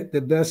you get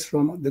the best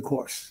from the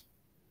course.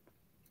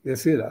 You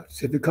see that.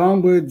 So if you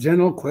come with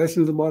general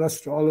questions about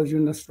astrology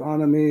and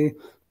astronomy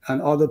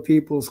and other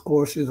people's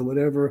courses or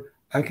whatever,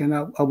 I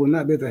will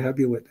not be able to help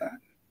you with that.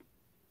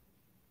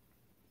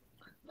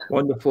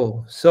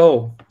 Wonderful.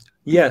 So,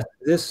 yes,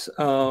 this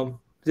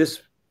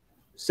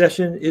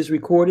session is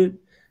recorded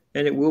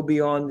and it will be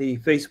on the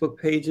Facebook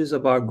pages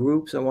of our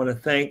groups. I want to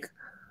thank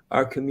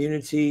our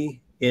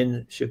community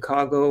in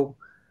Chicago,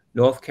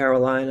 North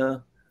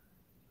Carolina.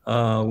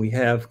 We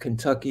have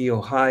Kentucky,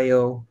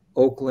 Ohio,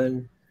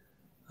 Oakland.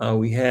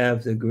 We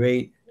have the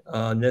great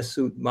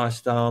Nesut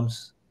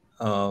Mashdam's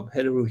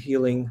Hetero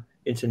Healing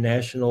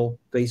International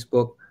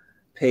Facebook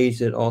page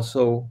that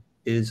also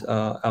is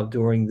out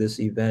during this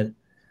event.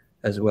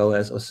 as well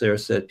as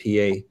Osiris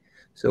PA.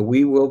 So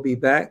we will be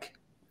back,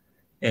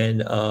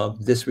 and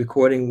this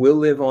recording will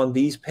live on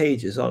these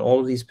pages, on all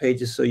of these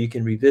pages, so you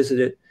can revisit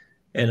it,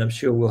 and I'm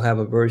sure we'll have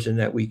a version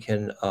that we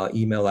can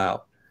email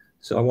out.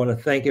 So I want to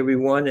thank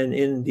everyone, and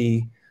in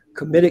the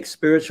Kamitic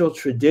spiritual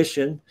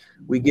tradition,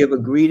 we give a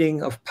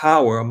greeting of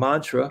power, a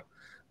mantra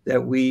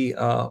that we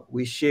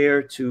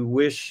share to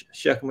wish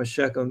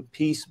Shekhem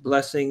peace,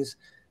 blessings,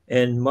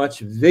 and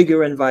much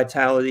vigor and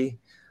vitality.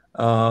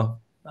 I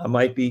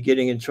might be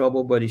getting in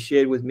trouble, but he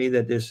shared with me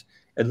that there's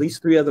at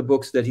least 3 other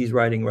books that he's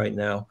writing right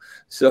now.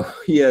 So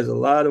he has a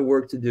lot of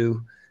work to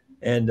do,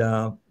 and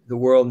the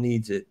world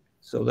needs it.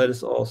 So let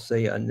us all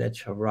say a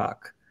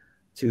Necharak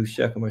to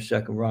Shekhem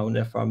Ra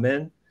Nefer.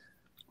 Amen.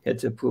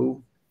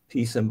 Hetepuu,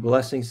 peace and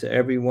blessings to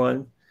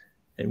everyone,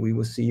 and we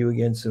will see you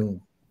again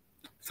soon.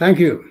 Thank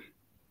you.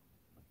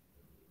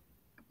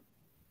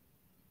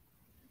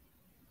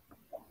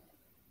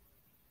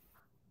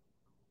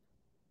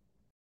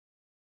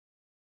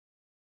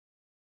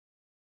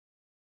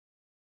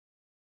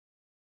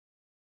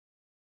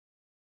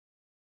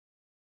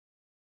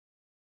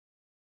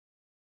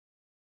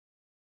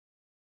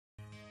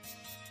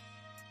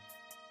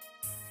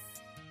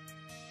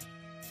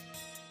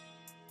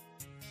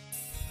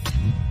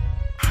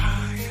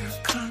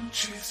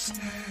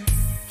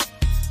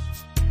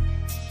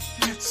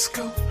 Let's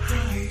go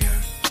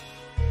higher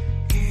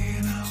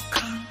in our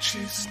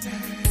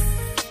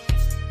consciousness.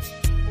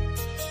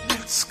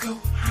 Let's go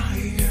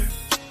higher,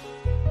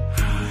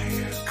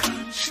 higher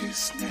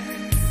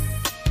consciousness.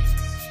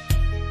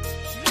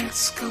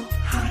 Let's go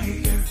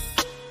higher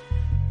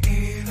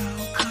in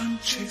our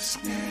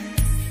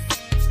consciousness.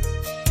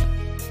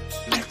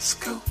 Let's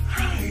go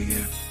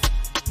higher.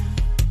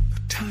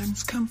 The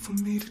time's come for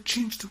me to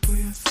change the way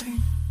I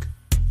think,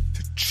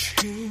 to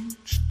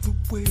change the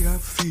way I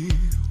feel.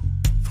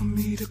 For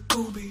me to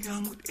go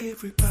beyond what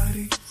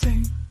everybody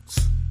thinks,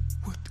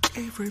 what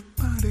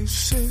everybody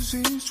says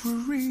is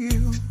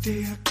real.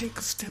 Today I take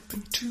a step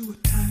into a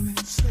time and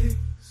space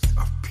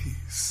of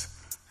peace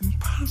and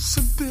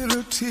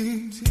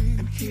possibility.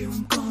 And here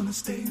I'm gonna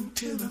stay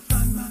until I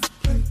find my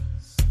place,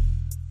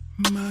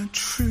 my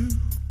true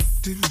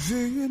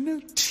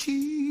divinity.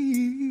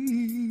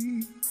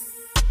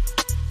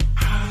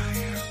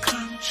 Higher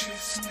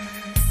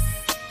consciousness.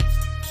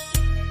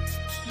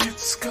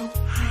 Let's go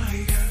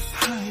higher,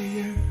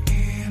 higher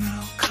in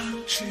our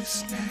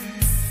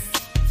consciousness.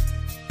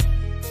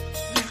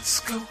 Let's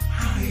go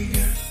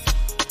higher,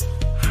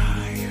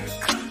 higher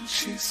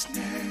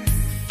consciousness.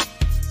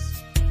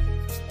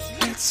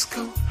 Let's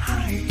go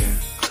higher,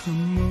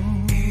 come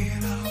on,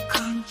 in our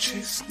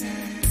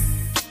consciousness.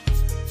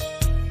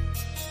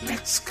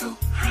 Let's go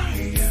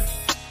higher.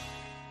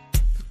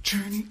 The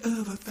journey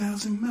of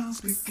 1,000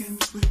 miles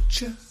begins with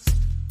just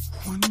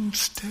one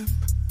step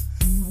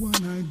and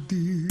one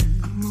idea.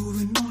 I'm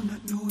moving on,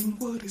 not knowing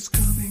what is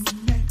coming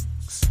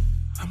next.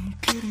 I'm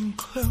getting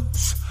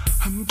close,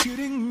 I'm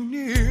getting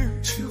near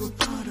to a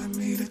part of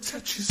me that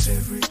touches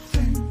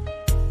everything,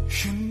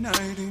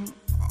 uniting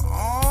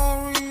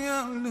all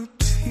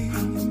reality.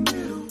 I'm the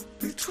middle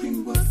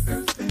between what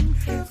earth and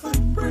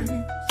heaven brings.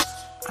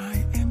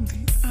 I am the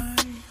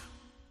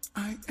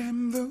I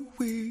am the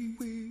we.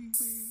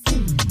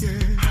 Yeah.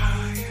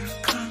 Higher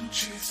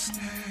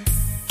consciousness.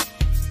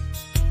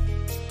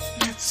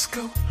 Let's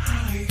go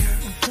higher,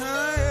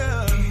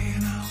 higher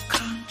in our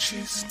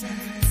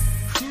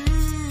consciousness.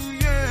 Ooh,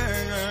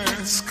 yeah.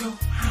 Let's go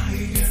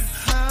higher,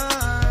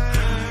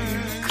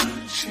 higher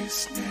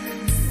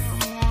consciousness.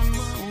 I'm on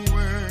my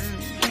way.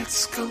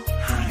 Let's go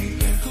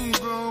higher. I'm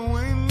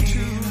going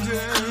today.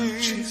 Our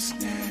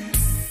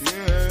consciousness.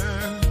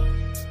 Yeah.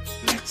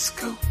 Let's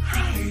go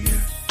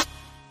higher.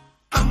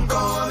 I'm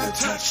gonna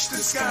touch the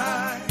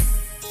sky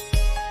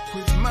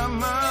with my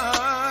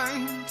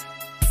mind.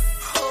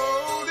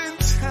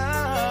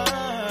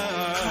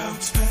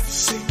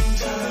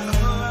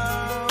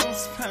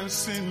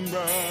 Passing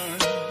by,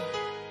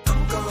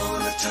 I'm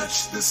gonna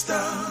touch the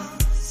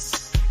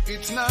stars.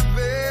 It's not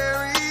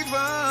very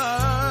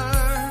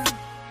far.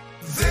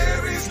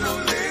 There is no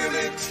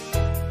limit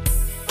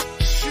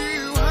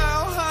to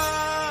how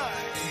high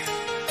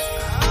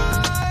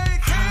I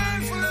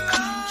can fly.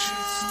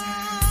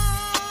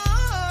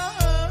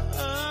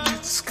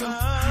 Let's go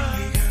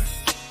higher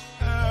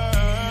in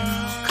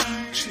our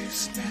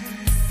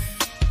consciousness.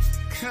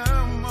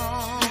 Come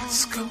on,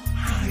 let's go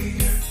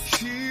higher.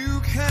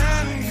 You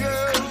can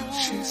go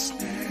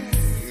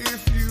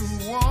if you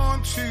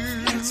want to.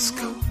 Let's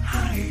go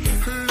higher.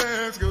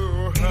 Let's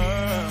go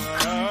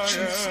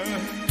higher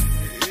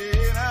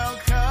in our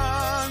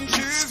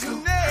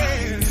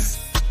consciousness.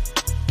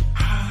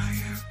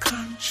 Higher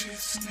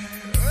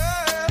consciousness.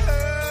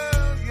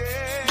 Oh,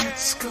 yeah.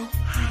 Let's go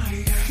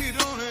higher. It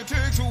only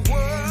takes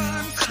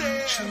one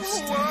step,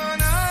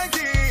 one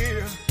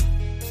idea.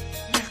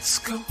 Let's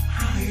go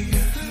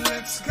higher.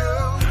 Let's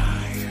go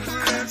higher.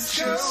 Let's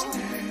go.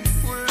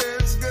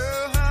 Let's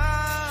go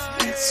higher.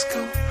 Let's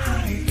go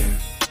higher.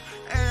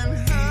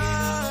 And higher.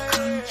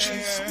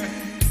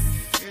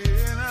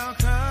 In our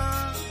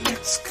consciousness.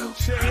 Let's go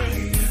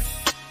higher.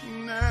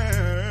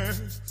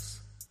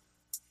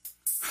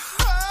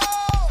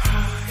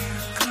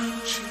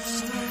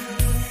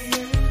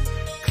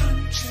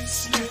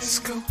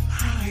 Let's go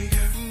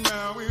higher.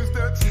 Now is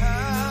the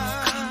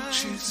time.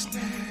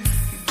 Consciousness.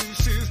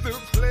 This is the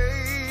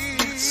place.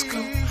 Let's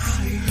go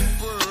higher.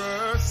 For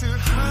us to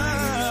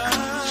higher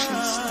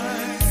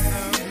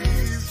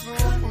consciousness.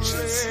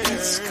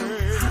 Let's go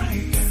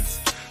higher.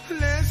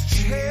 Let's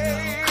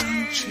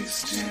change.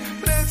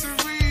 Let's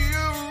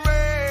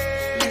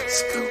rearrange. Let's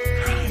go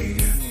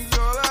higher.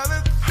 All of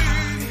the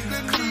things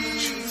that need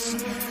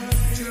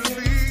to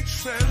be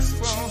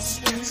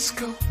transformed. Let's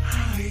go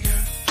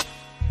higher.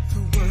 The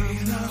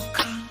world now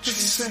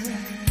consciousness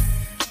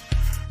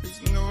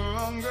is no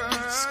longer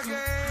a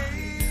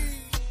game.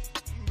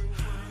 The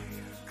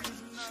world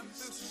is not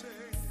the same.